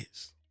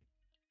 Yes.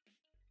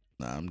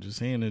 Nah, I'm just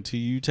saying until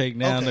you take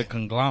down the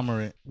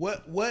conglomerate.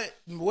 What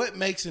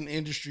makes an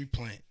industry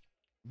plant?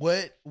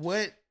 What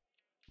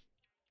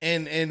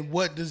and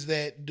what does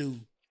that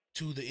do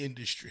to the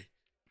industry?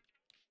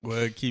 Well,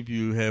 it keep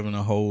you having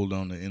a hold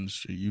on the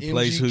industry. You MGK,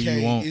 place who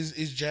you want.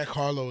 Is Jack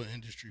Harlow an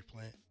industry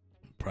plant?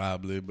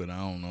 Probably, but I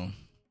don't know.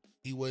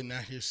 He wasn't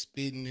out here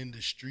spitting in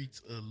the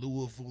streets of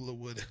Louisville or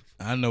whatever.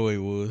 I know he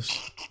was.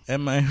 That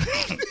man.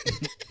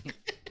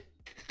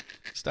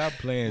 Stop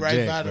playing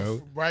Jack,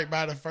 bro. Right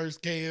by the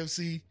first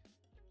KFC,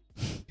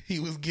 he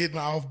was getting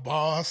off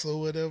boss or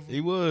whatever.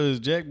 He was.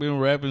 Jack been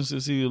rapping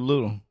since he was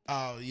little.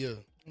 Oh yeah,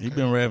 okay. He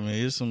been rapping.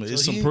 It's some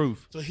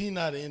proof. So he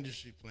not an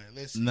industry plant.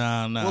 Let's see.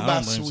 Nah. What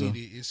about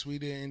Sweetie? So. Is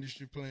Sweetie an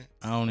industry plant?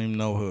 I don't even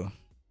know her.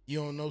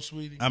 You don't know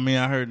Sweetie? I mean,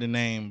 I heard the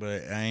name,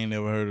 but I ain't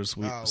never heard of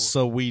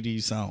Sweetie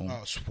song.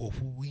 Oh,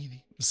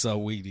 Sweetie.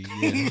 Sweetie,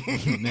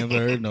 yeah. Never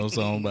heard no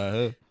song by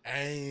her.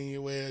 She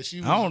was.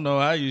 I don't know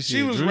how you see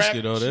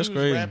Drewski though. That's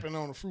crazy. She was rapping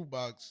on the fruit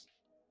box.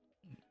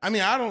 I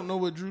mean, I don't know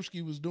what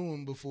Drewski was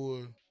doing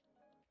before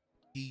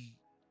he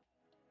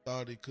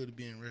thought it could have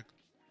been record.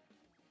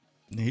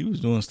 He was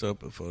doing stuff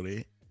before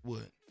that.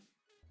 What?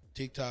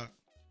 TikTok.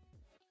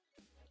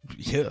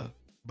 Yeah.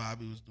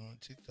 Bobby was doing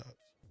TikTok.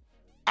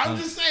 I'm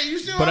just saying, you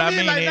see what but I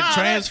mean? But I mean, it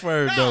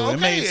transferred though. Okay. It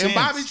made sense. And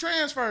Bobby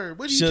transferred.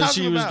 What are you talking about?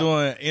 She was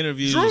doing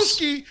interviews.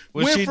 Drewski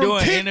went from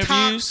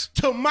TikTok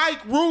to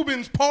Mike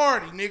Rubin's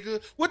party,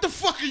 nigga. What the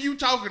fuck are you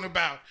talking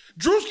about?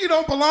 Drewski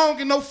don't belong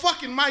in no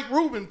fucking Mike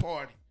Rubin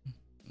party.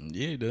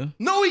 Yeah, he do.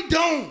 No, he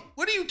don't.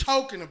 What are you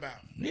talking about?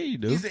 Yeah, he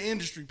do. He's an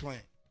industry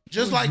plant.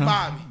 Just like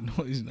Bobby.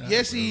 No, he's not.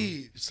 Yes, bro.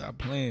 he is. Stop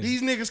playing.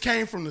 These niggas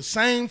came from the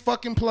same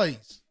fucking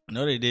place.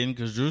 No, they didn't,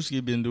 because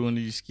Drewski been doing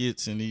these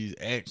skits and these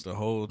acts the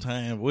whole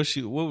time. What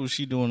was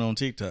she doing on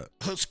TikTok?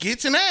 Her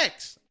skits and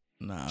acts.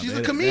 Nah, she's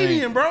a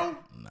comedian, bro.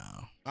 No.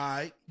 All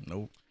right.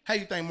 Nope. How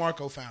you think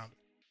Marco found it?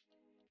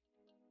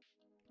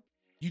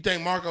 You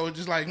think Marco was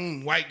just like,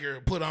 white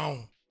girl, put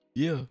on?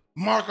 Yeah.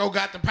 Marco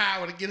got the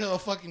power to get her a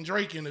fucking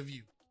Drake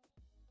interview.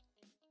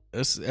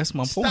 That's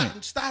my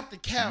point. Stop the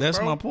cap, That's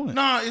bro. my point.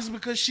 Nah, it's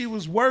because she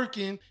was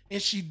working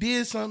and she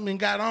did something and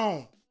got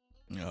on.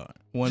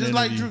 Just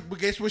like Drew, but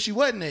guess where she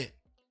wasn't at?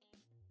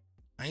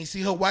 I ain't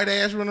see her white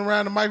ass running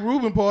around the Mike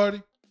Rubin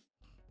party.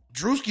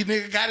 Drewski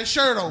nigga got his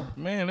shirt open.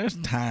 Man, that's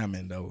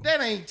timing though.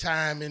 That ain't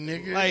timing,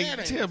 nigga.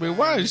 Like, tell me,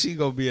 why is she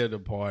gonna be at the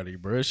party,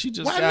 bro? She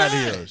just got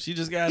here. She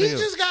just got here. He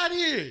just got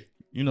here.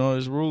 You know,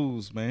 it's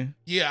rules, man.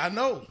 Yeah, I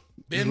know.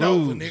 Bend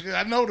over, nigga.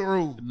 I know the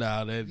rules.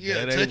 Nah, that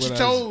ain't touch your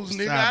toes,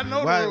 nigga. I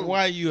know the rules.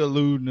 Why you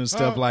alluding to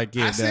stuff like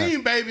that? I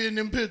seen Baby in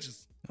them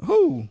pictures.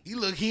 Who? He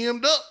look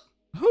hemmed up.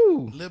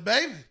 Who? Lil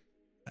Baby.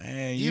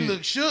 Man, he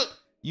look shook.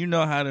 You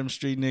know how them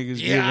street niggas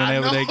Yeah, get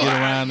whenever they get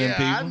around them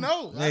people. I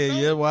know.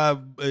 Yeah, why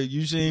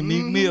you seen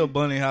Meek Mill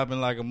bunny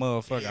hopping like a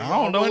motherfucker. Yeah,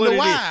 I don't know what it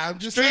why. is. I'm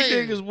just street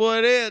saying. niggas,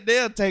 boy,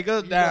 they'll take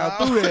us down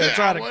through there and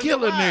try to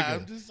kill a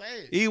nigga. I'm just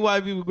saying. These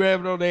white people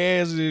grabbing on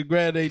their asses and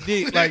grab their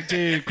dick like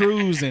Ted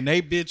Cruz and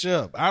they bitch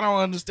up. I don't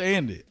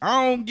understand it.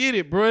 I don't get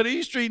it, bro.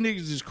 These street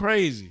niggas is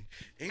crazy.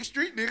 And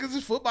street niggas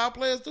is football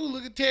players too.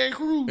 Look at Ted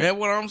Cruz. That's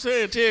what I'm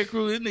saying. Ted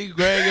Cruz, this nigga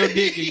grab your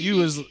dick and you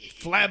was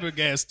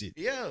flabbergasted.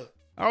 Yeah.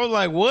 I was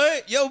like,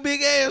 what? Yo,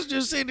 big ass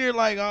just sitting there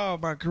like, oh,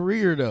 my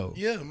career, though.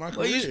 Yeah, my career.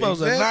 Well, you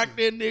supposed to knock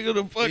that nigga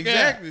the fuck out.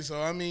 Exactly.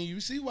 So, I mean, you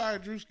see why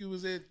Drewski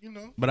was at, you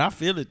know. But I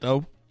feel it,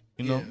 though.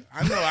 You know?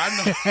 I know.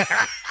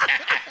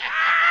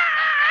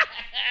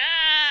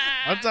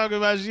 I'm talking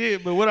about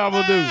shit, but what I'm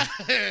going to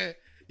do?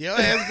 Your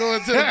ass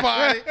going to the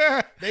party.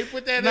 They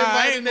put that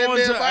I in that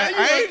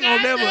ain't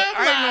gonna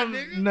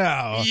never.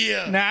 No.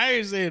 Yeah. Nah, I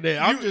ain't saying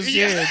that. I'm just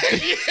saying.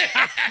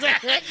 Yeah.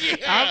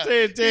 I'm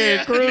saying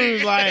Ted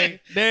Cruz, like,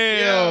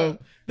 damn.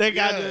 They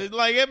got the,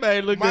 like,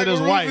 everybody looked at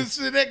his wife.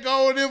 Send that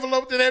gold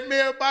envelope to that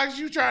mailbox.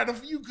 You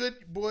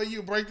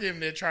break in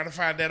there trying to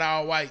find that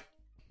all white.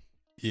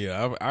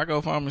 Yeah, I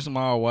go find me some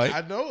all white.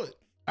 I know it.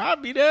 I'll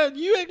be there.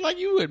 You act like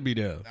you wouldn't be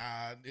there.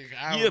 Nah,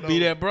 nigga, You'll be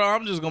there, bro.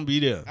 I'm just gonna be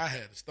there. I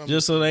had a stomach.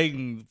 Just so they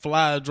can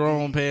fly a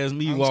drone past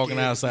me walking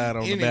outside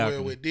on the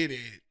balcony. With Diddy.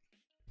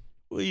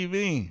 What do you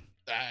mean?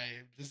 I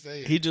just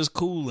saying. He just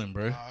cooling,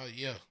 bro.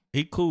 Yeah.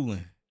 He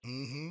cooling.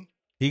 Mm-hmm.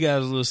 He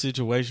got his little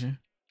situation.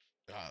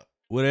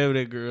 Whatever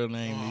that girl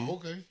name is.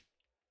 Okay.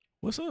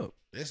 What's up?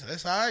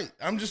 That's all right.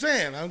 I'm just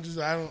saying. You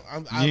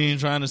ain't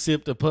trying to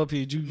sip the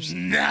puppy juice?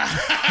 Nah.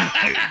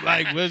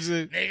 Like, what's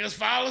it? Niggas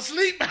fall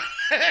asleep.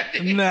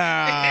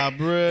 Nah,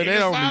 bro. They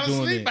don't be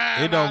doing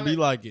that. It don't be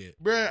like it.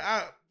 Bro,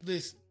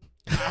 listen.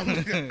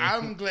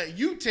 I'm glad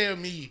you tell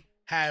me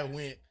how it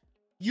went.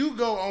 You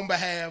go on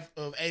behalf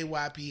of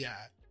AYPI.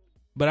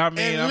 But I mean,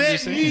 and I'm let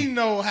just saying. me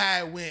know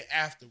how it went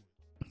afterwards.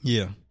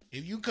 Yeah.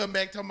 If you come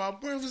back talking about,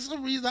 bro, for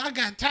some reason I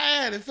got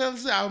tired and fell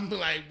asleep, I'm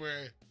like, bro,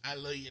 I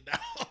love you,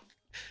 dog.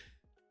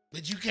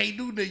 But you can't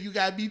do that. You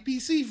gotta be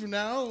PC from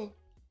now on.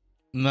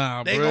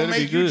 Nah, they bro. They gonna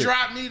make you good.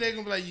 Drop me. They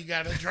gonna be like, you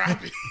gotta drop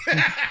it.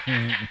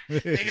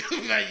 They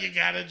gonna be like, you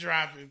gotta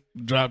drop him.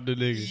 Drop the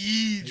nigga.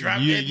 Yeah, drop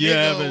that nigga. You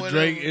have a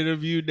Drake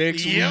interview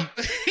next week.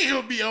 He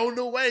gonna be on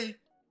the way.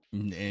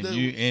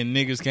 And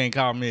niggas can't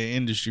call me an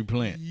industry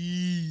plant.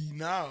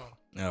 No.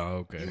 Oh,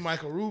 okay. You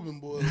Michael Rubin,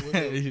 boy.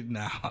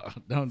 Nah,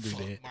 don't do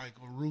that.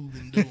 Michael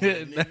Rubin doing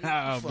nigga.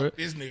 Nah, fuck bro.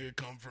 This nigga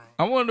come from.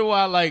 I wonder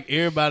why, like,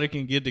 everybody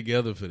can get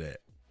together for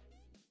that.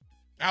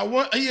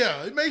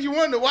 It makes you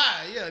wonder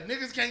why. Yeah,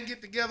 niggas can't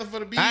get together for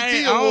the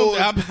BET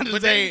Awards. I'm about to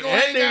but say, they go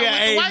hang out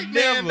with the white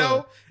man,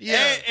 though.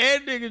 Yeah.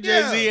 And nigga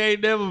Jay-Z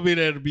ain't never been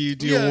at the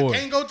BET Awards.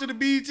 Can't go to the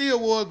BET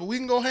Awards, but we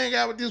can go hang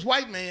out with this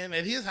white man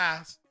at his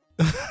house.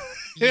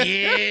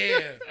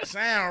 Yeah.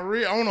 Sound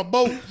real. On a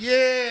boat.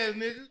 Yeah,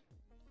 nigga.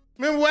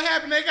 Remember what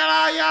happened? They got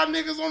all y'all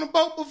niggas on the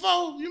boat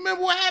before. You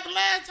remember what happened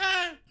last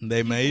time?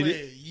 They made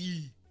it.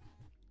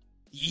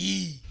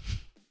 Yeah.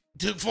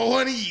 Took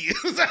 400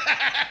 years.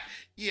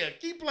 Yeah,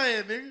 keep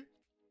playing, nigga.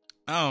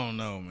 I don't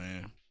know,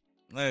 man.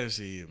 Let's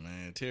see it,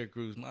 man. Ted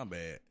Cruz, my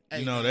bad.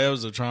 Hey, that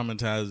was a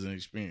traumatizing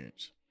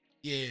experience.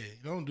 Yeah,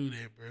 don't do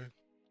that, bro.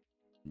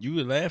 You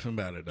were laughing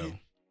about it, though.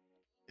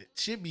 It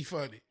should be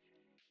funny.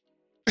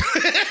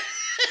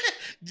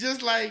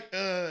 Just like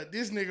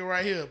this nigga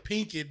right here,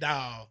 Pinky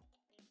Doll.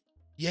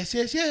 Yes,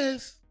 yes,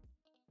 yes.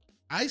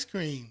 Ice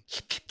cream.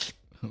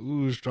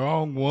 Ooh,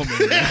 strong woman.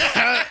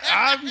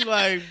 I be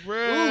like, bro.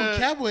 Ooh,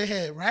 cowboy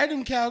hat. Ride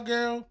him,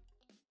 cowgirl.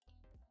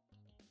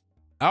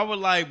 I was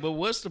like, but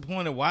what's the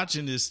point of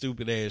watching this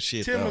stupid ass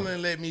shit,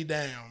 Timberland let me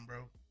down,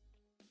 bro.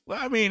 Well,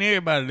 I mean,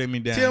 everybody let me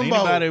down.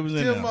 Anybody was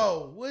in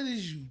Timbo, what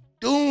is you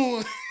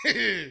doing?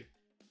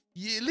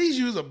 At least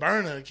use a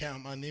burner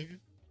account, my nigga.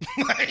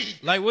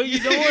 like, what you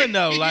doing,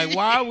 though? Like,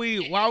 why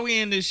we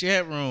in this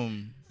chat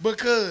room?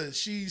 Because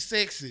she's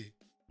sexy.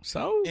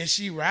 So? And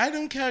she ride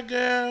him,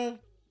 cowgirl.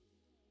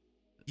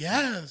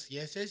 Yes,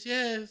 yes, yes,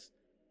 yes.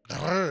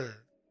 Grr.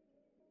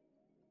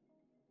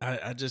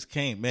 I just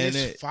can't, man.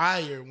 It's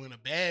fire when a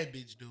bad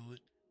bitch do it.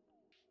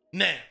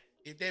 Now,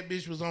 if that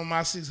bitch was on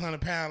my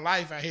 600-pound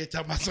life, I here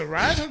talking about some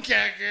riding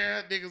cat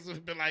girl, niggas would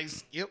have been like,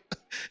 skip.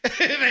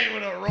 They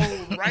would have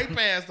rolled right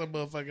past her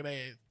motherfucking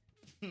ass.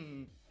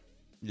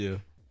 Yeah,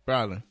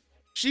 probably.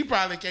 She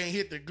probably can't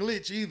hit the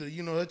glitch either.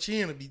 You know, her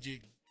chin will be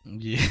jiggling.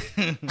 Yeah.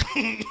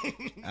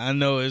 I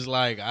know it's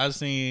like, I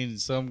seen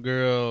some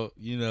girl,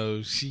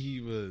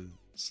 she was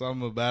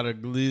something about a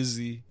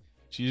glizzy.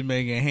 She's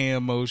making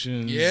hand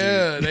motions.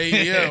 Yeah,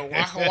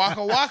 waka,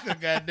 waka, waka,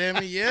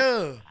 goddammit,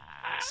 yeah.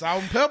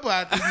 Salt and pepper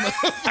out this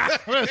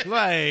motherfucker.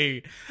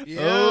 Like, yeah.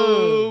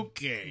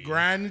 Okay.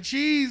 Grind the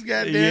cheese,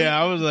 goddammit. Yeah,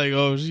 I was like,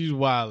 oh, she's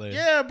wildin'.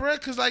 Yeah, bro,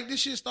 because like this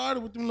shit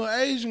started with them little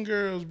Asian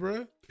girls,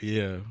 bro.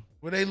 Yeah.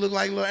 Where they look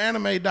like little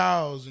anime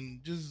dolls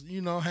and just,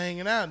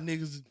 hanging out.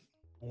 Niggas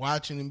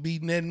watching and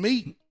beating that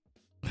meat.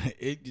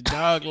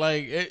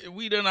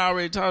 We done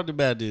already talked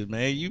about this,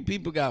 man. You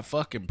people got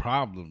fucking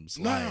problems.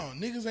 No,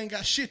 niggas ain't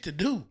got shit to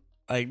do.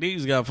 Like,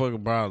 niggas got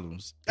fucking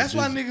problems. That's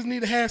why niggas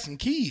need to have some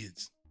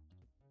kids.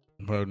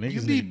 Bro, niggas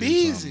You be need to do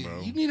busy. something,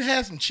 bro. You need to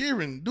have some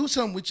children. Do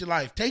something with your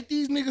life. Take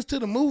these niggas to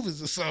the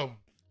movies or something.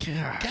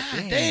 God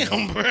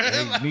damn, bro.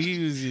 Like,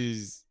 niggas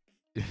is...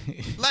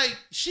 Like,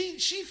 she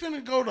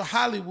finna go to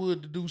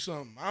Hollywood to do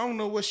something. I don't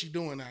know what she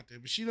doing out there,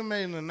 but she done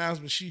made an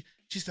announcement. She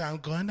said, I'm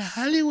going to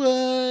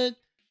Hollywood.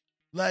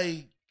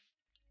 Like,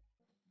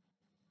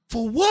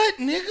 for what,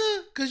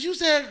 nigga? Because you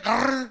said,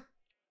 Grr.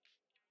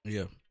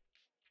 Yeah.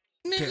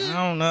 Nigga.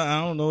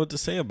 I don't know what to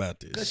say about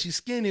this. Because she's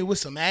skinny with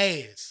some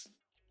ass.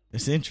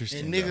 It's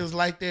interesting. And niggas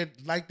like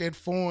that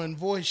foreign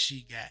voice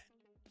she got.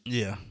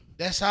 Yeah.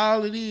 That's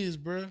all it is,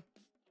 bro.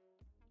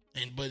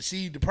 But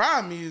see, the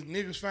problem is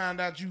niggas found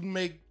out you can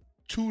make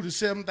 $2,000 to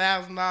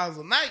 $7,000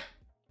 a night.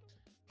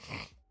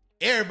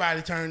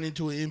 Everybody turned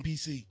into an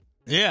NPC.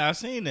 Yeah, I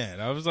seen that.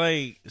 I was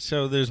like,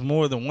 so there's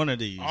more than one of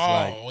these.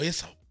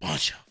 It's a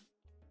bunch of them.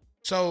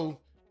 So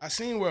I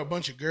seen where a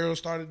bunch of girls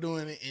started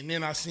doing it, and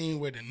then I seen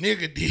where the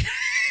nigga did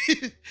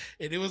it.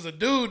 And it was a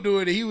dude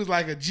doing it. He was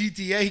like a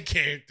GTA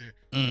character.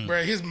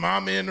 Bro, his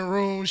mama in the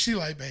room. She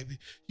like, baby,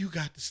 you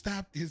got to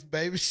stop this,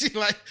 baby. She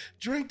like,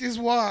 drink this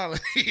water.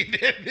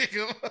 that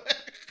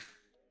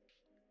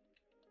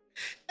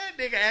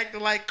nigga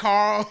acting like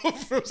Carl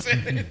from San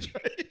Andreas.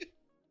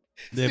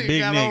 That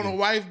big got nigga. on a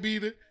wife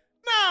beater.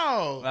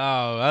 No.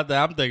 Oh,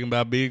 I'm thinking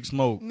about Big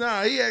Smoke.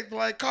 No, he acting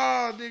like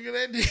Carl, nigga.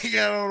 That nigga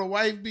got on a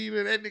wife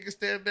beater. That nigga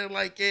standing there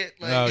like that.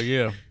 Like, Oh,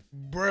 yeah.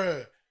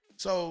 Bruh.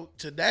 So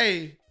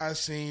today I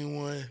seen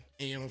one,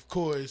 and of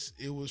course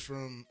it was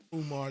from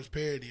Umar's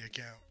parody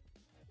account.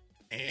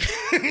 And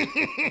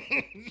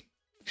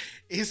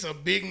it's a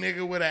big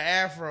nigga with an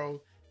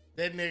afro.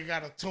 That nigga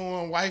got a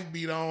torn wife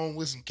beat on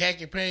with some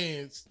khaki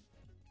pants.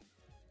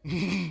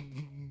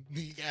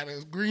 He got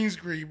a green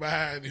screen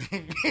behind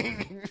him.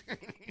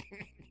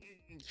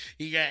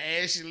 He got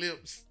ashy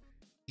lips.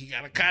 He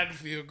got a cotton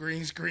field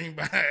green screen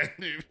behind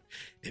him.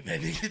 And that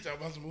nigga talking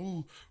about some,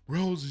 ooh,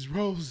 roses,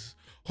 roses.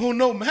 Oh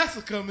no,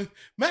 Master coming.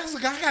 Master,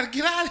 I gotta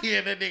get out of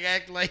here. That nigga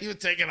acted like he was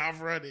taking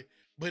off running.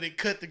 But it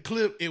cut the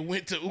clip. It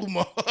went to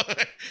Umar.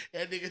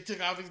 That nigga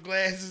took off his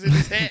glasses and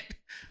his hat.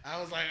 I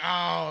was like,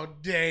 oh,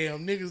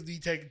 damn. Niggas be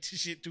taking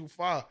shit too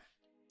far.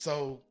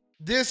 So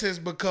this has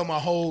become a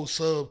whole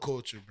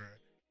subculture, bro.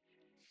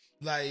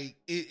 Like,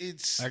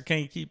 it's... I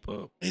can't keep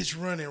up. It's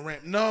running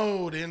ramp.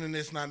 No, the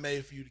internet's not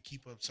made for you to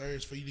keep up, sir.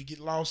 It's for you to get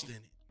lost in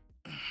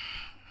it.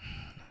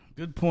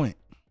 Good point.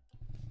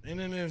 The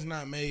internet's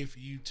not made for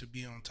you to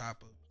be on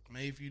top of it. It's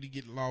made for you to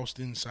get lost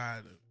inside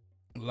of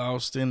it.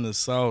 Lost in the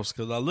sauce.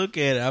 Because I look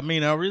at it, I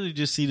mean, I really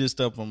just see this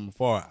stuff from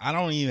afar. I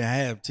don't even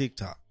have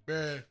TikTok.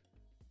 Bruh,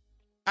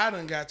 I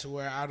done got to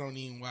where I don't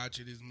even watch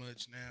it as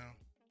much now.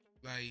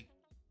 Like,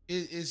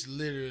 it's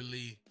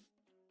literally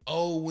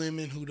old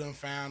women who done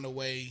found a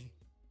way.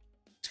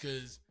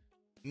 Because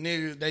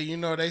niggas,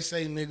 they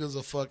say niggas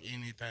will fuck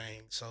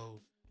anything.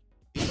 So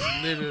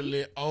it's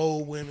literally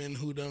old women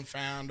who done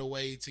found a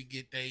way to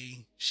get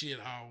they shit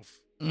off.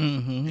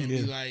 Mm-hmm, And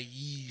be like,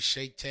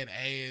 shake that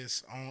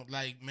ass on,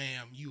 like,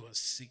 ma'am, you are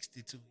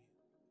 62.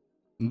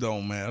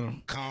 Don't matter.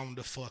 Calm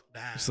the fuck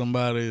down.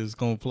 Somebody is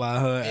going to fly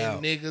her and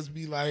out. niggas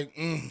be like,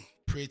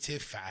 pretty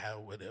fire,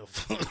 whatever.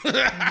 Be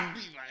like,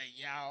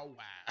 y'all,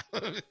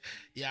 wow.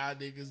 Y'all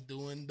niggas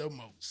doing the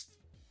most.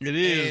 It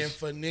is. And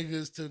for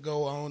niggas to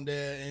go on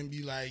there and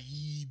be like,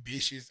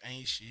 bitches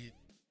ain't shit.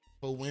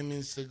 For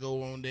women to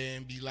go on there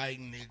and be like,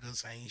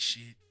 niggas ain't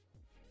shit.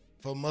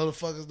 For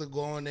motherfuckers to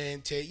go on there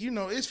and tell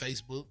it's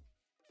Facebook.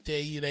 Tell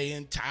you their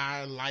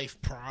entire life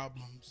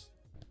problems.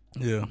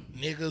 Yeah.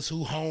 Niggas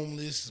who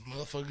homeless,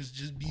 motherfuckers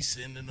just be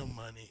sending them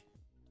money.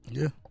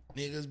 Yeah.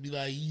 Niggas be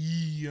like,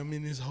 I'm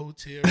in this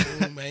hotel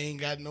room. I ain't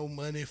got no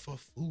money for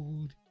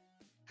food.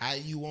 How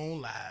you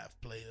on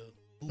live, player?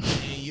 Who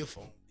paying your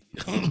phone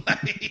bill?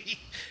 Like,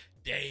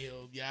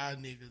 damn, y'all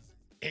niggas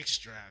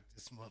extra out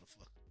this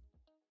motherfucker.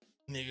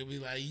 Nigga be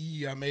like,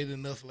 I made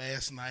enough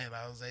last night.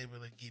 I was able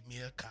to get me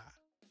a car.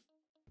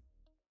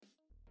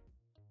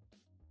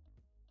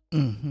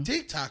 Mm-hmm.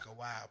 TikTok a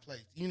wild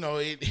place.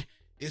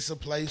 It's a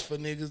place for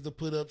niggas to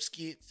put up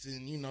skits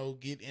and,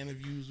 get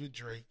interviews with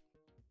Drake.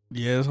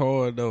 Yeah, it's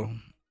hard, though.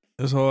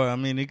 It's hard. I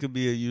mean, it could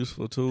be a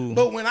useful tool.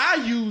 But when I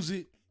use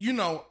it,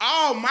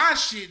 all my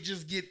shit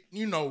just get,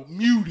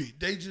 muted.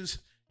 They just,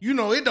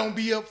 it don't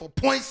be up for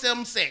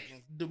 0.7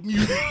 seconds. The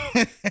music.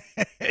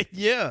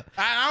 Yeah.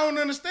 I don't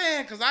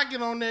understand because I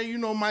get on there,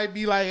 might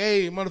be like,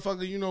 hey,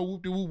 motherfucker,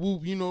 whoop de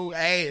whoop whoop,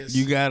 ass.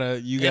 You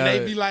gotta. And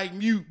they be like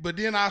mute, but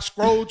then I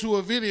scroll to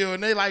a video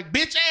and they like,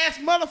 bitch ass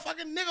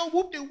motherfucking nigga,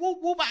 whoop de whoop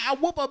whoop, I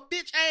whoop a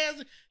bitch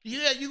ass.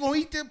 Yeah, you gonna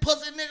eat that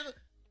pussy nigga?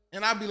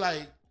 And I be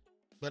like,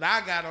 but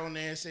I got on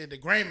there and said the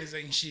Grammys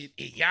ain't shit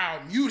and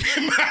y'all muted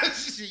my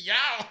shit.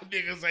 Y'all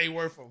niggas ain't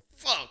worth a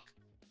fuck.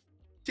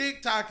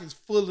 TikTok is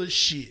full of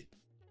shit.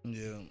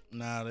 Yeah,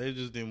 nah, they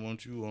just didn't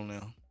want you on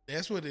there.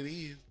 That's what it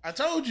is. I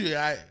told you,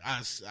 I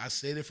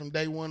said it from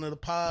day one of the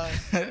pod.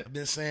 I've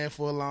been saying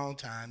for a long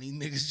time. These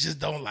niggas just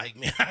don't like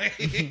me.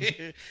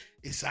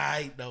 It's all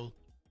right, though.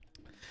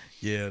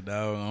 Yeah,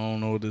 dog, I don't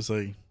know what to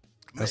say.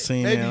 I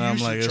seen maybe that and I'm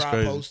like, that's try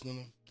crazy. Posting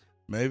them.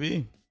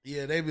 Maybe.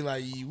 Yeah, they be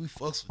like, we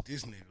fucks with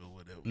this nigga or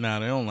whatever. Nah,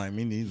 they don't like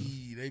me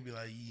neither. They be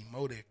like,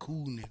 Mo that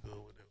cool nigga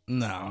or whatever.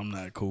 Nah, I'm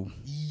not cool.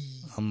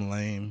 I'm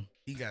lame.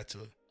 He got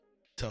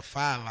to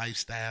fire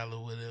lifestyle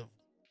or whatever.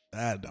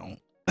 I don't.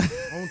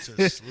 On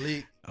to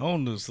slick.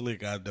 On the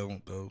slick, I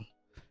don't though.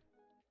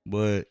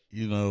 But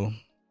YNW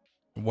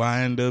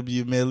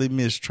Melly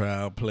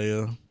mistrial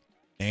player.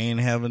 They ain't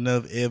have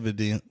enough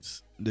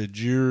evidence. The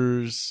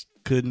jurors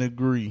couldn't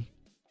agree.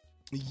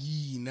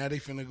 Now they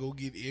finna go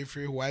get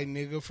every white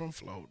nigga from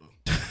Florida.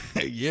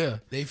 Yeah.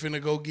 They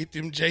finna go get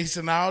them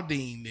Jason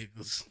Aldean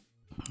niggas.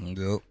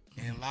 Yep.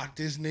 And lock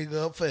this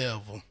nigga up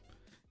forever.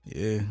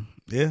 Yeah.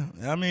 Yeah.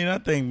 I mean, I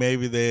think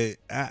maybe that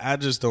I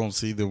just don't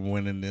see them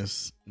winning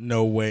this.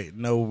 No way,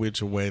 no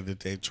which way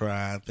that they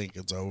try. I think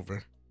it's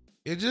over.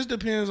 It just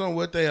depends on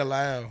what they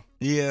allow.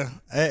 Yeah,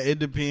 it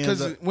depends.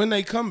 Because when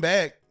they come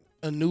back,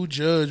 a new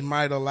judge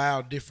might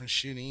allow different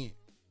shit in.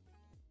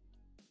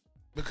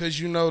 Because,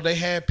 they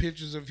had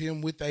pictures of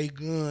him with a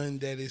gun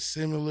that is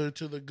similar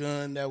to the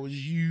gun that was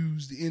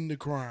used in the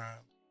crime.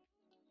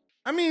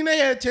 I mean, they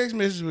had text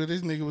messages where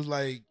this nigga was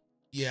like,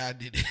 yeah, I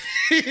did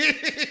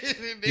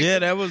it. Yeah,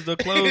 that was the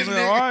closing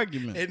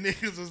argument. And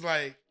niggas was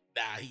like,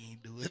 nah, he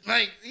ain't do it.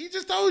 Like, he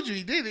just told you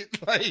he did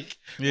it. Like,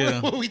 yeah.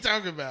 What we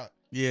talking about?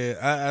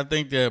 Yeah, I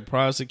think that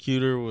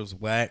prosecutor was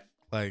whack.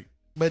 Like,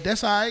 but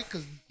that's all right,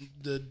 because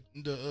the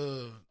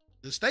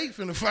state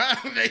finna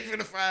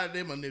find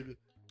them a nigga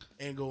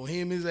and go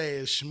him his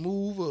ass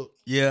smooth up.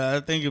 Yeah,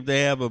 I think if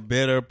they have a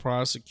better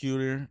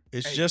prosecutor,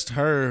 it's just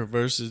her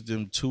versus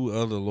them two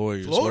other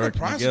lawyers. Florida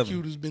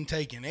prosecutors been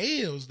taking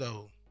L's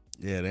though.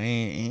 Yeah, they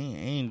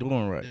ain't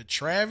doing right. The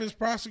Travis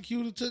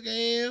prosecutor took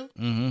a L.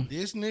 Mm-hmm.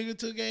 This nigga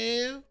took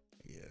a L.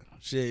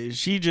 Yeah,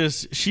 she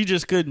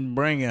just couldn't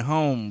bring it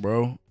home,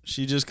 bro.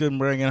 She just couldn't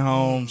bring it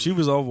home. She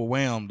was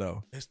overwhelmed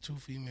though. That's two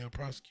female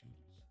prosecutors.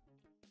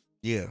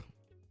 Yeah,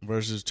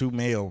 versus two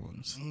male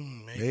ones.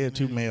 They had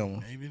two male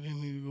ones. Maybe they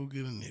need to go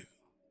get a nigga.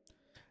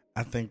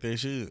 I think they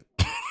should.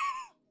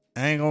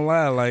 I ain't gonna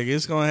lie, like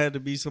it's gonna have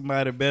to be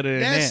somebody better than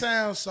that. That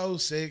sounds so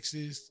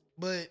sexist,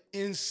 but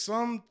in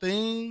some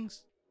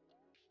things,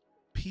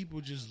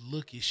 people just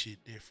look at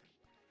shit different.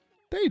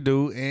 They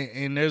do,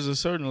 and there's a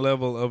certain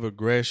level of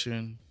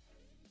aggression,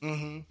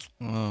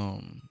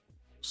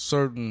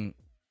 certain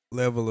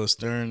level of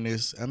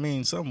sternness. I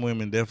mean, some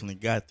women definitely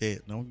got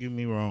that. Don't get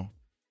me wrong,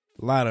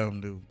 a lot of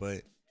them do.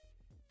 But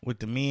with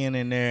the men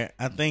in there,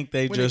 I think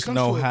they just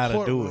know how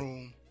to do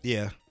it.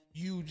 Yeah,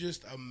 you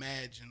just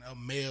imagine a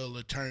male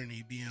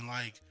attorney being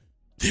like,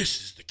 "This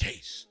is the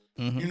case."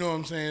 You know what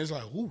I'm saying? It's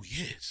like, "Oh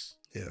yes,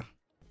 yeah."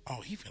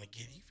 Oh, he finna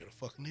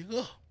fuck a nigga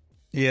up.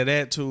 Yeah,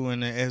 that too.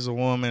 And as a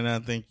woman, I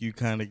think you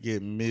kind of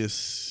get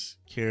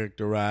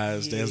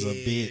mischaracterized as a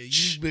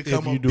bitch. You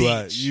become a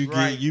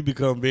bitch. You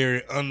become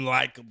very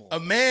unlikable. A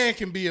man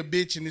can be a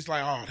bitch, and it's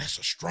like, oh, that's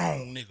a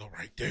strong nigga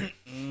right there.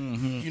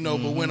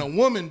 But when a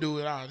woman do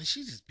it,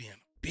 she's just being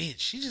a bitch.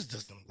 She just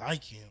doesn't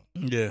like him.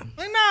 Yeah.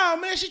 Like, nah,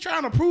 man, she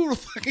trying to prove the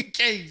fucking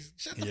case.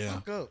 Shut the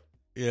fuck up.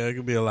 Yeah, it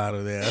could be a lot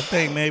of that. I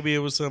think maybe it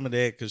was some of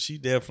that because she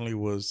definitely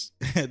was.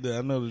 I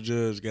know the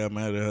judge got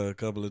mad at her a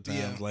couple of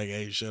times, like,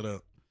 hey, shut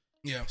up.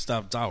 Yeah.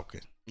 Stop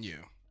talking.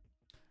 Yeah.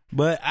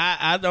 But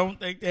I don't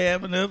think they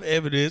have enough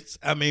evidence.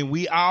 I mean,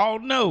 we all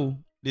know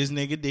this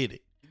nigga did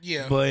it.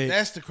 Yeah, but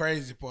that's the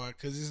crazy part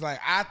because it's like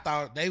I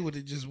thought they would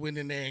have just went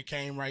in there and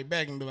came right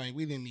back and be like,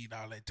 we didn't need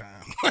all that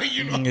time.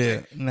 You know what I'm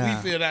saying? We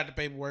filled out the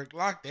paperwork,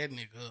 locked that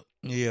nigga up.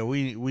 Yeah,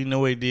 we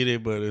know he did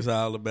it, but it's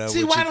all about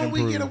See, what why you don't can we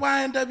prove. get a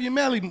YNW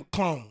Melly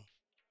clone?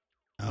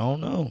 I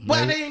don't know.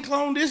 Why they ain't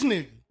clone this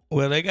nigga?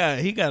 Well,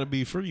 he got to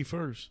be free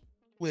first.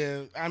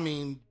 Well, I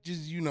mean,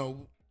 just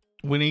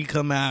when he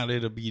come out,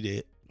 it'll be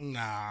that.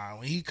 Nah,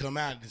 when he come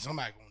out, then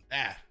somebody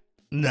gonna die.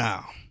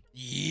 Nah.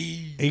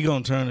 Yeah. He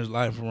gonna turn his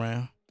life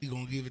around. He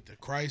gonna give it to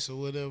Christ or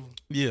whatever.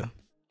 Yeah.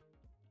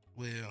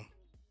 Well,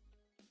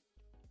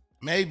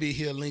 maybe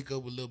he'll link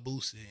up with Lil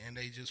Boosie and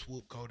they just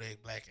whoop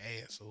Kodak Black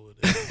ass or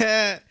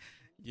whatever.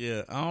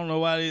 Yeah, I don't know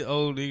why these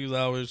old niggas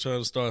always try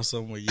to start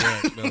something with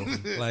Yak though.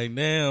 Like,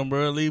 damn,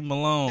 bro, leave him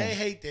alone. They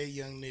hate that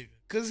young nigga.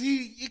 Cause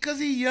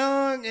he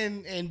young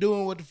and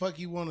doing what the fuck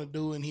he wanna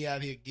do and he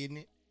out here getting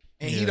it.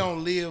 And he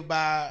don't live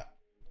by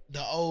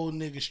the old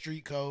nigga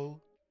street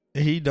code.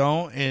 He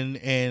don't,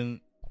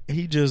 and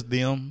he just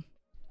them.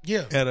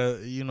 Yeah. At a,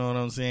 you know what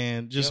I'm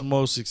saying? Just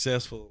more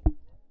successful.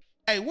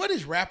 Hey, what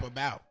is rap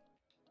about?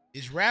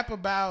 Is rap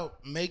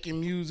about making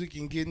music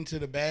and getting to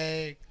the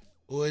bag?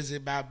 Or is it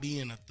about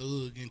being a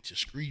thug into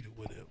street or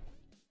whatever?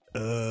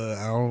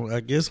 I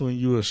guess when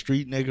you a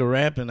street nigga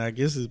rapping, I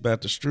guess it's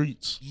about the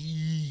streets.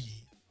 Yeah.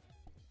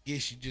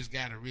 Guess you just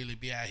gotta really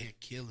be out here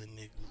killing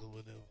niggas or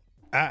whatever.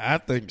 I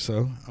think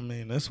so. I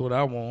mean, that's what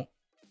I want.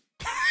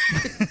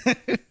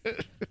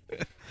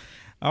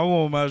 I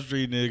want my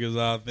street niggas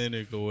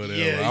authentic or whatever.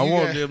 Yeah, I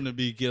want them to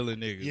be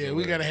killing niggas. Yeah,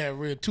 we gotta have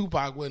real.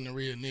 Tupac wasn't a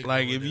real nigga.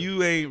 Like, if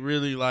you ain't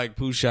really like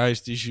Pooh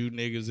Shiesty shoot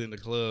niggas in the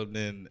club,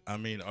 then, I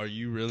mean, are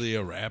you really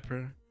a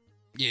rapper?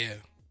 Yeah.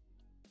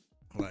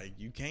 Like,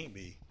 you can't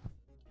be.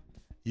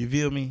 You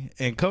feel me?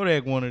 And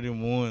Kodak one of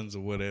them ones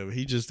or whatever.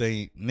 He just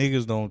ain't,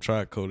 niggas don't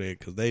try Kodak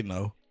because they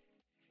know.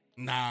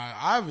 Nah,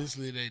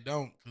 obviously they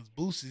don't, because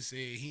Boosie said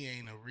he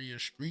ain't a real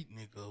street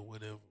nigga or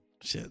whatever.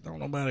 Shit, don't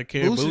nobody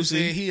care. Boosie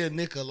said he a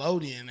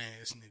Nickelodeon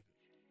ass nigga.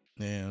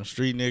 Yeah,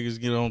 street niggas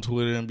get on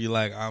Twitter and be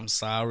like, I'm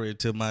sorry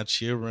to my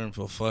children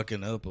for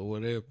fucking up or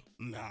whatever.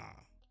 Nah.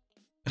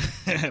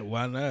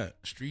 Why not?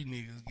 Street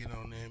niggas get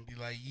on there and be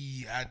like,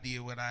 yeah, I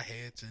did what I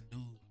had to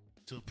do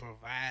to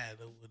provide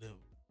or whatever.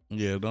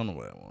 Yeah, don't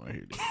nobody want to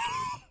hear that.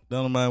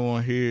 Don't nobody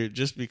want to hear it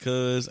just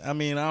because, I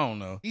mean, I don't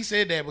know. He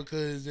said that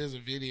because there's a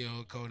video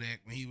of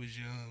Kodak when he was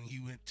young. He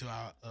went to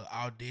an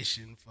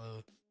audition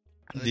for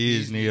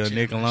Disney or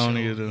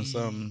Nickelodeon or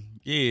something.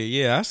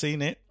 Yeah, I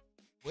seen it.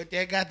 What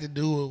that got to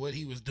do with what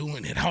he was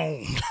doing at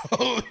home?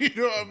 You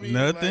know what I mean?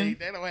 Nothing. Like,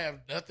 that don't have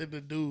nothing to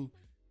do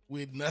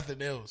with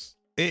nothing else.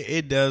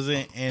 It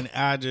doesn't, and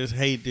I just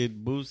hate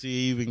that Boosie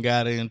even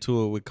got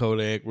into it with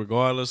Kodak,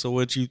 regardless of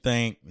what you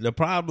think. The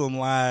problem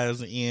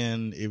lies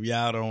in, if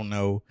y'all don't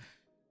know,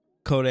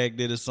 Kodak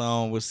did a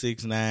song with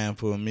 6ix9ine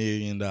for $1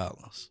 million.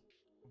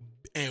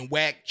 And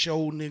Wack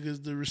showed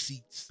niggas the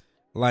receipts.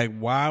 Like,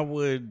 why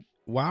would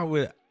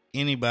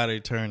anybody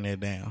turn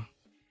that down?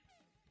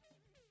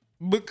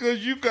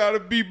 Because you gotta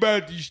be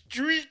about the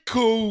street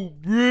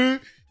code,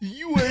 bruh.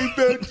 You ain't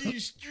about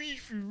these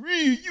streets for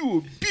real. You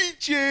a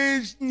bitch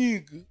ass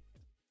nigga.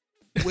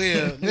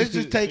 Well, let's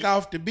just take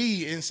off the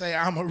B and say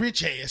I'm a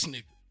rich ass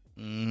nigga.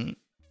 Mm-hmm.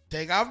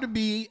 Take off the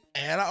B,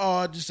 add an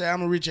R, just say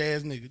I'm a rich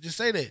ass nigga. Just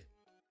say that.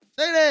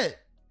 Say that.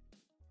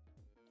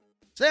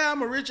 Say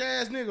I'm a rich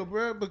ass nigga,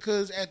 bruh.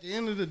 Because at the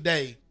end of the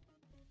day,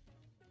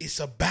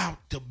 it's about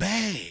the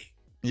bag.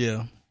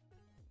 Yeah.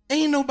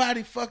 Ain't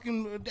nobody.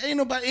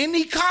 And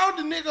he called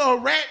the nigga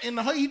a rat and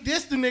he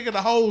dissed the nigga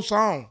the whole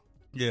song.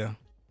 Yeah.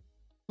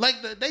 Like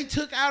they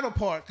took out a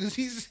part because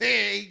he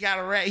said he got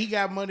a rat. He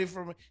got money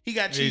he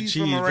got cheese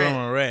from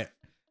a rat.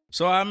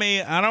 So I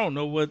mean, I don't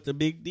know what the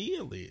big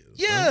deal is.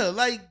 Yeah, bro.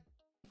 Like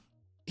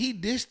he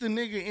dissed the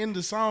nigga in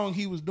the song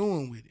he was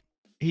doing with it.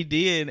 He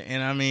did,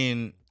 and I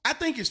mean, I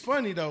think it's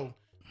funny though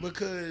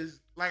because,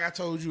 like I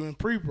told you in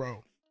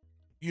pre-pro,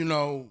 you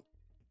know,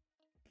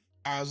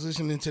 I was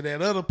listening to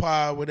that other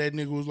pod where that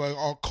nigga was like,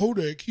 "Oh,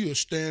 Kodak, he a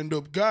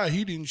stand-up guy.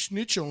 He didn't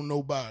snitch on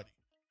nobody."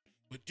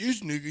 But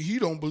this nigga, he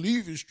don't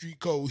believe in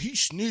street code. He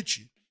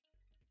snitching.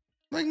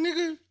 Like,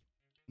 nigga,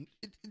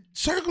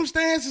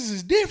 circumstances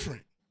is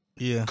different.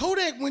 Yeah.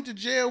 Kodak went to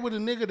jail with a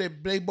nigga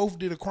that they both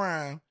did a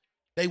crime.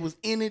 They was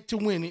in it to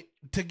win it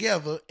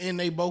together, and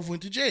they both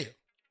went to jail.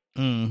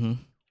 Mm-hmm.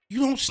 You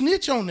don't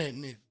snitch on that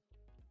nigga.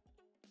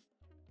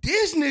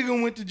 This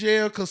nigga went to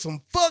jail because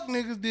some fuck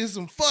niggas did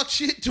some fuck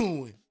shit to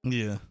him.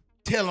 Yeah.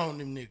 Tell on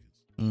them niggas.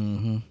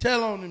 Mm-hmm.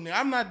 Tell on them niggas.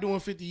 I'm not doing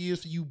 50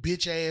 years for you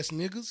bitch ass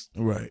niggas.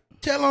 Right.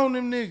 Tell on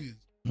them niggas.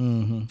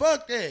 Mm-hmm.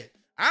 Fuck that.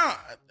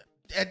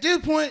 At this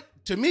point,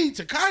 to me,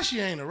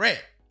 Tekashi ain't a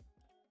rat.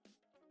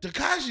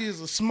 Tekashi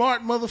is a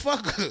smart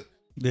motherfucker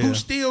who's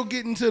still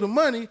getting to the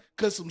money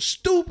because some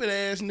stupid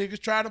ass niggas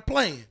try to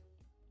play him.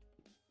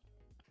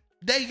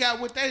 They got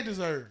what they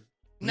deserve.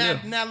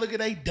 Now look at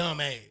they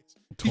dumb ass.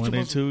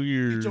 22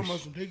 years. He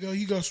talking about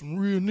he got some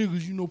real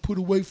niggas, you know, put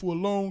away for a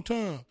long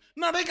time.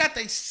 No, they got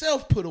they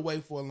self put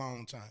away for a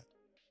long time.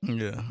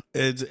 Yeah.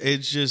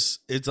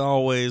 It's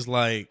always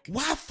like,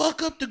 why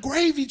fuck up the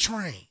gravy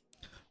train?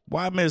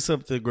 Why mess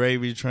up the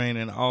gravy train?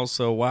 And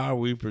also, why are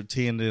we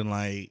pretending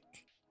like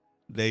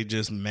they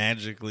just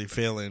magically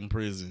fell in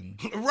prison?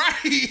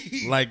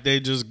 Right. Like they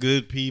just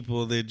good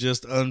people that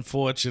just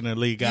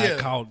unfortunately got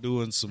caught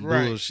doing some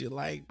bullshit.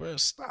 Like, bro,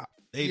 stop.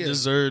 They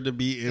deserve to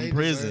be in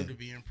prison. Deserve to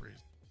be in prison.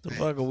 The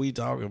fuck are we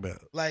talking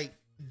about? Like,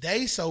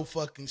 they so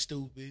fucking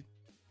stupid.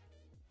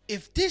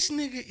 If this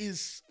nigga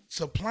is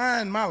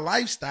supplying my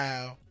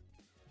lifestyle,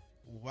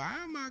 why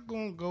am I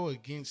gonna go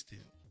against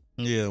him?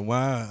 Yeah,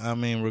 why? I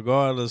mean,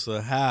 regardless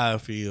of how I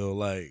feel,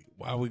 like,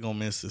 why we gonna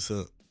mess this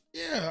up?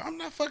 Yeah, I'm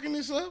not fucking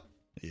this up.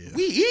 Yeah.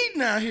 We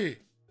eating out here.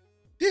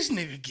 This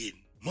nigga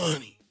getting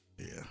money.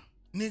 Yeah.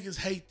 Niggas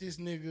hate this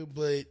nigga,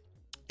 but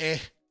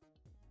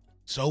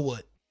so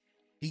what?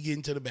 He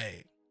getting to the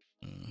bag.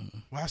 Mm-hmm.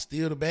 Why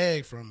steal the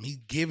bag from him? He's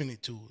giving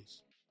it to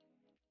us.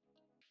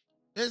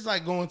 It's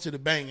like going to the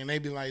bank and they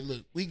be like,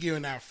 look, we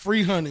giving out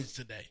free hundreds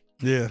today.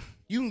 Yeah.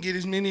 You can get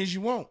as many as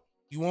you want.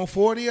 You want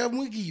 40 of them?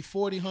 We give you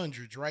 40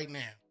 hundreds right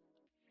now.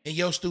 And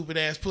your stupid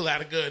ass pull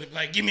out a gun and be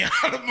like, give me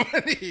all the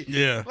money.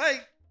 Yeah.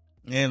 Like,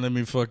 and let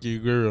me fuck you,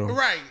 girl.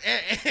 Right.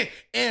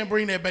 And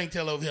bring that bank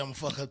teller over here and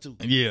fuck her too.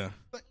 Yeah.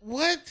 Like,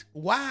 what?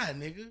 Why,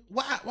 nigga?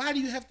 Why do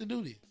you have to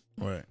do this?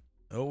 Right.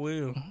 Oh,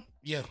 well.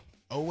 Yeah.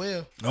 Oh,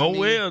 well.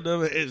 Well,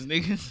 dumbass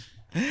niggas.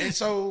 And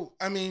so,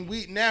 I mean,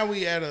 we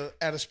at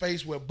a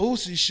space where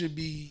Boosie should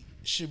be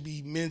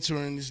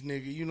mentoring this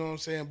nigga. You know what I'm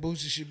saying?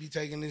 Boosie should be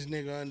taking this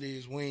nigga under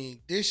his wing.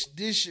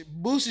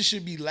 Boosie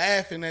should be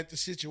laughing at the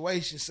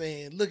situation,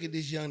 saying, "Look at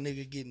this young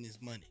nigga getting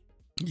his money.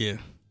 Yeah.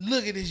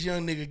 Look at this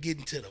young nigga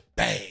getting to the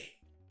bag."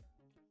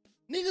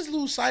 Niggas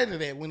lose sight of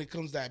that when it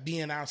comes to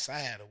being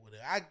outside or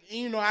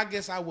whatever. I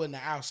guess I wasn't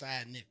an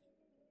outside nigga.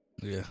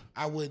 Yeah.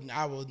 I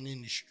wasn't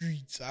in the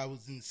streets. I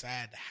was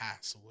inside the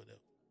house or whatever.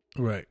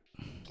 Right.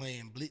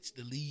 Playing Blitz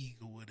the League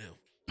or whatever.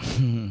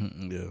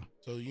 Yeah.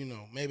 So,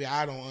 maybe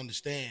I don't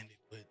understand it,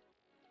 but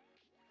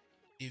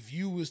if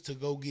you was to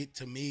go get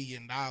to $1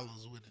 million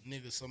with a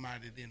nigga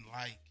somebody didn't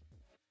like,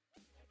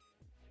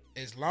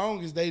 as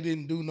long as they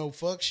didn't do no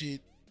fuck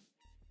shit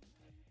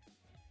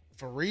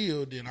for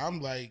real, then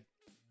I'm like,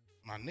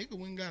 my nigga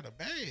went and got a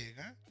bag,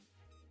 huh?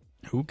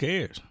 Who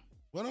cares?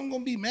 What I'm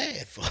gonna be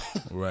mad for?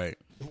 Right.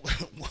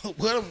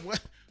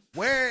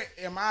 Where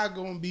am I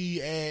gonna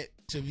be at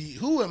to be?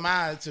 Who am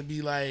I to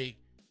be like,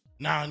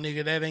 nah,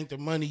 nigga, that ain't the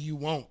money you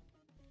want?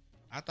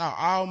 I thought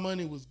all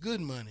money was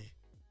good money.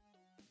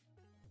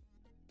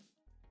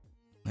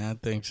 I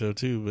think so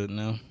too, but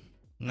no.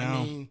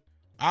 I mean,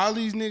 all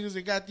these niggas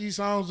that got these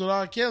songs with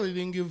R. Kelly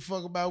didn't give a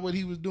fuck about what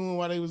he was doing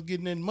while they was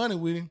getting that money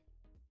with him.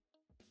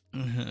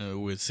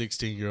 With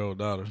 16-year-old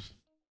daughters.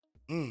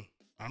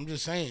 I'm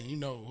just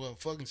saying, a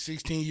fucking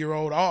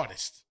 16-year-old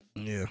artist.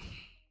 Yeah.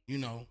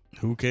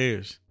 Who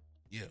cares?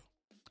 Yeah.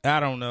 I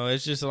don't know.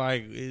 It's just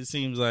like, it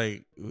seems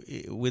like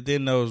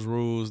within those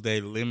rules, they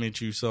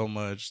limit you so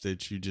much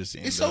that you just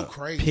end up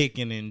crazy.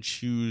 Picking and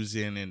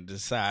choosing and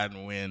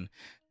deciding when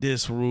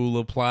this rule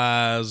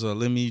applies, or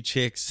let me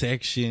check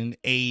section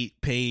 8,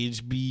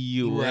 page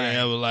B, or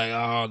whatever. Like,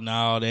 oh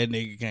no, that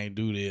nigga can't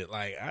do that.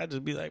 Like, I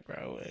just be like,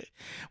 bro,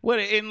 what?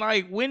 And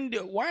like,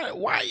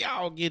 why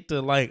y'all get to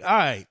like, all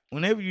right,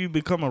 whenever you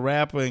become a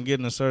rapper and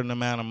getting a certain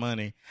amount of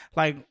money,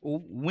 like,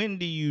 when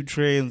do you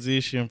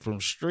transition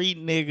from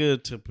street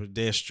nigga to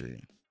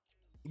pedestrian?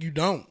 You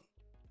don't.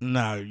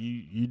 No,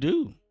 you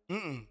do.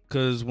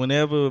 Because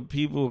whenever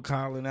people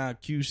calling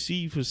out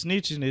QC for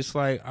snitching, it's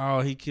like,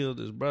 oh, he killed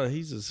his brother.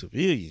 He's a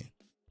civilian.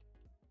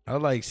 I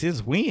was like,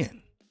 since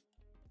when?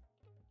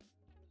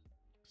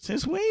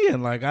 Since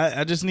when? Like,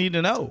 I just need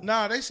to know.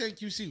 Nah, they said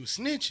QC was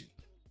snitching.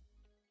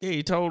 Yeah,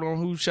 he told on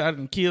who shot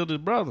and killed his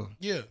brother.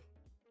 Yeah.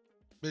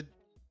 But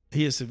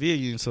he a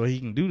civilian, so he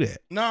can do that.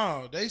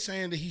 No, they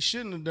saying that he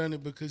shouldn't have done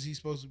it because he's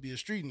supposed to be a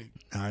street nigga.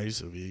 Nah,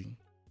 he's a civilian.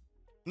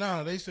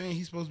 No, they saying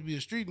he's supposed to be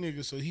a street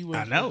nigga, so he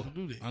wasn't supposed to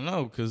do that. I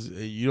know, because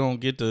you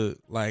don't get to,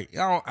 like,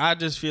 I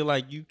just feel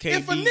like you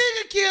can't If a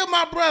nigga killed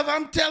my brother,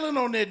 I'm telling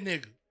on that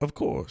nigga. Of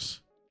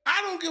course.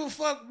 I don't give a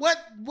fuck where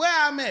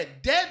I'm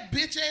at. That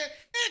bitch ass,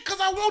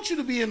 because I want you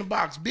to be in the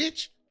box,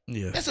 bitch.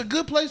 Yeah. That's a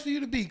good place for you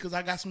to be, because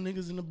I got some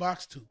niggas in the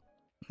box, too.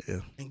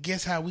 Yeah. And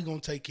guess how we gonna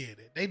take care of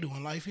that? They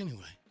doing life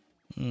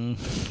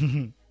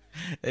anyway.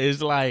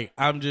 It's like,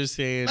 I'm just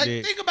saying like,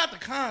 that. Think about the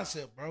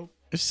concept, bro.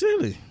 It's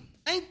silly.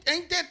 Ain't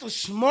that the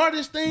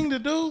smartest thing to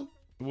do?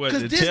 What,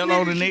 to tell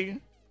on the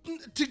nigga?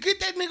 To get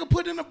that nigga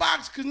put in the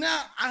box, because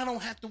now I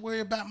don't have to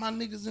worry about my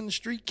niggas in the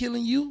street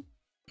killing you.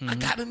 I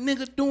got a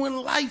nigga doing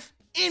life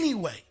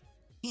anyway.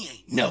 He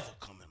ain't never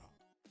coming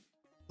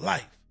on.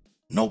 Life.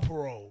 No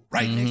parole.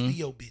 Right next to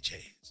your bitch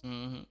ass.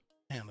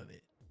 Handle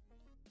that.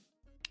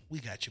 We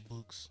got your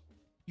books.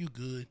 You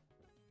good.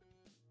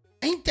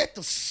 Ain't that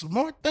the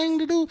smart thing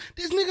to do?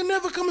 This nigga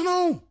never coming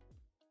home.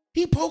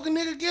 He poke a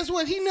nigga, guess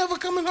what? He never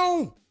coming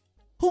home.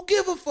 Who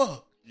give a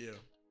fuck? Yeah.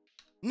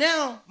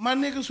 Now, my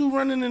niggas who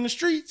running in the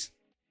streets,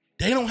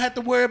 they don't have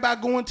to worry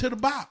about going to the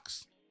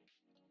box.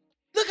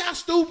 Look how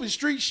stupid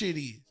street shit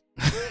is.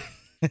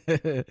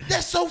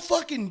 That's so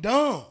fucking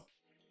dumb.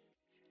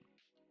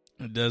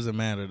 It doesn't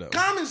matter, though.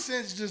 Common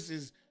sense just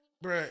is,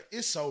 bruh,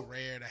 it's so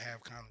rare to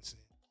have common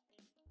sense.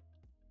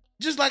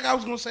 Just like I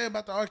was going to say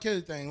about the R.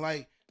 Kelly thing.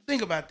 Like,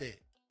 think about that.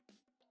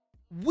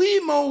 We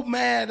more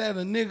mad at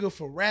a nigga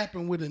for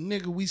rapping with a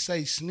nigga we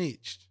say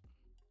snitched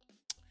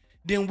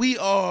than we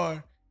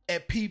are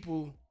at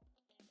people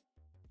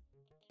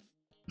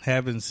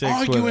having sex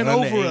arguing with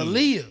over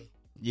Aaliyah.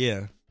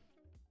 Yeah.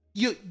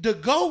 The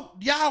GOAT,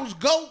 y'all's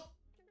GOAT,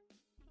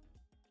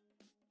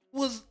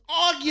 was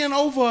arguing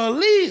over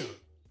Aaliyah.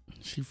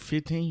 She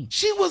 15.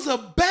 She was a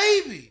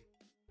baby.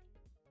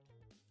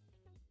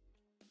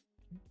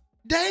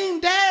 Dame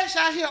Dash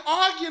out here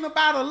arguing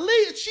about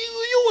Aaliyah.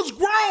 You was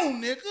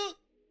grown, nigga.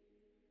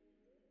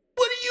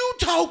 What are you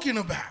talking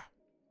about?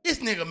 This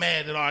nigga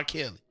mad at R.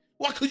 Kelly.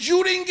 Why, because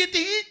you didn't get the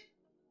hit?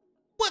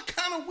 What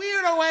kind of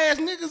weirdo ass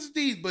niggas is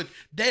these? But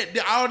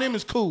all them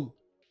is cool.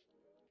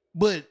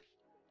 But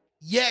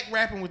Yak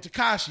rapping with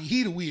Tekashi,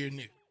 he the weird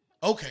nigga.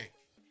 Okay.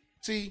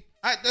 See,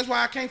 that's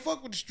why I can't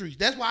fuck with the streets.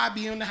 That's why I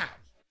be in the house.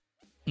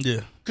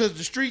 Yeah. Because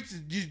the streets is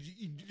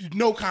just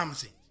no common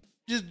sense.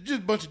 Just a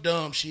bunch of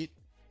dumb shit.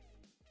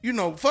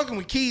 Fucking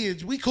with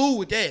kids, we cool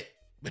with that.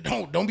 But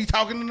don't be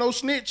talking to no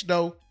snitch,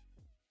 though.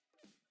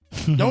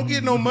 Don't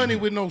get no money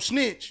with no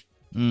snitch.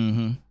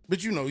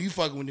 But you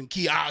fucking with them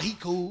kids. He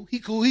cool, he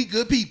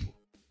good people.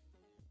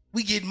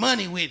 We get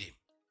money with him.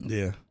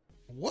 Yeah.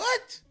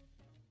 What?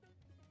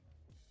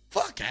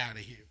 Fuck out of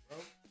here,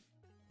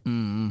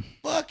 bro.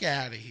 Fuck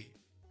out of here.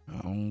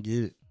 I don't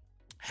get it.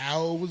 How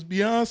old was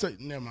Beyonce?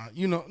 Never mind.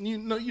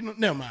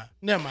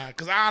 Never mind.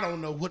 Because I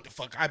don't know what the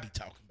fuck I be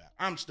talking about.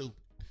 I'm stupid.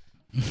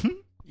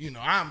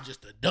 I'm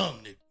just a dumb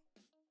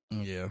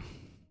nigga. Yeah.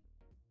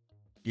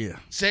 Yeah.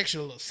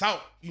 Sexual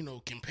assault,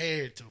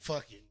 compared to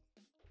fucking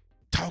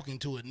talking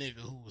to a nigga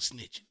who was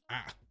snitching.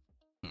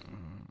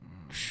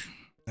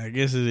 I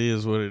guess it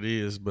is what it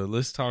is, but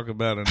let's talk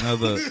about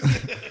another.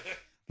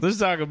 Let's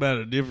talk about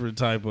a different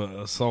type of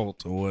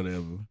assault or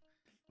whatever.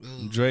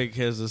 Drake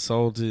has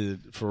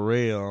assaulted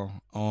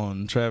Pharrell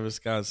on Travis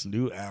Scott's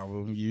new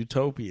album,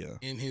 Utopia.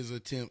 In his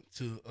attempt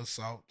to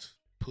assault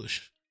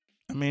Push.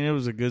 I mean, it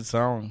was a good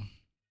song.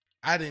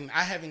 I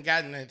haven't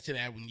gotten to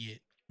that one yet.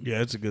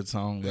 Yeah, it's a good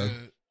song, though.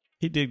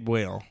 He did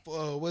well.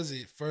 Was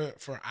it for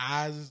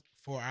eyes?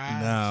 For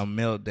eyes? Nah,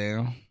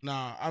 Meltdown.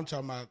 Nah, I'm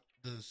talking about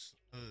this.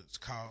 It's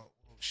called,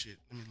 oh shit,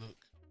 let me look.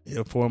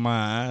 Yeah, For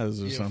My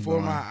Eyes or something.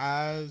 For My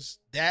Eyes.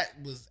 That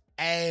was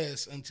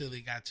ass until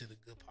it got to the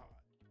good part.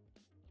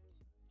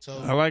 So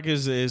I like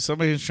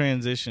some of his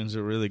transitions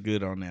are really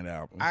good on that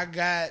album. I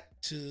got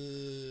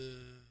to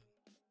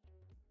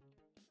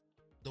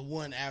the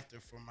one after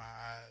For My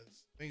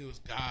Eyes. I think it was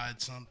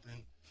God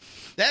something.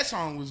 That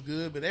song was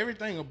good, but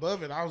everything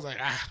above it, I was like,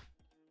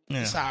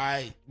 it's all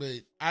right. But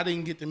I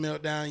didn't get the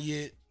Meltdown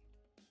yet.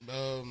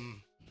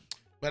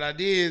 But I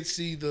did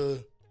see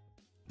the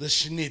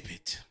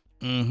snippet.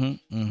 What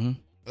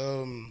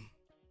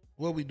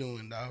we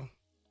doing, dog?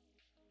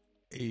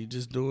 He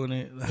just doing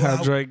it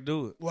how Drake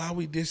do it. Why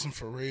we dissing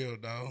for real,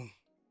 dog?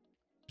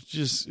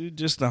 Just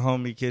the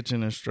homie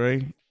catching a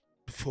stray.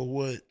 For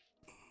what?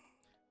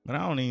 But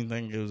I don't even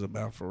think it was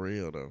about for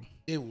real though.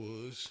 It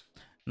was.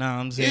 Nah,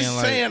 I'm saying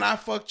it's saying I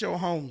fucked your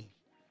homie.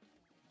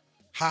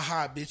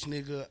 Ha, bitch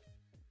nigga.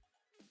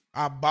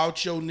 I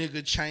bought your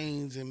nigga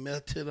chains and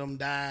melted them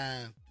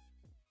down.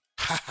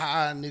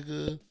 Ha,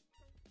 nigga.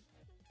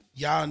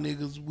 Y'all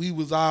niggas, we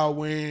was all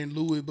wearing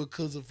Louis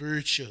because of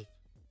virtue.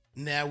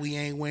 Now we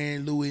ain't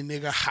wearing Louis,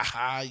 nigga.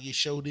 Ha, you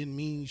sure didn't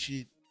mean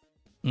shit.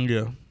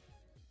 Yeah.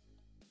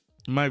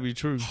 Might be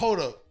true.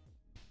 Hold up.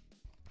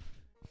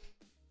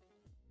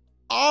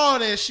 All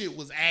that shit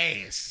was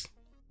ass.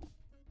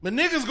 But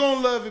niggas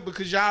gonna love it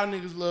because y'all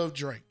niggas love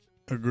Drake.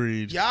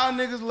 Agreed. Y'all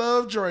niggas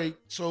love Drake,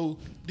 so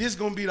this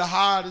gonna be the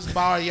hardest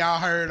bar y'all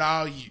heard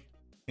all year.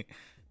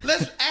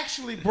 Let's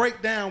actually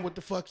break down what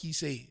the fuck he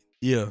said.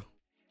 Yeah.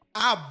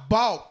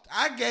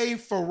 I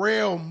gave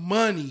Pharrell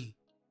money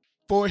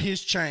for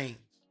his chains.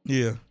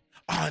 Yeah.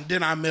 And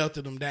then I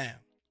melted them down.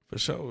 For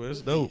sure.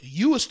 That's dope.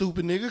 You a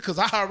stupid nigga because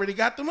I already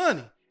got the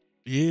money.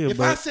 Yeah, if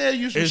I sell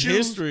you some it's shoes,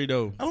 history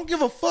though. I don't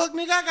give a fuck,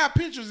 nigga. I got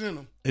pictures in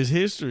them. It's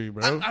history,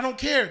 bro. I don't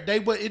care.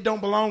 It don't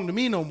belong to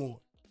me no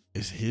more.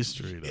 It's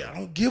history though. Yeah, I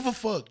don't give a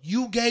fuck.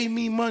 You gave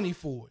me money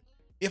for it.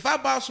 If I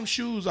bought some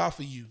shoes off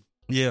of you,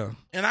 yeah,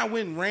 and I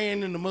went and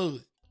ran in the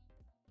mud,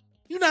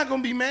 you're not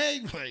gonna be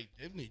mad. Like,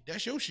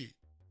 that's your shit.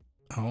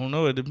 I don't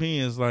know. It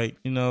depends. Like,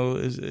 you know,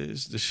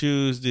 it's the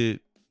shoes that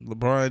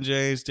LeBron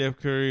James, Steph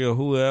Curry, or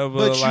whoever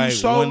but you like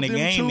sold won the them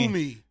game to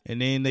me,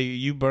 and then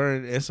you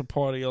burn. That's a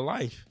part of your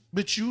life.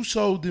 But you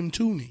sold them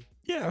to me.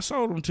 Yeah, I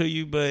sold them to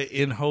you, but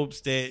in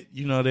hopes that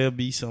they'll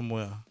be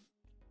somewhere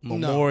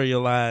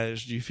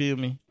memorialized. You feel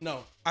me?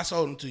 No, I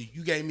sold them to you.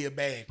 You gave me a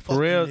bag.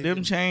 Pharrell,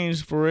 them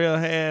chains Pharrell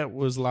had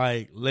was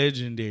like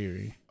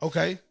legendary.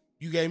 Okay.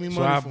 You gave me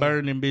money. So I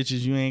burned them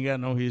bitches. You ain't got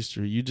no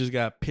history. You just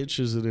got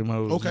pictures of them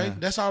hoes. Okay, now.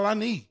 That's all I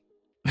need.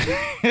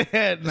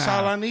 That's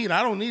all I need.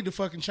 I don't need the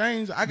fucking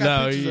chains. I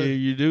got pictures of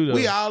you do though.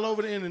 We all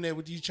over the internet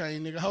with these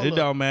chains, nigga. Hold up. It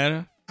don't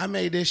matter. I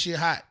made that shit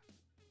hot.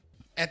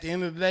 At the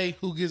end of the day,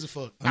 who gives a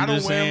fuck? I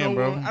don't wear them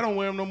no more. I don't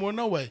wear them no more.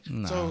 No way.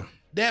 Nah. So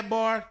that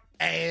bar,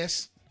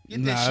 ass.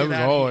 Get that shit it was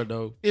out hard here.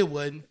 though. It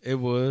wasn't. It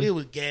was. It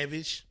was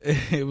garbage.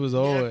 It was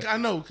hard. Yeah, I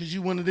know, because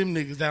you one of them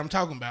niggas that I'm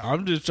talking about.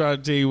 I'm just trying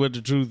to tell you what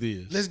the truth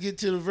is. Let's get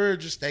to the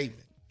Virgil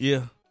statement.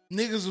 Yeah.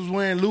 Niggas was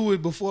wearing Louis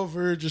before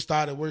Virgil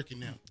started working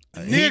now.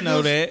 He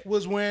know that.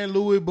 Was wearing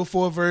Louis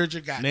before Virgil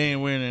got. They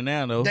ain't wearing it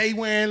now though. They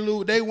wearing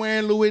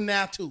Louis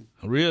now too.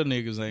 Real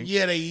niggas ain't.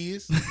 Yeah, they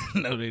is.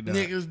 No, they don't.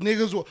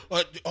 Niggas were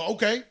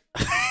okay.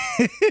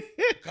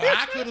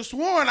 I could have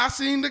sworn I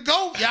seen the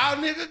goat. Y'all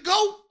nigga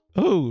goat.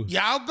 Who?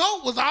 Y'all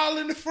goat was all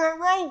in the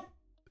front row.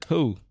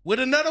 Who? With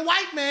another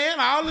white man,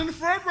 all in the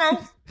front row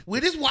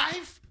with his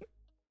wife.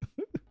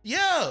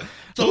 Yeah.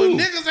 So if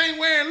niggas ain't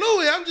wearing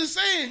Louis, I'm just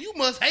saying you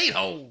must hate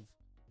hoes.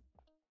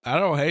 I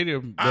don't hate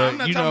him. But, I'm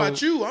not talking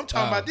about you. I'm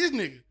talking about this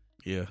nigga.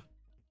 Yeah.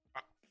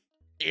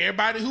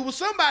 Everybody who was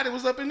somebody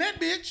was up in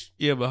that bitch.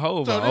 Yeah, but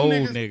Hov an old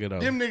nigga though.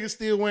 Them niggas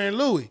still wearing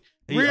Louis.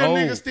 Real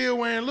niggas still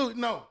wearing Louis.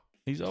 No.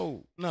 He's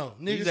old. No.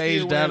 Niggas He's still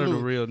aged out of Louis.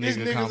 the real nigga These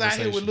niggas out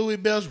here with Louis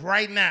belts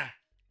right now.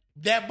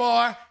 That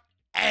bar,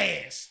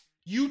 ass.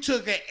 You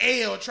took an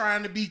L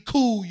trying to be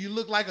cool. You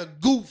look like a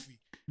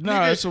goofy. No,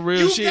 nigga, it's a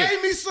real shit. You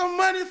gave me some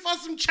money for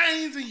some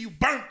chains and you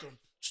burnt them.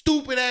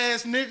 Stupid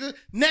ass nigga.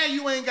 Now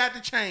you ain't got the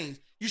chains.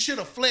 You should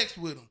have flexed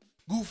with them.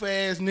 Goof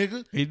ass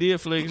nigga. He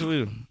did flex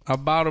with him. I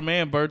bought him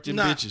and burnt them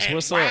bitches.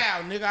 What's up?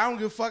 Wow, nigga. I don't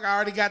give a fuck. I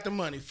already got the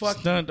money. Fuck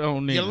Stunt you.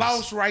 On niggas. You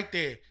lost right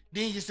there.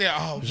 Then you said,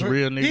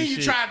 real nigga then you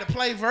shit. tried to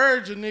play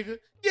Virgil, nigga.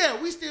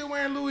 Yeah, we still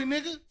wearing Louis,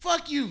 nigga.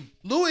 Fuck you.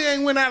 Louis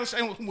ain't went out of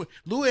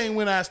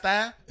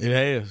style. It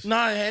has.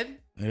 No, it hadn't.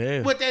 It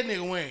has. What that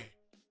nigga wearing?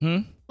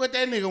 What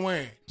that nigga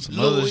wearing? Some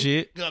other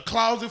shit. A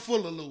closet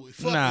full of Louis.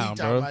 Fuck Nah,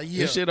 bro. About.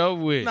 Yeah. This shit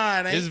over with. Nah,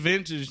 it ain't. It's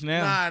vintage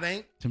now. Nah, it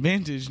ain't. It's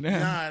vintage now.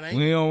 Nah, it ain't.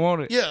 We don't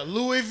want it. Yeah,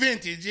 Louis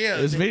vintage. Yeah,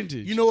 it's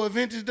vintage. You know what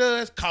vintage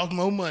does? Cost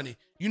more money.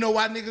 You know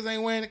why niggas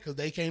ain't wearing it? Because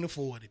they can't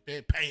afford it.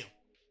 They pay them.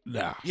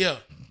 Nah. Yeah.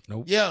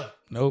 Nope. Yeah.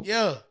 Nope.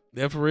 Yeah.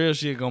 That for real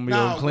shit gonna be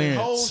on clearance.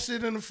 The whole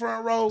sit in the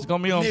front row. It's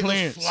gonna be on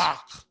clearance.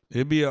 Flock.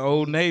 It'll be an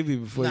Old Navy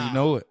before you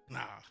know it.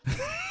 Nah.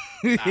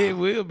 It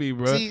will be,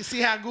 bro.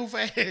 See how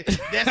goofy.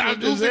 That's what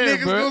goofy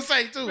niggas gonna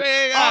say too.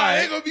 Man,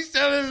 they gonna be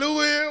selling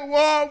Louis at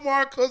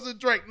Walmart because of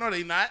Drake. No,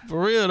 they not. For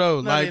real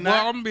though. No, like, I'm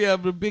gonna be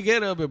able to pick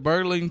it up at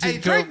Burlington. Hey,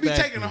 Drake be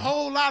taking a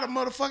whole lot of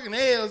motherfucking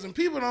L's, and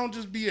people don't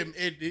just be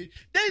niggas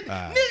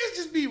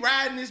just be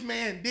riding this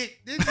man dick.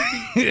 They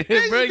just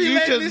be, bro,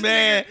 you just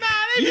mad.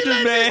 They be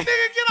letting this nigga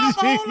get off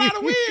a whole lot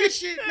of weird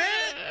shit,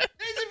 man.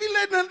 They just be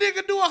letting a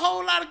nigga do a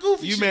whole lot of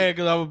goofy shit. You mad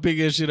because I'm gonna pick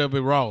that shit up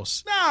at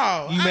Ross?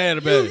 No, you mad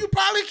about it? You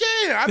probably can.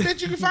 I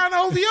bet you can find an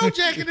OVO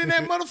jacket in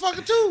that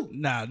motherfucker too.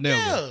 Nah,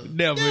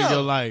 never in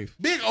your life.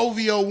 Big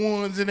OVO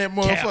ones in that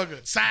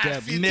motherfucker.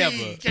 Size 15.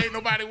 Never. Can't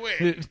nobody wear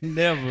it.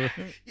 Never.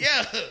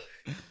 Yeah.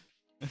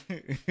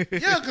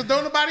 Yeah, because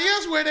don't nobody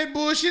else wear that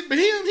bullshit, but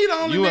he the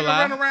only nigga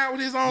run around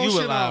with his own shit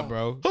on. You a lie,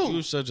 bro. Who?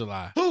 You such a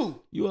lie.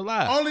 Who? You a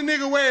lie. Only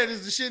nigga wear it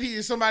is the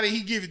shit somebody he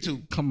give it to.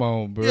 Come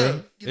on, bro. Yeah.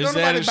 It's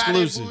that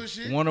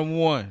exclusive.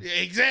 One-on-one. Yeah,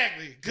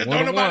 exactly. Because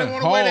don't nobody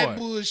want to wear that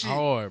bullshit.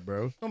 Hard,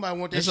 bro. Nobody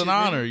want that it's shit. It's an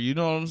honor. You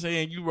know what I'm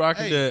saying? You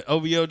rocking the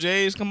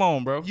OVOJs. Come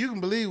on, bro. You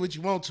can believe what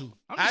you want to.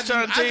 I'm just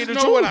trying to tell you the truth. I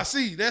just know what I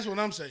see. That's what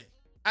I'm saying.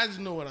 I just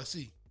know what I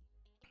see.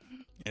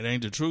 It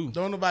ain't the truth.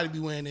 Don't nobody be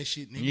wearing that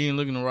shit, nigga. You ain't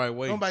looking the right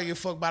way. Nobody get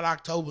fucked by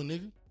October,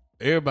 nigga.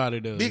 Everybody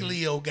does. Big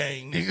Leo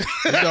gang, nigga.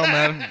 It don't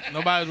matter.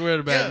 Nobody's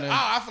worried about it. Oh,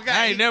 I forgot.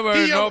 I ain't never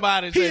heard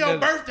nobody say that. He your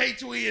birthday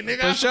twin,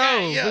 nigga.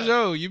 For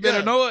sure. You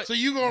better know it. So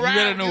you gonna ride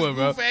better know it,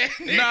 bro.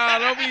 Nah,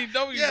 don't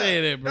be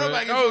saying that, bro.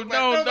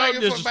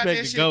 Don't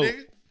disrespect the GOAT.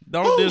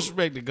 Don't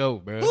disrespect the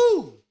GOAT, bro.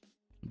 Who?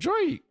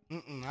 Drake.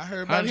 I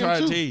heard about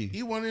him too.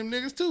 He one of them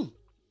niggas too.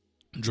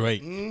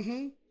 Drake.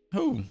 Mm-hmm.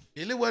 Who?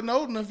 Billy wasn't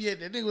old enough yet.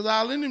 That nigga was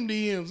all in them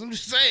DMs. I'm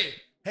just saying.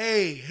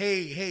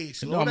 Hey.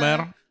 Slow down.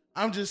 Matter.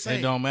 I'm just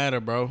saying. It don't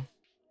matter, bro.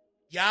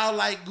 Y'all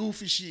like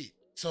goofy shit.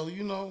 So,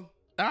 you know.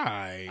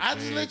 Alright. I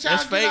just let y'all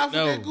get off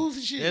with that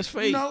goofy shit. That's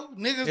fake. You know,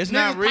 niggas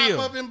not real.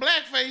 pop up in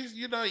blackface.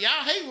 You know, y'all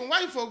hate when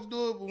white folks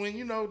do it, but when,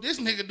 you know, this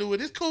nigga do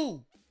it, it's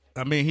cool.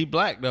 I mean, he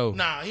black, though.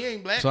 Nah, he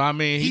ain't black. So, I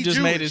mean, he just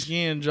Jewish. made his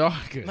skin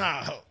darker.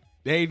 Nah.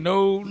 They ain't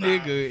no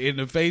nigga in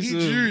the face of...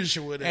 Jewish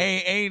or whatever.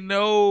 Ain't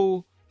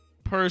no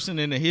person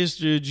in the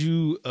history of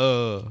Jew...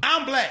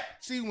 I'm black.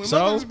 See, when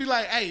motherfuckers be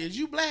like, hey, is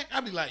you black?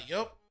 I be like,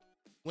 yup.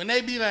 When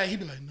they be like, he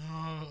be like,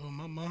 no,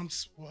 my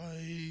mom's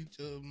white.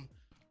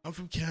 I'm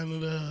from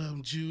Canada.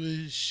 I'm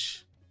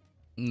Jewish.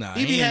 Nah,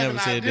 he be having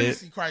never an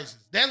identity crisis.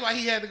 That's why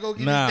he had to go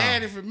get his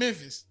daddy from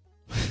Memphis.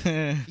 He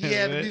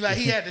had to be like,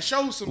 he had to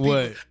show some people.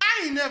 What?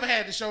 I ain't never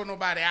had to show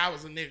nobody I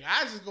was a nigga.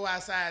 I just go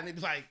outside and they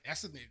be like,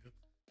 that's a nigga.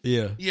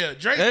 Yeah,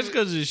 Drake. That's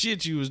because of the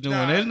shit you was doing.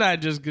 It's not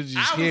just because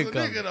your skin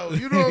color. I was a nigga though.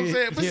 You know what I'm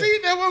saying? But see,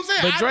 that's what I'm saying.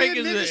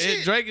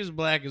 But Drake is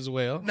black as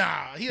well.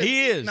 Nah,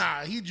 he is.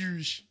 Nah, he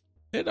Jewish.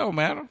 It don't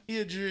matter. He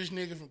a Jewish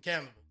nigga from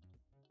Canada.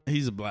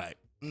 He's a black.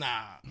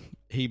 Nah,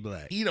 he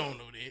black. He don't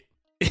know that.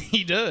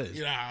 He does.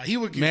 Nah, he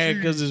was confused. Mad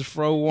because his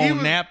fro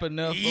won't nap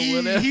enough or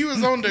whatever. He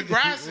was on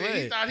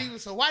Degrassi. He thought he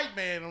was a white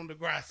man on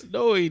Degrassi.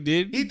 No, he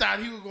didn't. He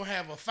thought he was gonna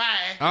have a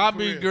fire. I'll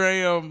be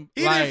Graham.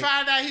 He didn't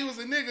find out he was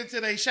a nigga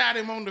till they shot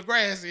him on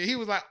Degrassi. He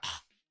was like,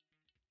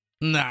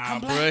 nah,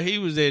 bro. He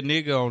was that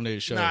nigga on that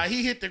show. Nah,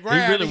 he hit the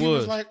ground. He really and he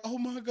was like, oh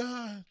my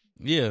God.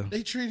 Yeah.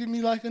 They treated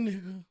me like a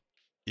nigga.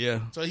 Yeah.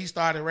 So he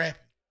started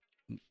rapping.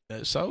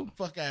 So?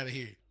 Fuck out of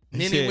here.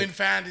 And then he went and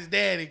found his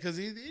daddy because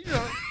he,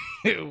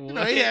 you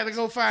know, he had to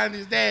go find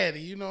his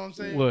daddy. You know what I'm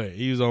saying? What?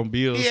 He was on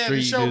Beale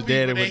Street. His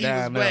daddy was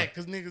down there.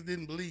 Because niggas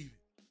didn't believe it.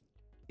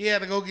 He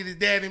had to go get his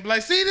daddy and be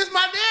like, see, this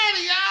my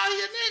daddy, y'all.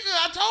 He a nigga.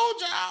 I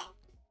told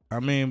y'all. I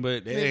mean,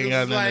 but that ain't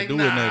got nothing to do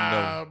with nothing,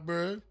 though. Nah,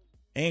 bro.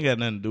 Ain't got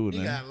nothing to do with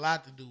nothing. He got a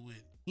lot to do with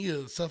it. He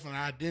is suffering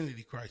an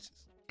identity crisis.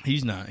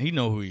 He's not. He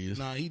know who he is.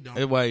 Nah, he don't.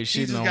 That's why he's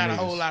shitting on He just got a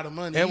whole lot of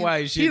money. That's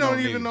why he's shitting on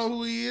He don't even know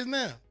who he is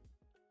now.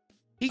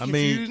 He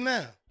confused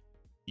now.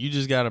 You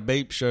just got a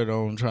Bape shirt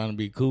on trying to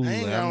be cool. I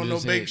ain't got no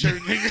Bape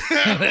shirt,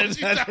 nigga.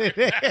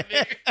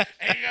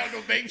 Ain't got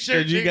no Bape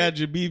shirt, you got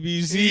your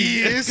BBC.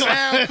 It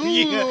sound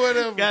cool or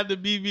whatever. Got the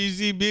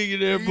BBC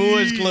Billionaire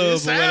Boys Club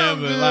or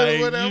whatever.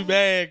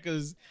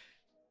 Like,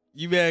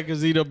 you mad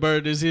because he done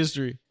burned his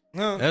history.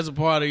 Huh? That's a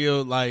part of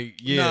your,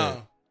 like, yeah.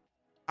 No.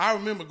 I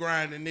remember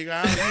grinding, nigga. You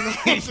know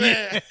what I'm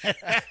saying?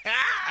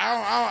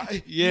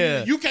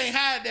 Yeah. You can't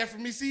hide that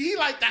from me. See, he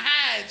like to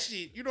hide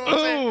shit. You know what I'm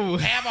saying?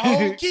 Have a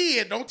whole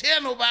kid. Don't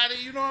tell nobody.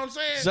 You know what I'm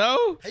saying?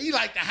 So? He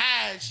like to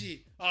hide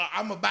shit.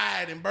 I'm going to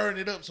buy it and burn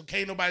it up so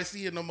can't nobody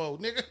see it no more.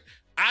 Nigga,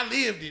 I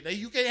lived it.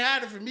 You can't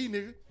hide it from me,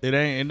 nigga.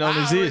 It don't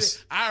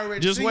exist. I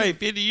already just wait.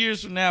 50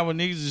 years from now when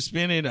niggas is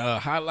spinning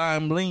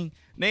Hotline Bling,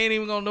 they ain't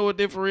even gonna know what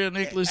that for real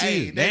necklace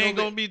is. They ain't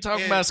gonna be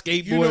talking about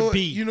skateboard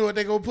Pete. You know what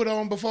they gonna put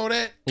on before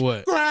that?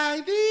 What?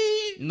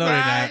 Grinding. No, they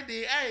not.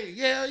 Hey,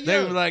 yeah.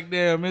 They were like,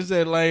 damn, it's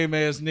that lame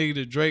ass nigga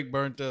that Drake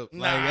burnt up.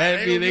 Nah, like,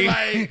 that be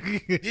like,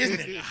 this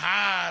nigga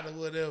hard or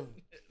whatever.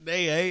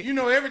 They ain't. You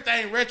know,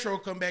 everything retro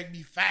come back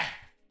be fire.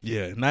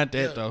 Yeah, not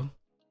that though.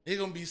 They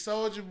gonna be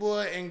Soulja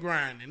Boy and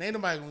grinding. Ain't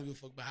nobody gonna give a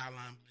fuck about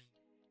Hotline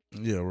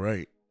Bling. Yeah,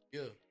 right.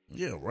 Yeah.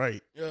 Yeah,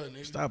 right. Yeah,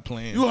 nigga. Stop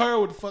playing. You heard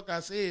what the fuck I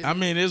said. I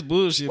mean, it's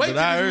bullshit, Wait but till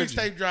I heard this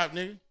mixtape drop,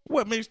 nigga.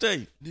 What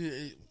mixtape?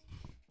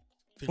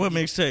 What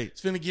mixtape?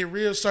 It's finna get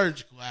real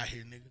surgical out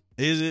here, nigga.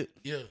 Is it?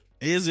 Yeah.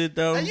 Is it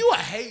though? Now, you a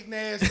hating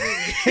ass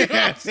nigga. You know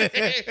what I'm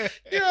saying?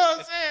 You know what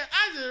I'm saying?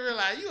 I just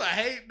realized you a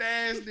hating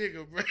ass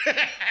nigga, bro.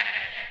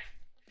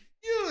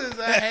 You is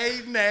a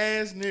hating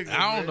ass nigga.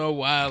 I don't know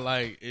why.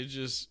 Like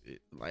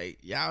like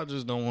y'all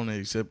just don't want to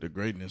accept the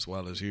greatness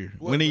while it's here.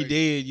 What when he greatness?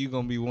 dead, you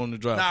gonna be wanting to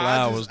drop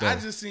flowers. I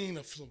just seen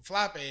some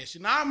flop ass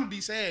shit. Now I'm gonna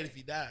be sad if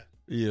he died.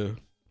 Yeah.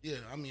 Yeah.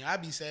 I mean,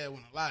 I'd be sad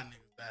when a lot of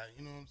niggas die.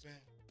 You know what I'm saying?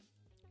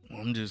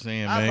 I'm just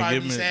saying, I'd man. probably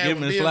be sad Give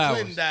when him his Bill flowers.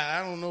 Clinton died.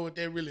 I don't know what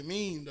that really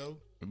mean though.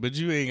 But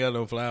you ain't got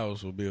no flowers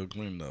for Bill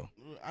Clinton though.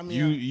 I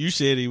mean, you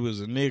said he was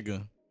a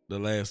nigga. The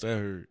last I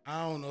heard,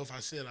 I don't know if I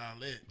said all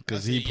that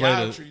because he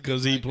played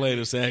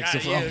a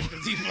saxophone. Yeah,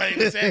 because he played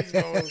the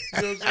saxophone.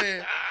 You know what I'm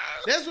saying?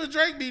 That's what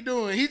Drake be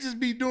doing. He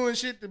just be doing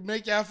shit to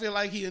make y'all feel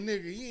like he a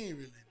nigga. He ain't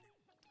really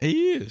a nigga.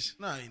 He is.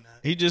 No, he not.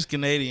 He just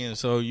Canadian,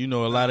 so you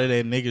know a lot of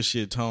that nigga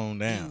shit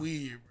toned down. He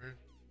weird, bro.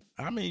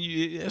 I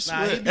mean,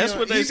 that's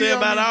what they say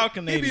about all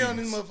Canadians. He be on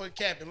this motherfucking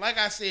capping. Like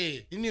I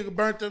said, this nigga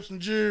burnt up some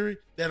jewelry.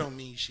 That don't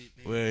mean shit,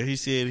 nigga. Well, he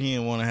said he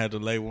didn't want to have to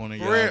lay one of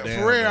y'all down.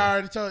 Ferrer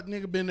already told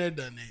nigga been there,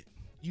 done that.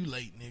 You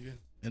late, nigga.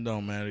 It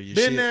don't matter. Your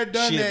been shit, there,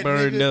 done shit that.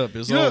 Burned nigga. up.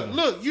 It's over.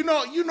 Look. You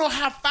know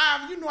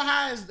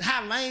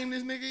how lame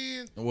this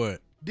nigga is.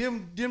 What?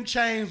 Them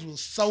chains was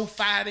so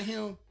fire to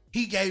him.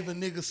 He gave a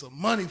nigga some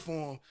money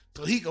for him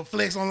so he could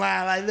flex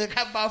online. Like, look,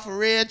 I bought for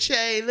real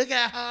chain. Look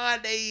how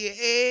hard they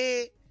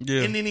head.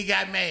 Yeah. And then he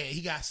got mad.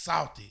 He got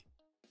salty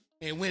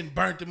and went and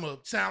burnt him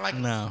up. Sound like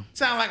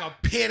a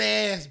pit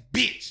ass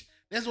bitch.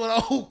 That's what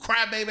an old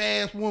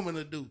crybaby ass woman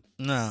will do.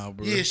 Nah,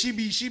 bro. Yeah, she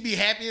be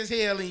happy as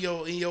hell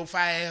in your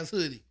fire ass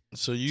hoodie.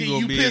 So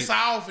you piss her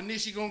off and then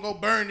she gonna go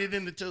burn it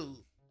in the tube.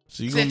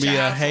 So you gonna be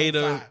a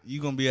hater. You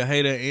gonna be a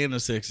hater and a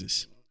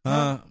sexist.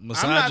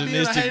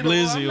 Misogynistic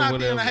blizzy or whatever. I'm not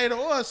being a hater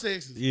or a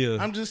sexist. Yeah.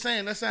 I'm just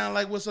saying that sounds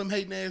like what some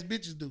hating ass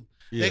bitches do.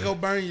 Yeah. They go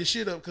burn your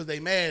shit up because they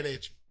mad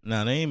at you.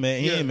 Nah, they ain't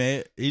mad. He ain't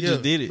mad. He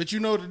just did it. But you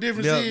know what the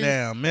difference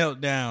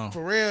Meltdown.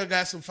 Pharrell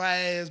got some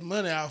fire ass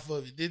money off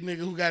of it. This nigga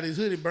who got his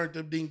hoodie burnt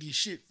up didn't get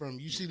shit from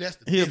you. See, that's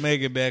the He'll make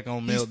it back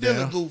on Meltdown. He's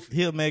still a goofy.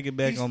 He'll make it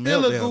back on Meltdown,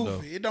 still a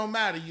goofy. Though. It don't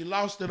matter. You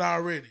lost it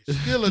already.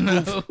 Still a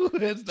goofy. No,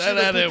 that's not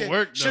how that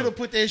worked, though. Should have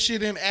put that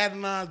shit in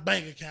Adonan's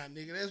bank account,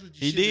 nigga. That's what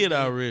you should have He did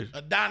already.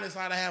 Adonis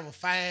ought to have a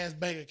fire ass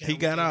bank account. He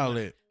got all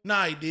that.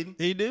 Nah, he didn't.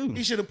 He do.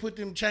 He should have put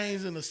them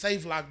chains in a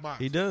safe lock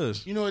box. He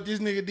does. You know what this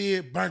nigga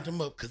did? Burnt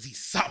them up because he's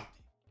salty.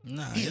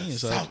 Nah, he ain't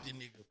salty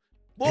nigga.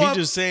 Boy, he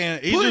just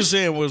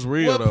saying what's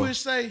real though. What Push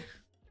say?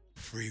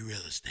 Free real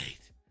estate.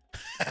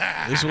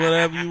 It's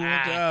whatever you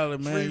want to call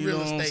it, man. Free you real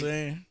know estate. What I'm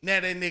saying? Now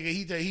that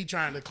nigga, he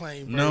trying to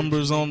claim Virgil.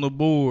 Numbers on the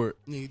board.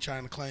 He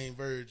trying to claim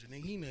Virgil.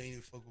 Nigga, he know he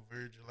didn't fuck with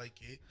Virgil like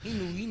that.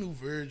 He knew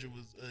Virgil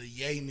was a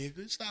yay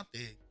nigga. Stop that,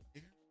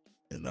 nigga.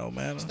 It don't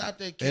matter. Stop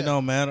that cap. It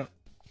don't matter.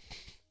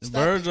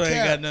 Virgil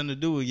ain't got nothing to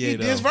do with yay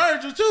though. It's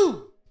Virgil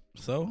too.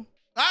 So?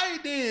 I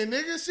ain't then,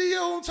 nigga. See you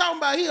what I'm talking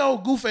about? He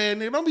old goof ass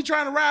nigga. Don't be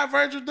trying to ride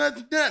Virgil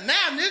nothing now,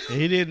 nigga.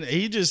 He didn't.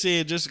 He just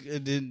said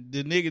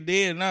the nigga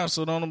dead now,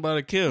 so don't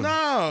nobody kill him.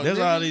 No, that's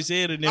nigga. all he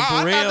said. And then I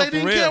thought they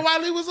didn't Pharrell. kill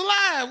while he was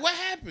alive. What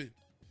happened?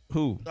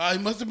 Who? He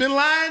must have been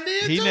lying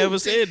then. He too. never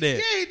said that.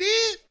 Yeah, he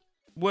did.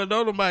 Well,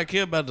 don't nobody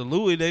care about the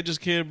Louis. They just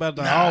cared about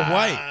the all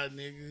white.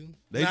 Nigga.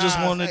 They just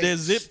wanted that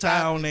zip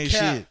tie on their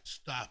shit.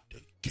 Stop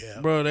the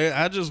cap, bro.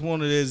 I just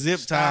wanted that zip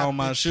tie on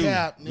my shoe.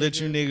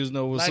 Let you niggas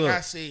know what's up. Like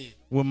I said.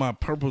 With my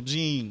purple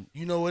jean.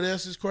 You know what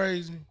else is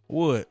crazy?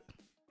 What?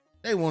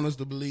 They want us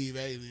to believe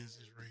aliens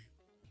is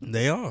real.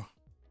 They are.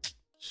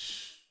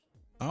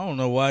 I don't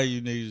know why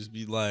you niggas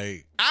be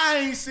like. I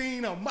ain't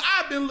seen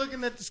I've been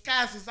looking at the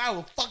sky since I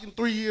was fucking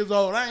 3 years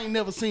old. I ain't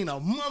never seen a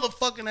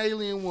motherfucking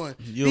alien one.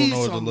 You don't know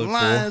what to look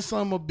lying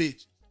son of a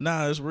bitch.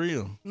 Nah, it's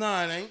real.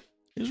 Nah, it ain't.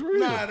 It's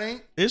real. Nah, it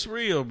ain't. It's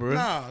real, bro.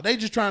 Nah, they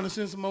just trying to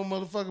send some more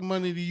motherfucking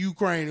money to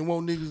Ukraine and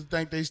want niggas to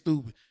think they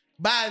stupid.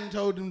 Biden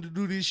told him to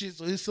do this shit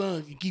so his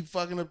son can keep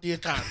fucking up the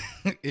economy.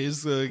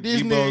 His this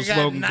keep nigga on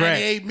smoking got crack.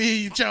 98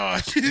 million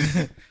charges.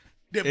 And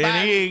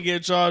Biden, he ain't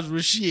get charged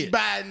with shit.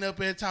 Biden up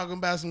there talking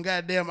about some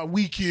goddamn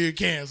we cured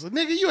cancer.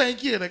 Nigga, you ain't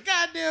cured a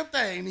goddamn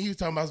thing. And he was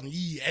talking about some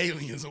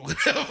aliens or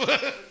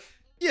whatever.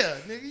 Yeah,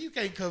 nigga, you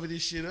can't cover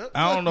this shit up.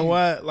 I don't know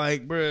why.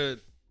 Like, bruh.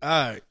 All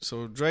right,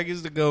 so Drake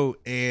is the GOAT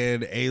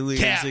and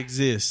aliens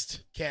exist.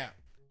 Cap.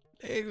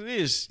 They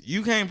exist.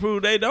 You can't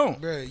prove they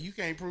don't. Bruh, you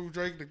can't prove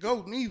Drake the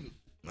GOAT neither.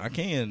 I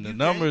can. The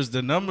numbers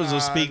will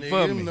speak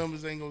for me. Them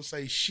numbers ain't gonna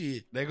say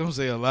shit. They gonna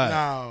say a lot.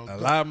 No, a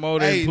lot more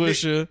than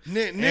Pusha.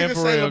 Niggas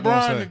say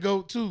LeBron the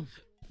GOAT too.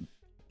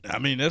 I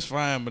mean, that's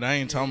fine, but I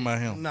ain't talking about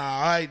him. Nah,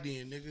 all right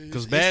then, nigga.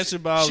 Because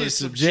basketball is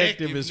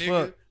subjective as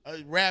fuck.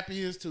 Rap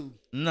is too.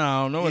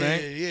 No, it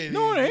ain't. Yeah, it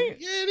no, is. it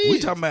ain't. Yeah, it is. We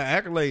talking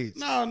about accolades.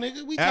 No,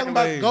 nigga, we talking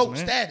about Accolades, GOAT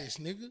man. status,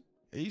 nigga.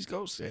 He's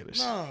GOAT status.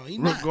 No, he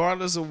not.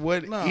 Regardless of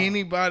what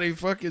anybody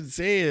fucking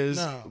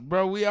says,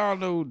 bro, we all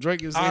know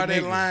Drake is all that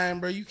nigga. line,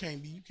 bro. You can't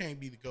be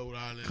the GOAT.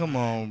 All that. Come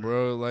line, on,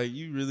 bro. Like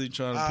you really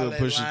trying to all put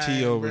Pusha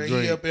T over bro.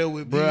 Drake? He up there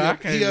with bro. I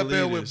can't he up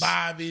there believe with this.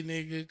 Bobby,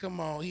 nigga. Come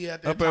on, he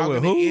out there Up there talking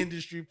with to who?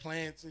 industry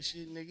plants and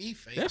shit, nigga. He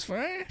fake. That's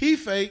fine. He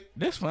fake.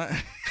 That's fine.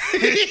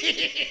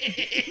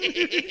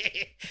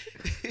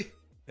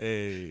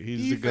 Hey,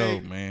 he's the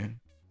GOAT, man.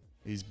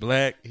 He's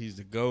black. He's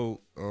the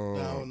GOAT.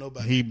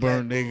 He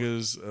burned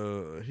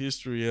niggas'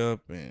 history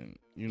up, and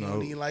you know.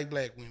 He didn't like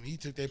black women. He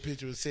took that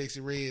picture with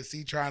Sexy Red.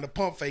 See, trying to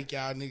pump fake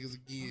y'all niggas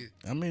again.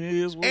 I mean, it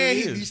is what and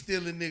it is. And he be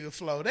stealing nigga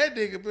flow. That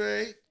nigga,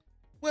 bro.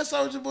 What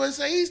Soulja Boy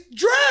say? He's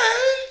Drake.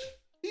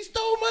 He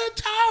stole my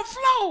entire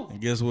flow. And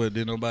guess what?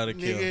 Didn't nobody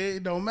kill him. Nigga,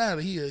 it don't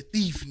matter. He a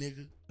thief,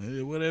 nigga.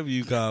 Yeah, whatever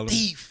you call him.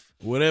 Thief.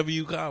 Whatever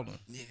you call him.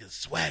 Nigga,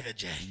 swagger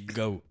jack.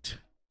 GOAT.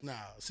 Nah,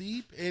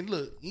 see, and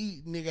look,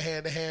 nigga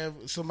had to have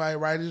somebody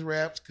write his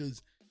raps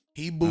because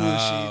he bullshit.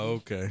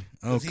 Okay.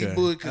 He went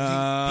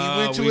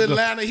to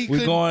Atlanta. He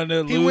couldn't. Going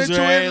to he went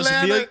to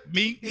Atlanta.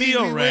 He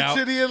went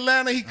to the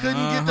Atlanta. He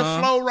couldn't get the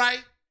flow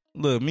right.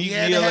 Look, Meek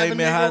Mill ain't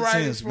been hot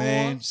since,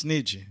 man.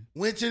 Snitching.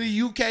 Went to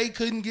the UK,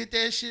 couldn't get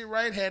that shit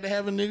right. Had to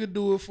have a nigga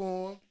do it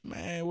for him.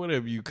 Man,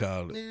 whatever you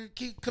call it.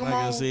 Nigga, come like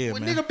on. I said,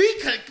 man. Nigga,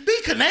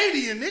 be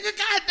Canadian, nigga.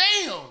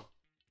 Goddamn.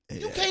 Yeah.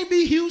 You can't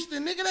be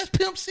Houston, nigga. That's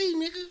Pimp C,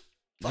 nigga.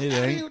 Fuck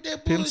out here with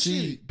that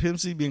bullshit. Pimp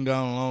C been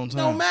gone a long time.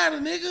 Don't matter,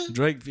 nigga.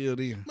 Drake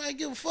filled in. Might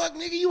give a fuck,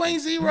 nigga. You ain't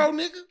zero,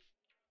 nigga.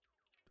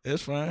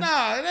 That's fine.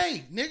 Nah, it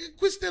ain't, nigga.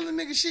 Quit stealing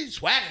nigga shit.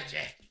 Swagger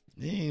Jack.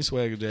 He ain't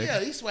Swagger Jack.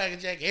 Yeah, he Swagger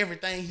Jack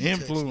everything he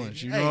influence,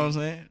 touched, you know what I'm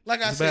saying?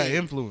 Like I said, about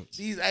influence.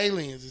 These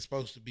aliens is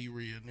supposed to be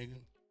real, nigga.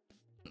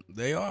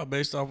 They are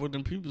based off what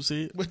them people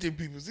said. What them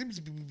people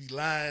be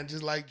lying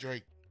just like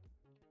Drake.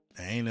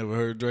 I ain't never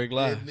heard Drake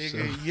lie. Yeah,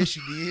 nigga, so. yes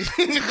you did.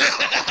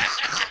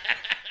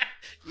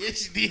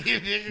 Yes you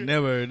did, nigga.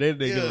 Never heard that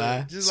nigga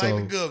lie. Just like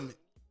the government.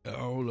 I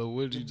don't know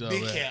what you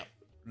talking about. Big cap.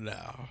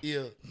 No.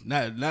 Yeah.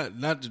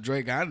 Not the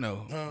Drake I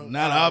know.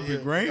 Not Aubrey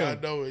Graham. I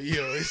know it.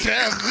 Yeah, it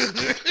sounds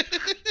good.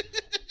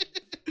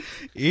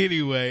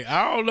 Anyway,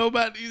 I don't know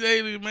about these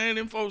aliens, man.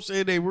 Them folks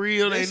said they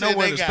real. They know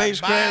where the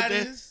spacecraft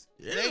is.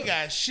 Yeah. They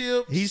got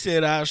ships. He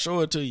said, I'll show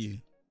it to you.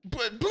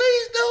 But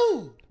please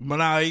do. But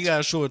now you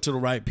gotta show it to the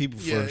right people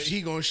first.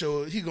 He gonna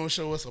show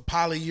us a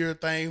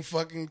polyurethane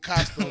fucking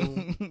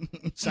costume.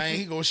 Saying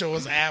he gonna show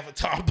us an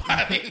avatar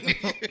body.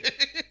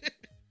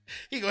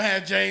 He gonna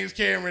have James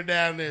Cameron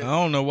down there. I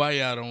don't know why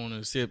y'all don't want to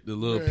accept the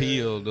little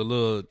peel, the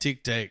little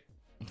tic tac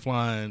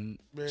flying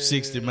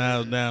 60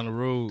 miles down the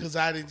road. Because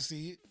I didn't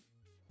see it.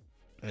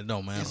 It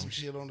don't matter. Get some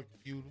shit on the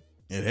computer.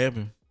 It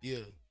happened. Yeah.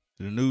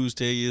 The news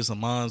tell you it's a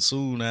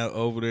monsoon out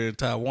over there in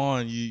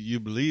Taiwan. You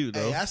believe it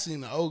though. Hey, I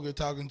seen the ogre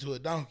talking to a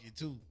donkey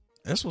too.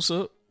 That's what's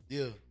up.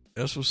 Yeah.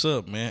 That's what's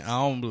up, man. I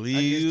don't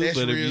believe you,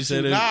 but if you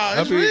said it,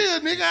 it's real,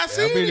 nigga. I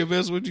seen it. I mean, if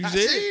that's what you said,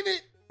 I seen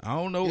it. I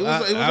don't know. It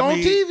was on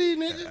TV,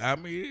 nigga. I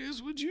mean,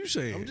 it's what you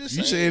said. I'm just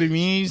you saying. said if you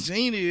ain't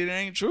seen it, it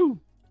ain't true.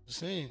 Just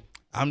saying.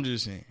 I'm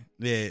just saying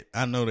that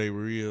I know they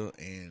real,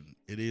 and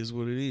it is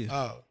what it is.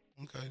 Oh,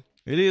 okay.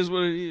 It is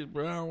what it is,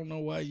 bro. I don't know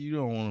why you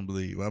don't want to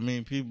believe. I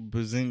mean, people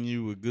present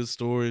you with good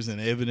stories and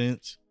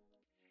evidence,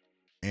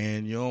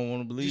 and you don't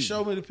want to believe. Just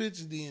show me the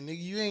pictures, then, nigga.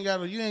 You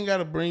ain't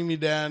gotta bring me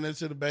down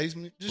into the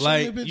basement. Just like,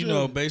 show me a picture you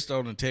know, based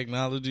on the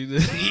technology.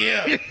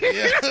 Yeah.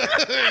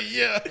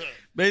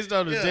 Based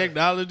on the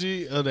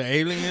technology of the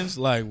aliens,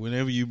 like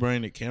whenever you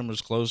bring the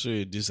cameras closer,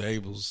 it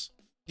disables.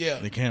 Yeah.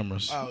 The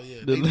cameras. Oh,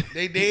 yeah.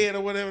 They dead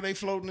or whatever. They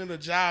floating in a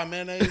jar of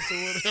mayonnaise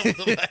or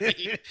whatever.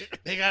 Like,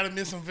 they got them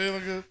in some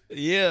vinegar.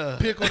 Yeah.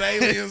 Pickled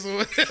aliens or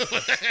whatever.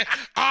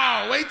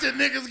 Oh, wait till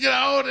niggas get a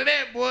hold of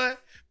that, boy.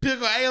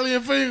 Pickled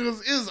alien fingers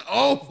is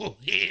over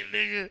here,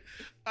 nigga.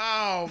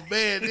 Oh,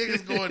 man.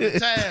 Niggas going to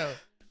town.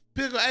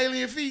 Pickled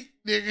alien feet,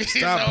 nigga.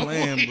 Stop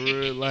playing,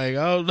 bro. Like,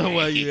 I don't know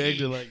why you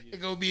acting like it.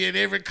 It's going to be in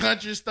every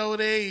country store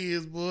there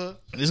is, boy.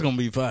 It's going to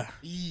be fire.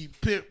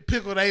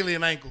 Pickled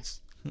alien ankles.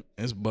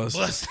 It's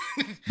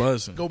busting.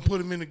 Busting. Go put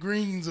them in the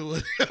greens or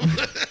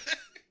whatever.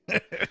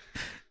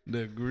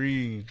 The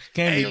green.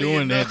 Can't be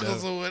doing that,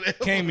 though.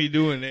 Can't be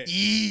doing that.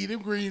 Yeah,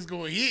 them greens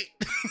going to hit.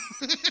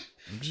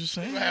 I'm just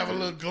saying. Have a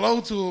little glow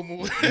to them or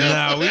whatever.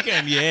 Nah, we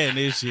can't be adding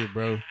this shit,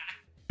 bro.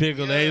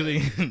 Pickled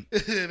alien.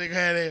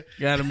 They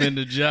got them in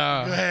the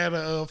jar. They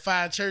had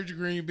 5 church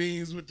green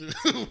beans with the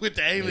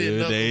alien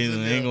knuckles. The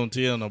alien ain't going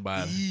to tell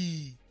nobody.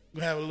 Yeah.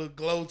 Gonna have a little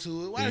glow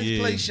to it. Why does this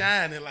place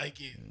shining like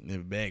it?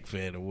 If back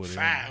fat or whatever.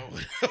 Fire.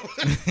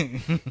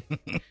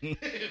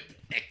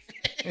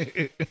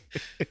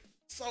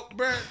 So,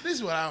 bro, this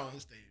is what I don't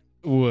understand.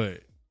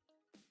 What?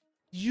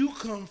 You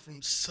come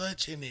from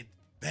such an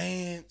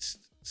advanced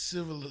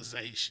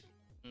civilization.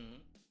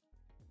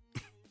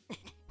 Mm-hmm.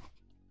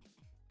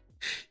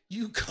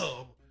 You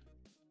come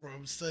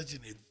from such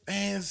an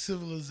advanced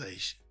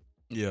civilization.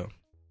 Yeah.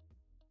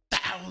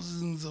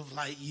 Thousands of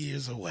light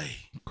years away.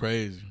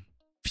 Crazy.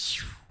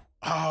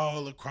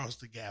 all across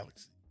the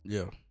galaxy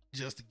Yeah.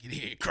 just to get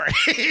here and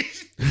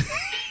crash.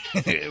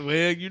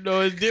 Well, you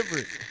know it's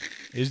different.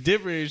 It's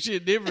different.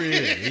 Shit different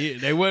here.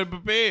 They wasn't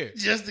prepared.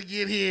 Just to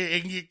get here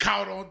and get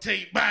caught on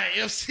tape by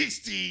an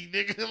F-16,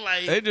 nigga.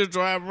 Like They just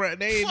drive around.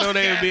 They ain't know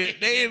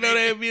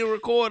they were being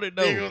recorded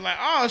though. Nigga was like,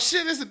 oh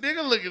shit, it's a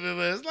nigga looking at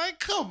us. Like,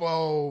 come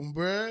on,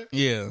 bruh.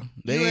 Yeah,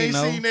 You ain't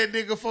seen that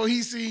nigga before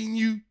he seen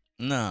you.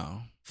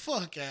 No.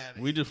 Fuck out of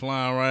here. We just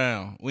flying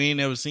around. We ain't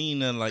never seen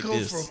nothing like Come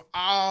this. from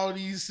all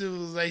these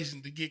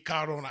civilizations to get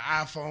caught on an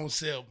iPhone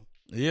 7.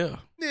 Yeah.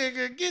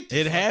 Nigga, get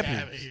the fuck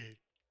out of here.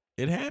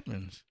 It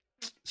happens.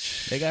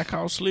 They got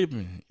caught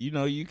slipping. You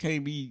know, you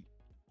can't be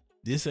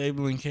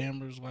disabling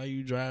cameras while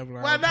you driving.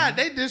 Why not?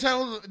 They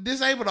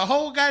disabled the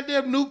whole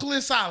goddamn nuclear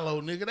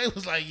silo, nigga. They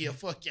was like, yeah,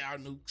 fuck y'all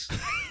nukes.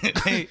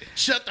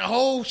 Shut the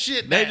whole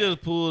shit down. They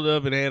just pulled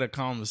up and had a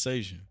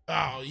conversation.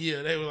 Oh,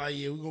 yeah. They were like,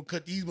 yeah, we're going to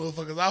cut these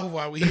motherfuckers off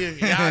while we here.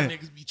 Y'all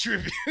niggas be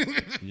tripping.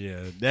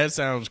 Yeah, that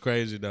sounds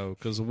crazy, though,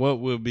 because what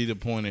would be the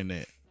point in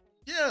that?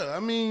 Yeah, I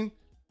mean,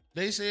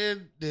 they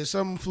said that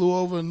something flew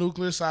over a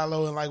nuclear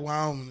silo in, like,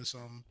 Wyoming or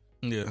something.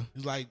 Yeah.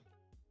 It's like,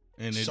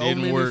 and it so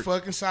didn't many work.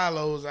 fucking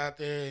silos out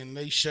there, and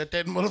they shut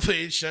that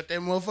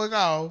motherfucker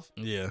off.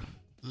 Yeah.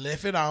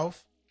 Left it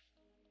off.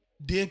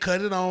 Then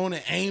cut it on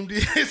and aimed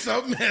it at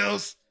something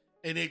else.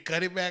 And then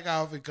cut it back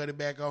off and cut it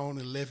back on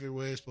and left it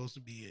where it's supposed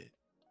to be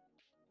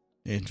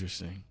at.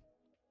 Interesting.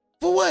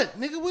 For what?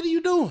 Nigga, what are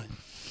you doing?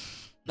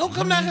 Don't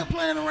come down here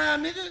playing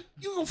around, nigga.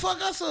 You gonna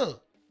fuck us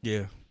up.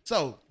 Yeah.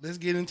 So, let's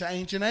get into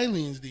Ancient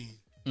Aliens then.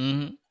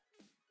 Mm-hmm.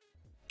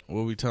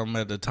 What we talking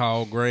about, the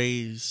tall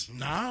grays?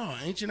 No,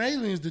 Ancient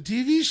Aliens, the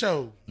TV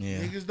show.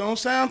 Yeah. Niggas don't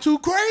sound too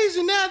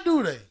crazy now,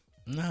 do they?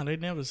 No, they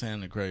never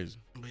sounded crazy.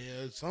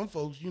 Yeah, some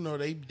folks, you know,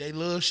 they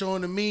love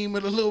showing the meme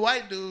of the little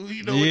white dude,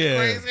 you know, with the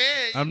crazy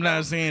hair. I'm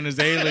not saying it's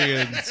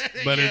aliens,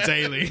 but it's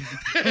aliens.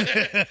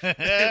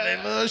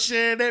 They love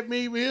sharing that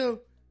meme with him,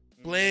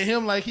 playing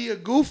him like he a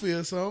goofy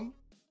or something.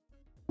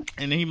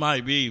 And he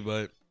might be,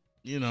 but,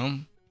 you know,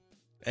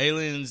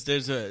 aliens,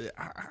 there's a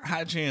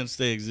high chance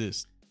they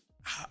exist.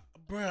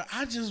 Bruh,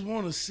 I just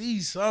want to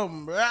see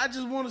something, bruh. I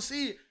just want to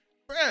see it.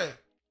 Bruh,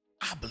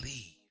 I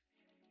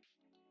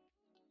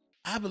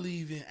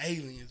believe in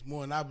aliens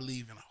more than I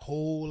believe in a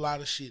whole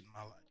lot of shit in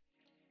my life.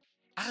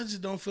 I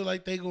just don't feel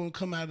like they gonna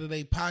come out of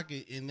their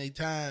pocket in their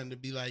time to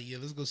be like, yeah,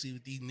 let's go see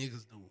what these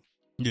niggas doing.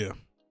 Yeah.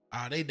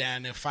 They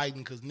down there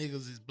fighting because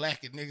niggas is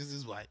black and niggas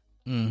is white.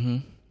 Mm-hmm.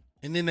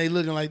 And then they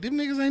looking like, them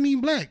niggas ain't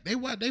even black. They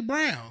white, they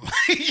brown.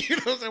 You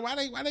know what I'm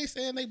saying? Why they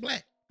saying they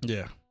black?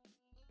 Yeah.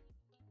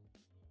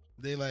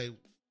 They like,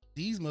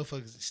 these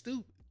motherfuckers is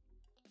stupid.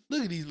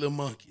 Look at these little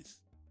monkeys.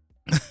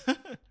 Look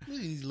at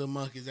these little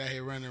monkeys out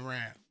here running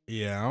around.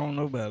 Yeah, I don't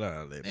know about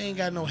all that. They ain't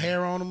got no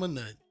hair on them or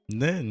nothing.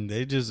 Nothing.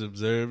 They just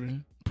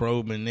observing,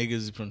 probing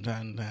niggas from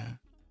time to time.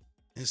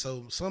 And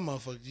so some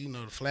motherfuckers, you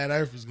know, the flat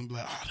earthers gonna be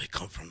like, oh, they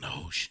come from the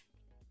ocean.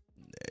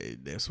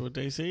 That's what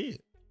they said.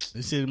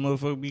 They said the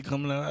motherfucker be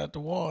coming out the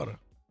water.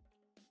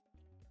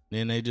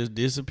 Then they just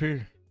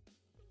disappear.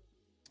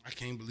 I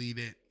can't believe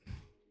that.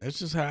 That's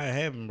just how it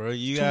happened, bro.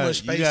 You Too much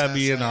space gotta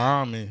be in the outside.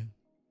 army.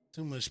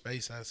 Too much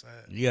space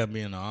outside. You gotta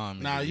be in the army.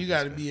 Nah, you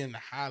gotta be in the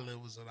high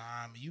levels of the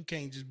army. You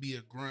can't just be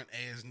a grunt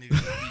ass nigga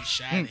to be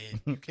shot at.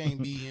 You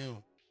can't be him.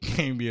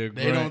 Can't be a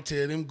grunt. They don't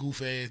tell them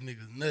goof ass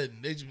niggas nothing.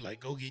 They just be like,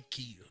 go get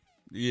killed.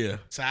 Yeah.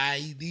 It's a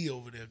IED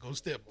over there. Go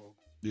step on.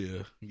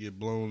 Yeah. Get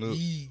blown up.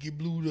 Get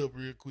blued up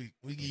real quick.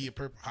 We give you a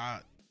purple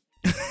heart.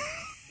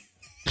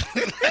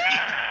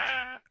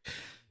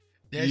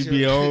 You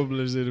be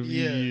homeless in a few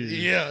years.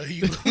 Yeah,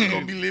 you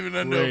gonna be living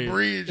under a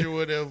bridge or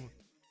whatever.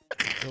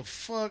 The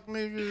fuck,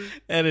 nigga?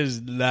 That is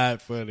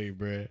not funny,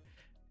 bro.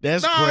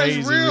 That's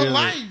crazy. It's real really.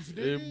 life,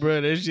 nigga.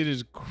 Bro, that shit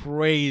is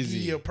crazy.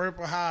 Give you a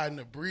purple heart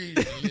and a bridge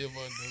to live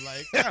under.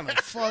 Like, kind of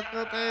fucked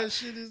up ass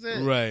shit is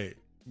that? Right.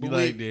 Be But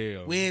like,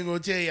 damn. we ain't gonna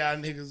tell y'all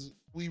niggas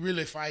we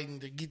really fighting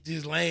to get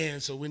this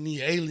land, so when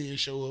these aliens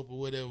show up or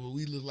whatever,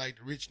 we look like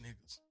the rich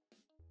niggas.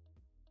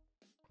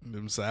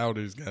 Them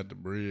Saudis got the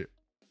bread.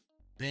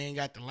 They ain't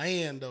got the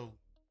land though.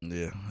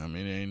 Yeah, I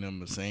mean, there ain't nothing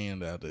but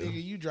sand out there.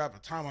 Nigga, you drop a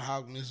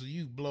tomahawk missile,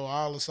 you blow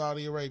all of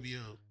Saudi Arabia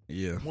up.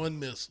 Yeah. One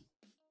missile.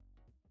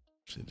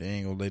 Shit, they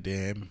ain't gonna let that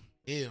happen.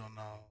 Hell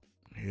no.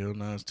 Hell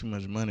no, it's too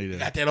much money there.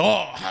 They got that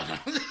oil.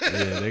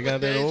 Yeah, they got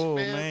that oil,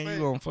 man. You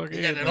gonna fuck They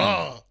it. got that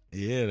oil.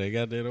 Yeah, they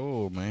got that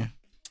oil, man.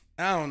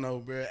 I don't know,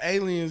 bro.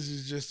 Aliens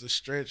is just a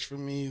stretch for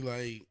me.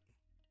 Like,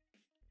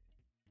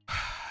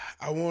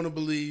 I want to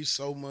believe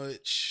so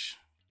much.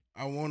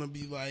 I want to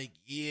be like,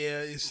 yeah,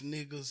 it's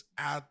niggas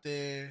out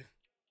there.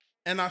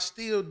 And I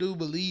still do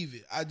believe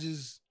it. I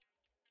just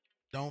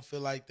don't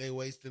feel like they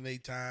wasting their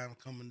time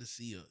coming to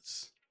see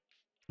us.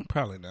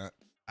 Probably not.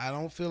 I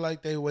don't feel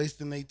like they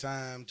wasting their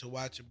time to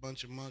watch a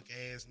bunch of monk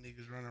ass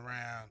niggas run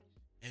around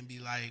and be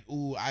like,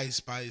 ooh, Ice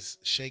Spice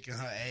shaking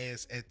her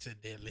ass at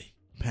Tadeli.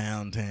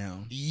 Pound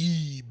Town.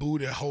 Yee,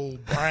 booty hole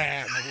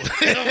Brian or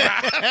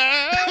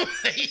whatever.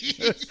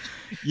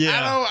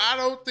 Yeah. I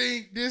don't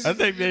think this I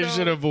think they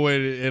should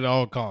avoid it at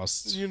all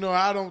costs. You know,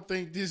 I don't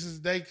think this is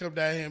they come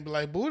down here and be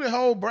like, booty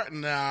hole Brian.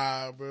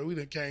 Nah, bro, we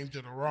done came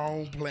to the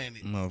wrong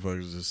planet.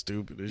 Motherfuckers are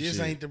stupid as shit. This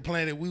ain't the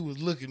planet we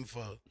was looking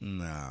for.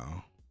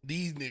 No.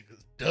 These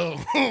niggas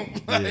dumb.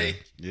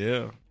 Like,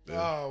 yeah.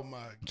 oh my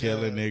God.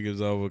 Killing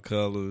niggas over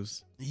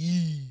colors.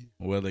 Yee.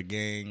 Whether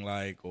gang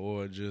like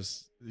or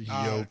just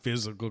your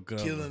physical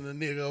color. Killing a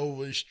nigga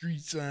over a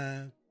street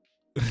sign.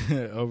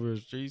 Over a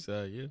street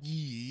side, yeah.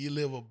 Yeah, you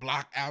live a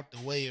block out the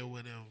way or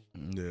whatever.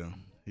 Yeah.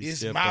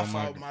 It's my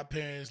fault my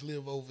parents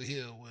live over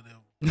here or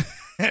whatever.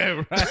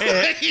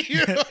 Right.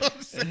 You know what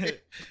I'm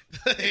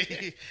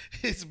saying?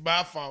 It's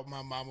my fault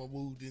my mama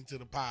moved into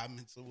the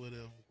apartments or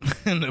whatever.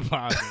 In the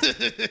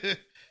apartment.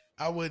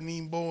 I wasn't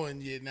even born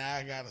yet. Now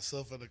I gotta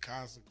suffer the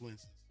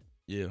consequences.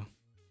 Yeah,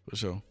 for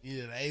sure.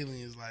 Yeah, the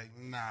aliens like,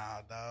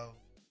 nah, dog.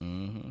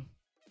 Mm-hmm.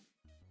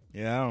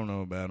 Yeah, I don't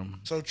know about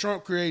him. So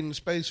Trump creating the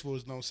Space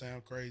Force don't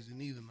sound crazy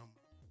neither no more.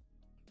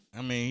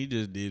 I mean, he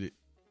just did it.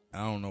 I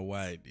don't know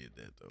why he did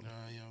that though.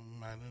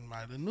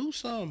 Might have knew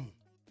something.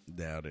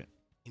 Doubt it.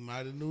 He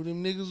might have knew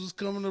them niggas was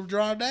coming to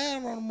draw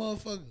down on the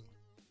motherfucker.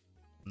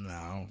 No,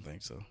 I don't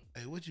think so.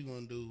 Hey, what you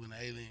gonna do when the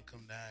alien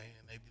come down here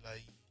and they be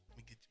like, let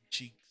me get them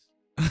cheeks?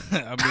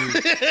 I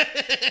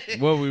mean,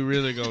 what we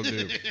really gonna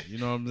do? You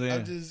know what I'm saying?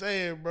 I'm just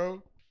saying,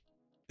 bro.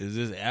 Is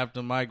this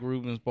after Mike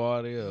Rubin's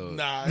party? Or?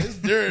 Nah, it's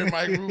during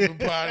Mike Rubin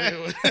party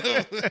or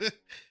whatever.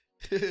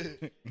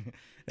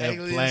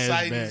 Alien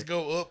sightings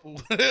go up or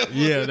whatever.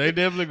 Yeah, they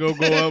definitely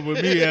gonna go up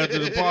with me after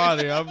the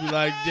party. I'll be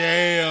like,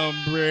 damn,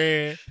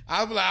 bruh.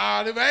 I'll be like,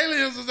 oh, them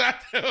aliens was out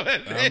there.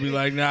 I'll be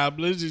like, nah,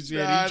 Boosie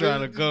said he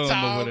trying to come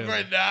or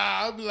whatever. Nah,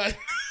 I'll be like,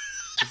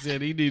 he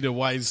said he need a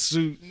white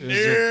suit. I'll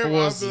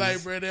be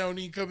like, bro, they don't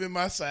even come in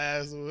my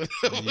size or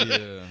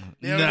whatever.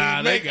 Yeah.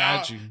 Nah, they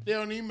got you. They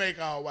don't even make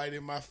all white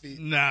in my feet.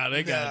 Nah,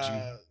 they got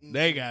you.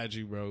 They got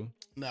you, bro.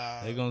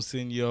 Nah. They gonna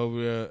send you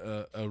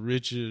over a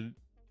Richard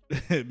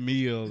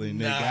meal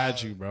and they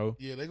got you, bro.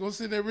 Yeah, they gonna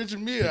send that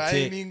Richard meal. I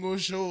ain't even gonna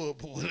show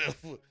up or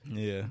whatever.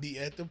 Yeah. Be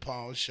at the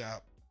pawn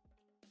shop.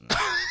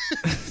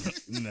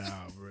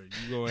 Nah, bro.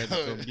 You gonna have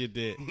to come get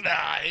that. Nah,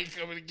 I ain't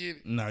coming to get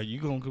it. Nah,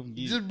 you gonna come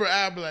get it. Bro,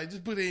 I'll be like,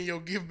 just put it in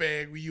your gift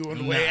bag when you on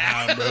the way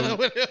out.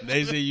 Bro.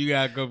 They say you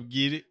gotta come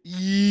get it.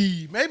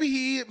 Yeah.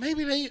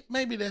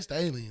 Maybe that's the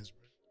aliens,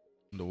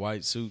 bro. The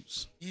white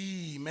suits.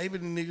 Yeah, maybe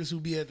the niggas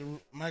who be at the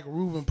Michael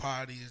Rubin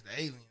party is the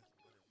aliens.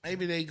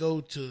 Maybe they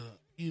go to,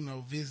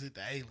 visit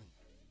the aliens.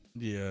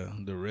 Yeah,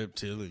 the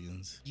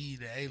reptilians. Yeah,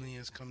 the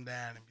aliens come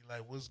down and be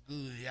like, what's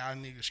good? Y'all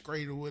niggas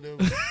straight or whatever.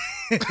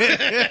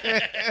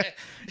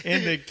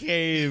 In the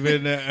cave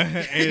in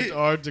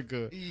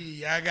Antarctica.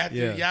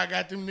 Yeah, y'all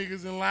got them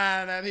niggas in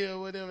line out here or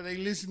whatever. They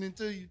listening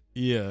to you.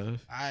 Yeah.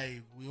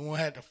 We won't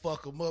have to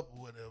fuck them up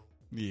or whatever.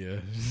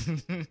 Yeah.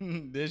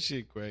 That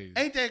shit crazy.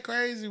 Ain't that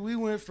crazy? We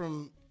went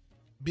from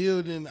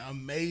building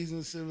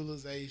amazing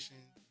civilization,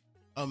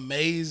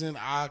 amazing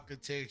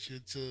architecture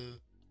to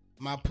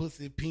my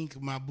pussy pink,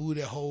 my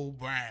booty hole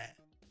brown.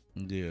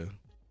 Yeah.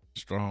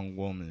 Strong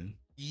woman.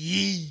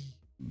 Yee.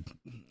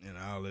 And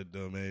all that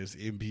dumbass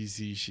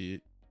NPC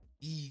shit.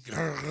 Yee,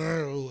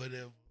 girl,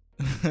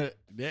 whatever.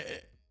 That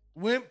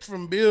went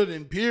from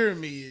building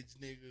pyramids,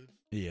 nigga.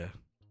 Yeah.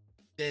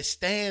 That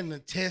stand the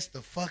test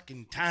of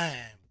fucking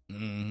time.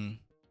 Mm-hmm.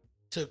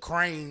 To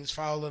cranes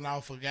falling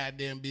off of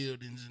goddamn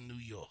buildings in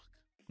New York.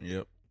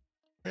 Yep.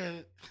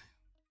 Man,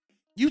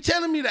 you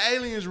telling me the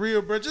aliens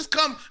real, bro? Just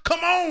come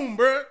on,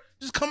 bro.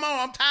 Just come on.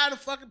 I'm tired of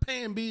fucking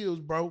paying bills,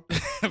 bro.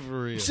 For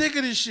real. I'm sick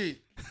of this shit.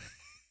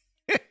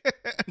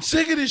 I'm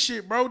sick of this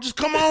shit, bro. Just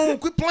come on.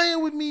 Quit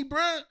playing with me,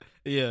 bro.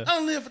 Yeah. I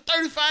done lived for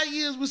 35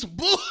 years with some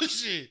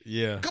bullshit.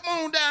 Yeah. Come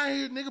on down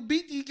here, nigga.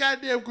 Beat these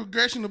goddamn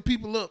congressional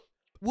people up.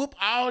 Whoop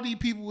all these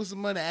people with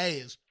some money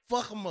ass.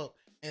 Fuck them up.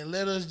 And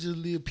let us just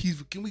live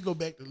peaceful. Can we go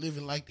back to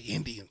living like the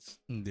Indians?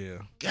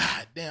 Yeah.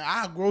 God damn,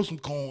 I'll grow some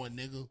corn,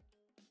 nigga.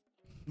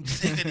 I'm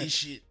sick of this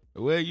shit.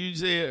 Well, you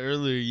said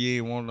earlier you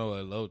ain't want no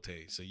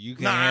elote, so you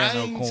can't have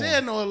no corn. I ain't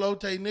said no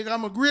elote, nigga.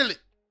 I'ma grill it.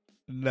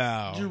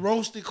 No. Just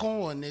roasted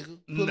corn, nigga.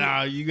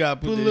 You gotta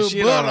put that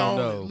shit on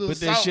it, though. Put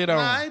that shit on.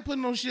 Nah, I ain't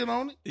putting no shit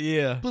on it.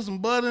 Yeah. Put some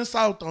butter and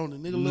salt on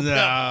it, nigga.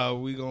 Pepper.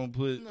 We gonna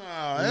put.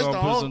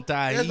 Some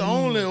tahini. That's the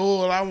only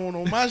oil I want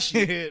on my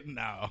shit.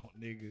 No,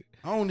 nigga.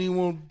 I don't even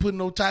want to put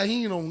no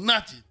tahini on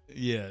nothing.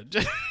 Yeah,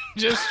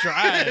 just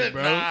try it,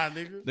 bro. Nah,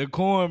 nigga. The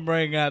corn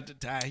bring out the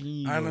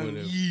tahini.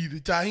 The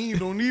tahini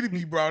don't need to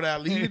be brought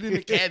out. Leave it in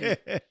the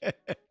cabinet.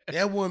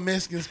 That one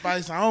Mexican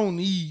spice I don't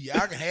need.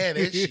 I can have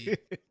that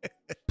shit.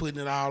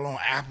 Putting it all on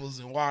apples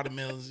and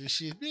watermelons and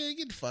shit. Man,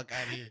 get the fuck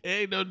out of here.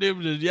 Ain't no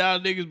difference. Y'all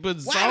niggas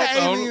putting salt on Why it.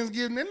 the aliens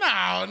giving it?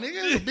 Nah, nigga,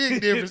 it's a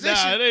big difference.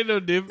 It ain't no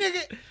difference.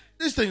 Nigga,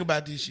 just think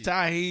about this shit.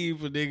 Tahini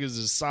for niggas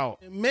is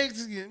salt.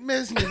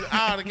 Mexicans,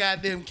 all the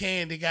goddamn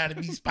candy gotta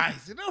be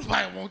spicy.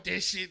 Nobody want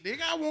that shit,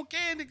 nigga. I want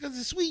candy because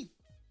it's sweet.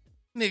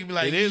 Nigga be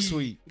like, it is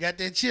sweet. Got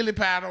that chili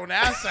powder on the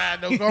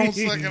outside, though. Go on,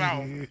 suck it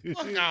off.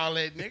 Fuck all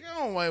that, nigga. I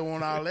don't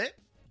want all that.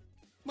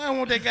 Might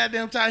want that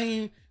goddamn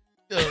tahine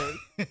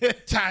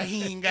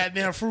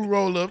goddamn fruit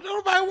roll up.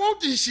 Nobody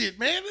want this shit,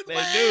 man. Nobody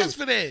ask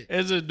for that.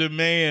 There's a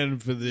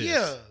demand for this.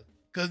 Yeah.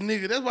 Cause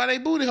nigga, that's why they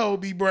booty hole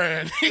be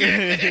brown.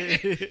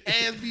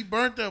 Ass be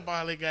burnt up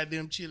all that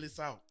goddamn chili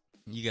sauce.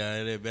 You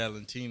got that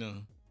Valentina.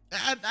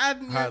 I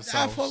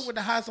fuck with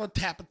the hot sauce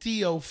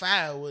Tapatio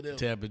 5 or whatever.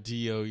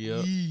 Tapatio,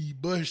 yeah. Yee,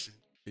 busting.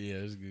 Yeah,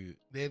 it's good.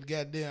 That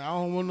goddamn, I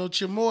don't want no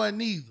chamoy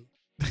neither.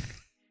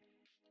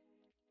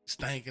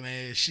 Stinking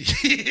ass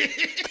shit.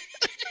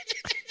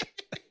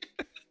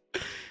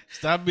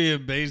 Stop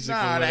being basic.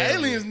 Nah, the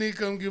aliens need to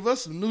come give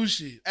us some new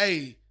shit.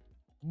 Hey,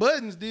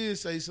 Buttons did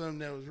say something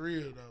that was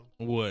real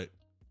though. What?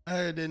 I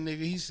heard that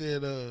nigga. He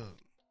said,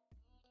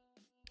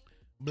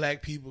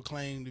 black people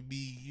claim to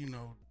be, you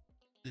know,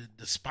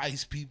 the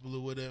spice people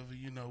or whatever.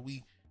 You know,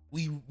 we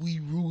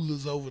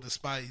rulers over the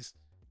spice,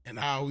 and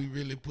all we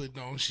really putting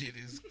on shit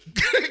is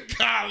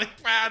garlic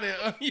powder,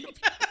 onion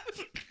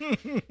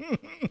powder.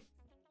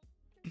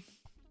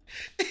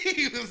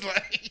 He was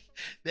like,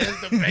 that's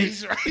the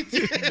base right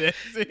there.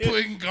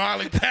 Putting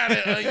garlic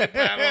powder, onion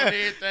powder on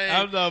everything.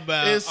 I'm talking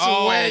about it's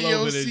all swear your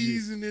over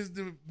season is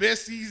the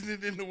best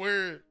seasoning in the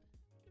world.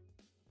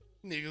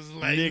 Niggas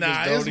like, Niggas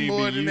nah, don't it's even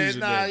more be than that. using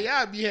Nah, that.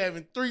 y'all be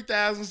having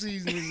 3,000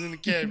 seasonings in the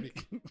cabinet.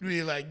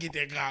 Be like, get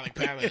that garlic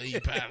powder,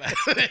 onion powder.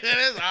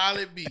 That's all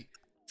it be.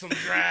 Some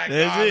dried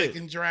garlic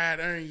and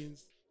dried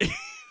onions.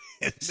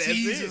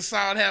 Seasoned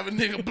salt have a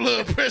nigga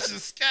blood pressure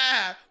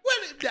sky.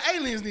 What the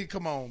aliens need to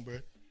come on, bro.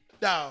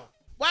 Dog,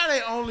 why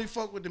they only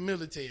fuck with the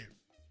military?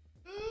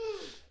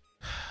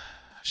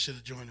 I should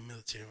have joined the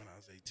military when I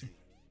was 18.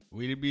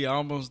 We'd be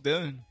almost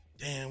done.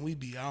 Damn, we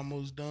be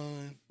almost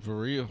done. For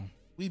real.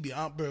 We be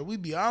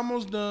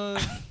almost done,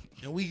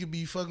 and we could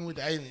be fucking with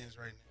the aliens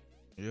right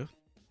now. Yeah.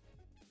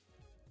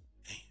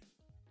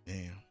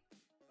 Damn.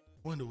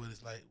 Wonder what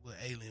it's like, what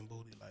alien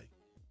booty like.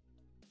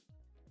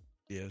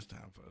 Yeah, it's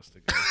time for us to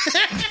go.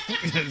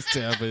 it's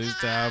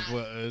time for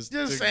us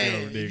Just to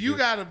saying, go, if you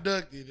got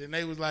abducted and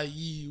they was like,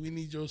 we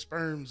need your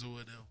sperms or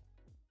whatever.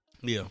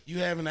 Yeah. You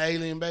having an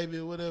alien baby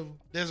or whatever,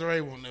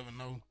 Desiree won't never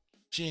know.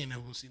 She ain't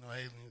never see no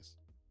aliens.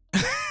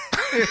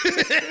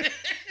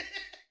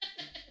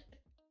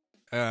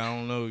 I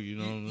don't know, you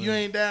know. You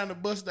ain't down to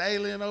bust the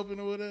alien open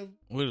or whatever?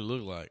 What it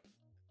look like?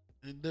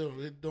 It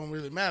don't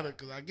really matter,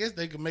 because I guess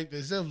they can make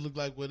themselves look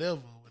like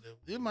whatever or whatever.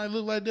 It might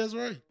look like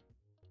Desiree.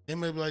 They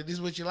may be like, this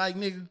is what you like,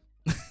 nigga.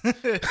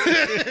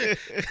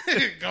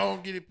 Go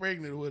on, get it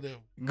pregnant or whatever.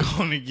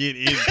 Gonna get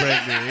it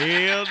pregnant.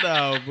 Hell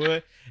no,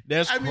 boy.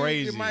 That's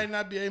crazy. It might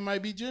not be, it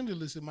might be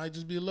genderless. It might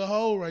just be a little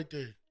hole right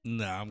there.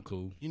 Nah, I'm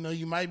cool. You know,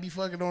 you might be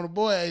fucking on a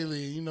boy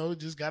alien, you know,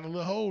 just got a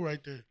little hole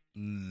right there.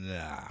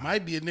 Nah.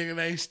 Might be a nigga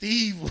named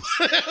Steve.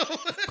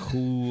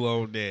 Cool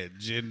on that.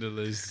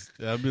 Genderless.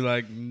 I'll be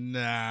like,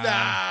 nah.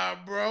 Nah,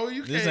 bro.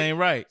 This ain't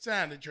right.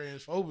 Sounding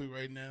transphobic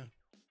right now.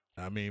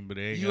 I mean, but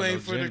they ain't You got ain't no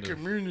for gender. the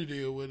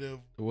community or whatever.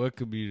 What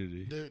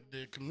community?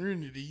 The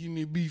community. You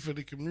need to be for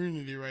the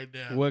community right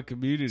now. What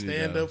community?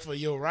 Stand though? up for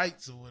your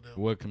rights or whatever.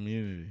 What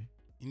community?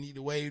 You need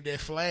to wave that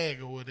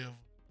flag or whatever.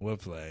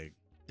 What flag?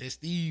 That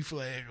Steve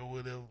flag or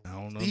whatever. I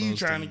don't know. Steve no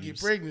trying Steves. to get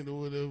pregnant or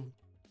whatever.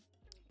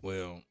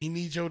 Well, He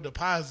needs your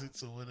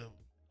deposits or whatever.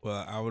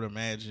 well, I would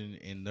imagine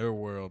in their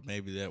world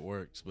maybe that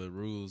works, but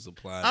rules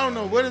apply. I don't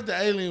know. down What here. if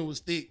the alien was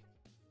thick?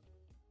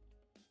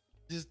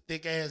 This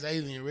thick ass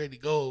alien ready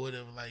to go or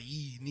whatever. Like,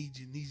 need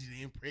you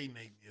to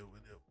impregnate me or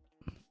whatever.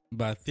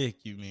 By thick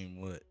you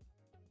mean what?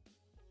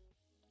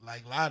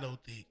 Like Lotto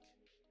thick.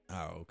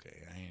 Oh,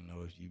 okay. I didn't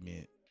know if you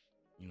meant,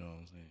 you know what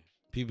I'm saying.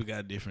 People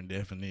got different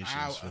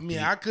definitions. I mean,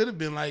 I could have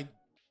been like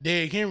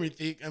Derrick Henry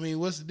thick. I mean,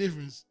 what's the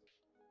difference?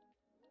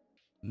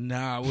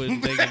 Nah, I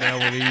wasn't thinking that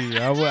one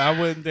either. I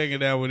wasn't thinking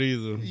that one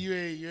either.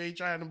 You ain't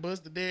trying to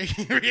bust the Derrick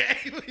Henry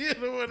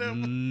alien or whatever.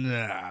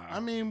 Nah. I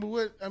mean, but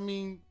what? I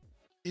mean,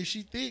 if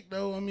she thick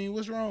though, I mean,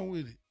 what's wrong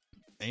with it?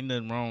 Ain't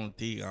nothing wrong with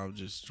thick. I was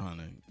just trying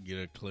to get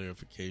a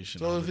clarification.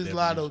 So on if the it's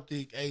definition. Lotto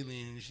thick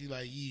alien, she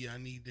like, I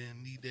need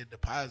that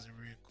deposit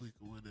real quick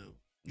or whatever.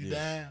 You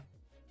down?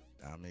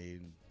 I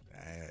mean,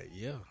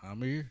 yeah,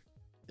 I'm here.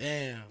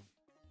 Damn.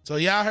 So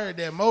y'all heard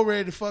that Mo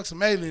ready to fuck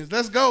some aliens.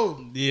 Let's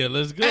go. Yeah,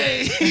 let's go.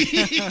 Hey,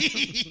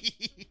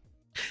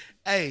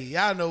 hey,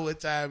 y'all know what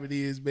time it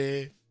is,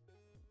 man.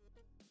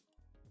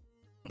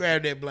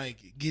 Grab that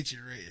blanket. Get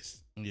your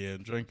rest. Yeah,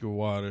 drink your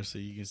water so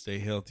you can stay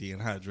healthy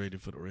and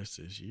hydrated for the rest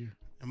of this year.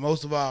 And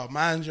most of all,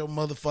 mind your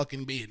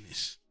motherfucking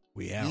business.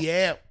 We out. We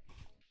out.